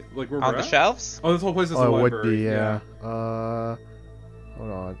here? Like where On we're the at? shelves? Oh, this whole place is oh, a it library. would be, yeah.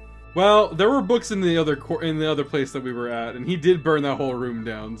 Hold on. Well, there were books in the other place that we were at, and he did burn that whole room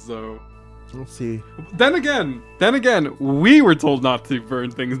down. So Let's see. then again, we were told not to burn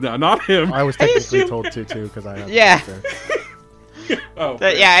things down, not him. I was I technically assume- told to too because I have. Yeah. Oh,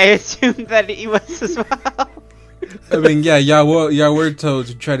 Yeah, I assumed that he was as well. I mean, yeah, y'all were told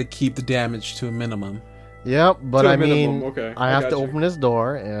to try to keep the damage to a minimum. Yep, but To a I minimum, mean, okay, I I have got to you. open this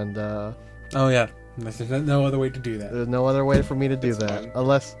door, and Oh yeah, there's no other way to do that. there's no other way for me to do That's that. fine.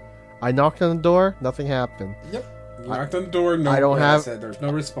 Unless I knocked on the door, nothing happened. Yep. You knocked on the door. No, I don't like have- said, there's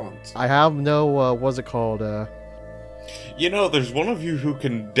no response. I have no, what's it called? You know, there's one of you who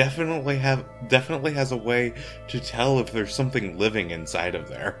can definitely has a way to tell if there's something living inside of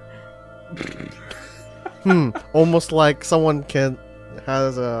there. Almost like someone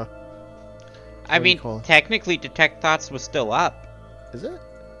has a. I do you mean, call it? technically, Detect Thoughts was still up. Is it?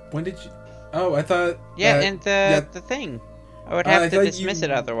 When did you? Oh, I thought. Yeah, that- and yeah, the thing. I would I have to thought dismiss you-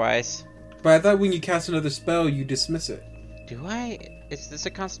 it otherwise. but I thought when you cast another spell, you dismiss it. Do I? Is this a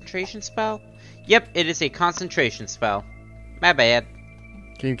concentration spell? Yep, it is a concentration spell. My bad.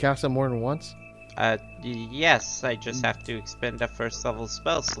 Can you cast it more than once? Yes, I just have to expend a first level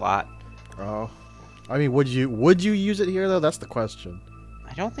spell slot. Oh, I mean, would you use it here though? That's the question.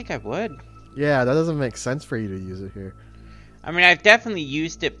 I don't think I would. Yeah, that doesn't make sense for you to use it here. I mean, I've definitely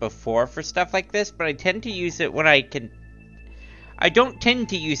used it before for stuff like this, but I tend to use it when I can. I don't tend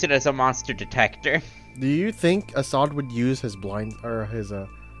to use it as a monster detector. Do you think Assad would use his blind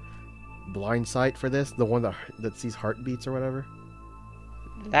sight for this? The one that sees heartbeats or whatever?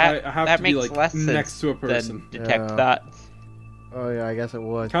 That I have that to be, makes like, less sense next to a person. than detect Yeah. thoughts. Oh yeah, I guess it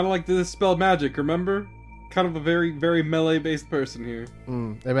would. kind of like the Dispel Magic, remember? Kind of a very, very melee-based person here.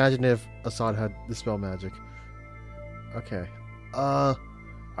 Imagine if Assad had Dispel Magic. Okay. I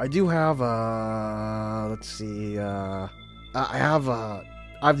do have let's see, I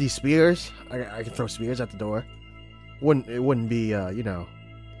have these spears. I can throw spears at the door. It wouldn't be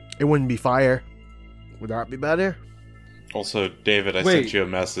it wouldn't be fire. Would that be better? Also, David, I Wait. sent you a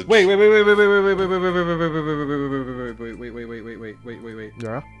message. Wait. Yeah.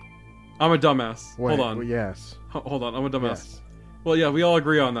 I'm a dumbass. Wait, Hold on. well, yes. Hold on. I'm a dumbass. Yes. Well, yeah, we all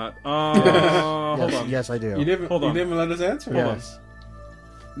agree on that. Hold Yes, on. yes, I do. You didn't. Hold You on. didn't let us answer. Hold on. Yes.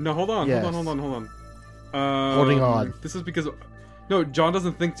 No, hold on. Yes. Hold on. Holding on. This is because no, John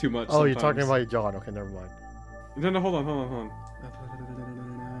doesn't think too much. Oh, you're talking sometimes. about John. Okay, never mind. No, hold on.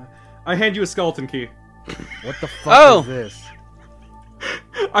 I hand you a skeleton key. What the fuck Oh! is this?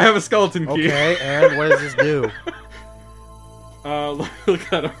 I have a skeleton key. Okay, and what does this do? Let me look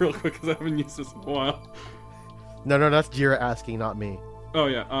that up real quick because I haven't used this in a while. No, that's Jira asking, not me. Oh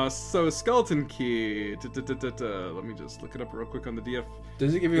yeah. So skeleton key. Let me just look it up real quick on the DF.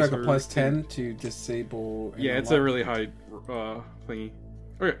 Does it give you like a Yes, plus sir. 10 to disable? and Yeah, it's a unlock? really high thingy.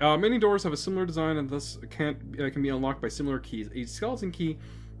 Okay, many doors have a similar design and thus can be unlocked by similar keys. A skeleton key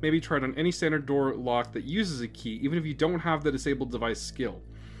may be tried on any standard door lock that uses a key, even if you don't have the disabled device skill.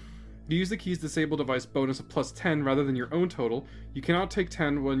 To use the key's disabled device bonus of plus 10 rather than your own total, you cannot take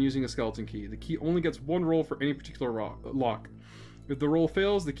 10 when using a skeleton key. The key only gets one roll for any particular lock. If the roll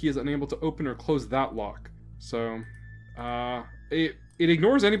fails, the key is unable to open or close that lock. So, it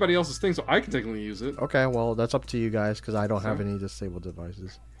ignores anybody else's thing, so I can technically use it. Okay, well, that's up to you guys, because I don't have any disabled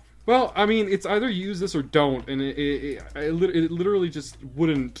devices. Well, I mean, it's either use this or don't, and it literally just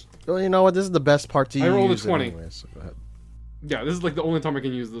wouldn't. Well, you know what? This is the best part to use. I rolled a 20. Anyways, so go ahead. Yeah, this is like the only time I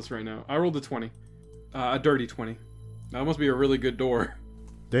can use this right now. I rolled a 20. A dirty 20. That must be a really good door.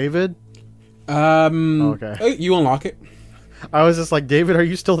 David? Okay. Oh, you unlock it. I was just like, David, are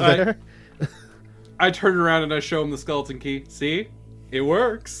you still there? I turn around and I show him the skeleton key. See? It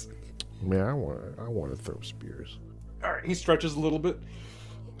works. Man, I want to throw spears. Alright, he stretches a little bit.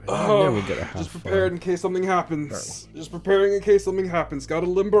 I Oh, never get to have just fun. prepared in case something happens. Just preparing in case something happens. Gotta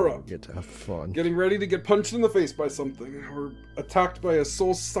limber up. Get to have fun. Getting ready to get punched in the face by something, or attacked by a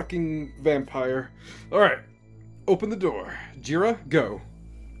soul-sucking vampire. Alright, open the door. Jira, go.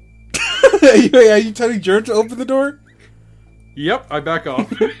 Are you telling Jared to open the door? Yep, I back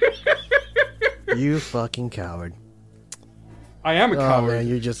off. You fucking coward. I am a Oh coward. man,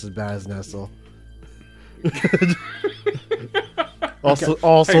 you're just as bad as Nestle. Also,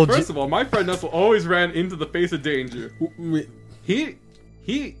 Hey, first of all, my friend Nestle always ran into the face of danger. Wait,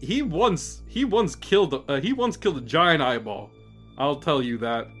 He once killed a giant eyeball. I'll tell you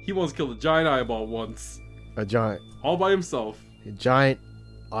that. He once killed a giant eyeball once. a giant All by himself.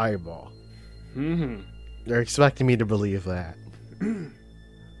 eyeball. Mm-hmm. They're expecting me to believe that.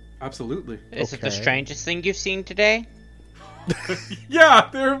 Absolutely. Is it the Okay. strangest thing you've seen today? Yeah,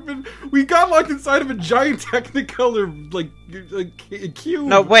 we got locked inside of a giant Technicolor like cube.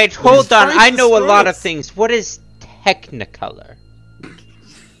 No, wait, It's hold on. trying I to know a destroy lot of us. things. What is Technicolor?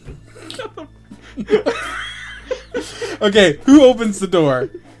 okay, who opens the door?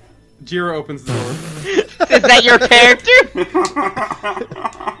 Jira opens the door. Is that your character?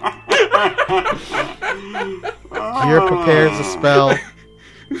 Gear prepares a spell.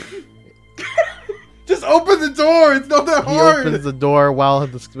 Just open the door. It's not that He hard. opens the door while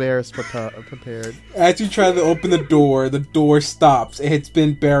the spare is prepared. As you try to open the door stops. It's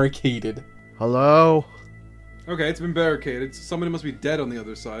been barricaded. Hello? Okay, it's been barricaded. So somebody must be dead on the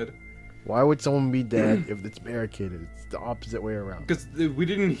other side. Why would someone be dead if it's barricaded? It's the opposite way around. Because we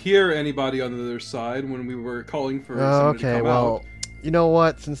didn't hear anybody on the other side when we were calling for Oh, somebody to okay, come well, out. you know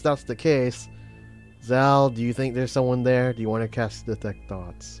what? Since that's the case, Zal, do you think there's someone there? Do you want to cast Detect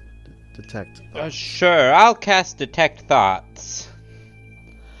Thoughts? Detect Thoughts. Sure, I'll cast Detect Thoughts.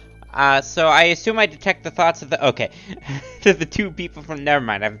 So I assume I detect the thoughts of the... Okay. To the two people from... Never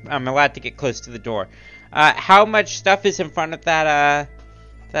mind, I'm allowed to get close to the door. How much stuff is in front of that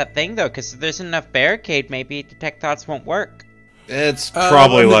thing, though? Because if there's enough barricade, maybe Detect Thoughts won't work. It's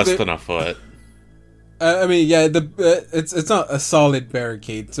probably less than a foot. I mean, yeah, it's not a solid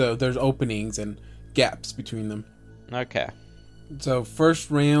barricade, so there's openings and gaps between them. Okay. So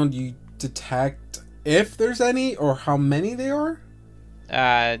first round, you detect if there's any or how many they are.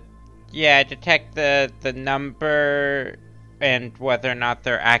 Yeah, detect the number and whether or not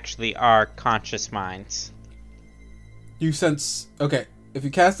there actually are conscious minds. You sense... Okay, if you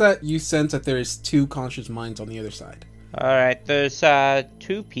cast that, you sense that there is 2 conscious minds on the other side. Alright, there's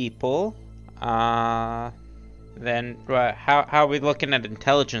 2 people. Then how are we looking at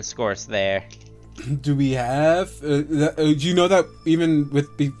intelligence scores there? Do we have... do you know that even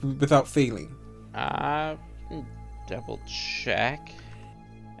without failing? Double check.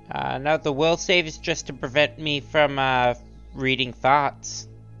 No, the will save is just to prevent me from reading thoughts.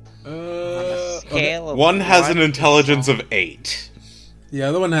 On a scale of One has an 1 to intelligence of 8. The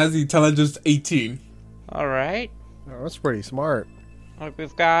other one has the intelligence 18. Alright. Oh, that's pretty smart.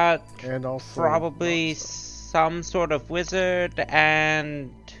 We've got And also... probably some sort of wizard and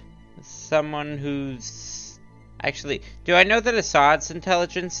someone who's... Actually, do I know that Assad's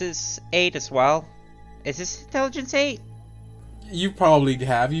intelligence is 8 as well? Is this intelligence 8? You probably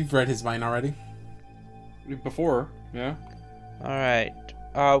have. You've read his mind already. Before, yeah. Alright.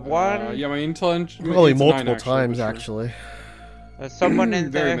 One... Yeah, my intelligence... Probably it's 9 multiple times, for sure. actually. There's someone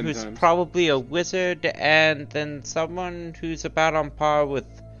in Very there many who's times. probably a wizard, and then someone who's about on par with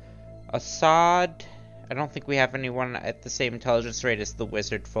Assad. I don't think we have anyone at the same intelligence rate as the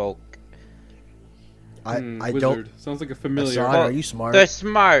wizard folk. I Wizard. don't... Sounds like a familiar. Assad, are you smart? They're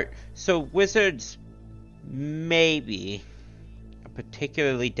smart, so wizards maybe. A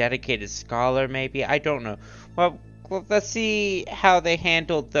particularly dedicated scholar, maybe. I don't know. Well, let's see how they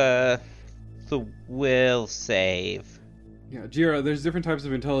handled the will save. Yeah, Jira, there's different types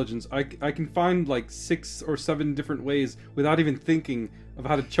of intelligence. I can find like 6 or 7 different ways without even thinking of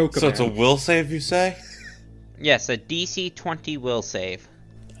how to choke a So man. it's a will save, you say? Yes, a DC 20 will save.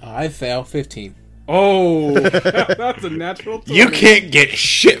 I fail 15. Oh, that's a natural 20. You can't get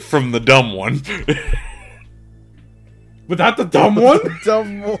shit from the dumb one. Without the dumb one?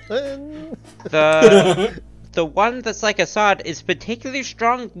 Dumb one. The one that's like Assad is particularly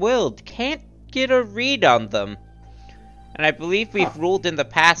strong-willed. Can't get a read on them. And I believe we've ruled in the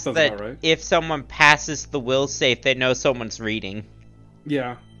past Sounds that about right. if someone passes the will save, they know someone's reading.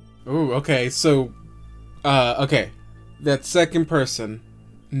 Yeah. Ooh, okay, so... okay. That second person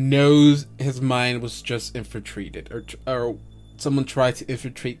knows his mind was just infiltrated. Or someone tried to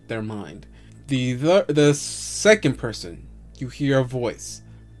infiltrate their mind. The second person, you hear a voice.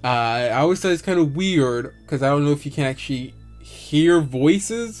 I always thought it's kind of weird, because I don't know if you can actually hear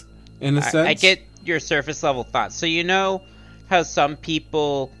voices, in a sense. I get your surface level thoughts. So you know how some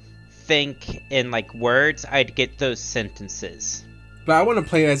people think in like words? I'd get those sentences. But I want to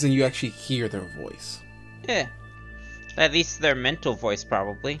play it as in you actually hear their voice. Yeah. At least their mental voice,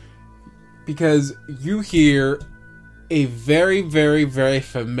 probably. Because you hear a very, very, very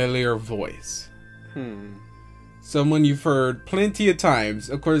familiar voice. Someone you've heard plenty of times.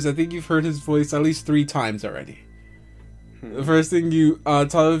 Of course, I think you've heard his voice at least 3 times already. The first thing you, on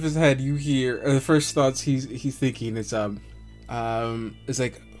top of his head, you hear, the first thoughts he's thinking is, it's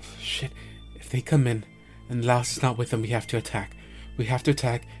like, shit, if they come in and Laos is not with them, we have to attack. We have to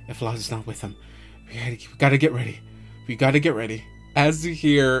attack if Laos is not with them. We gotta get ready. We gotta get ready. As you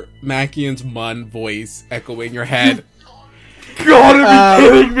hear Makian's Mun voice echo in your head. Gotta be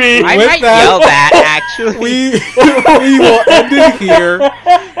kidding me! I With might that- yell that, actually. We will end it here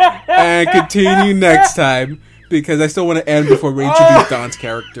and continue next time because I still want to end before we introduce Don's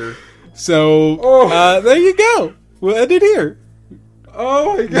character. So, there you go. We'll end it here.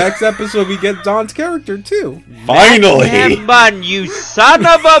 Oh my god. Next episode, we get Don's character too. Finally! Damn, Mun, you son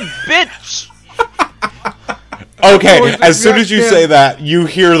of a bitch! Okay, as soon as you say that, you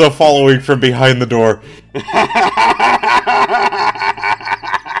hear the following from behind the door.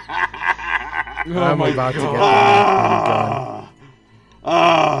 I'm about to get that gun.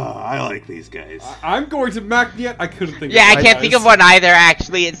 I like these guys. I'm going to Mac yet. I couldn't think. Yeah, of I can't think of one either.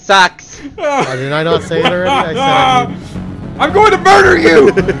 Actually, it sucks. Did I not say it already? I said I need... I'm going to murder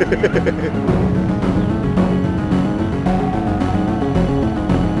you.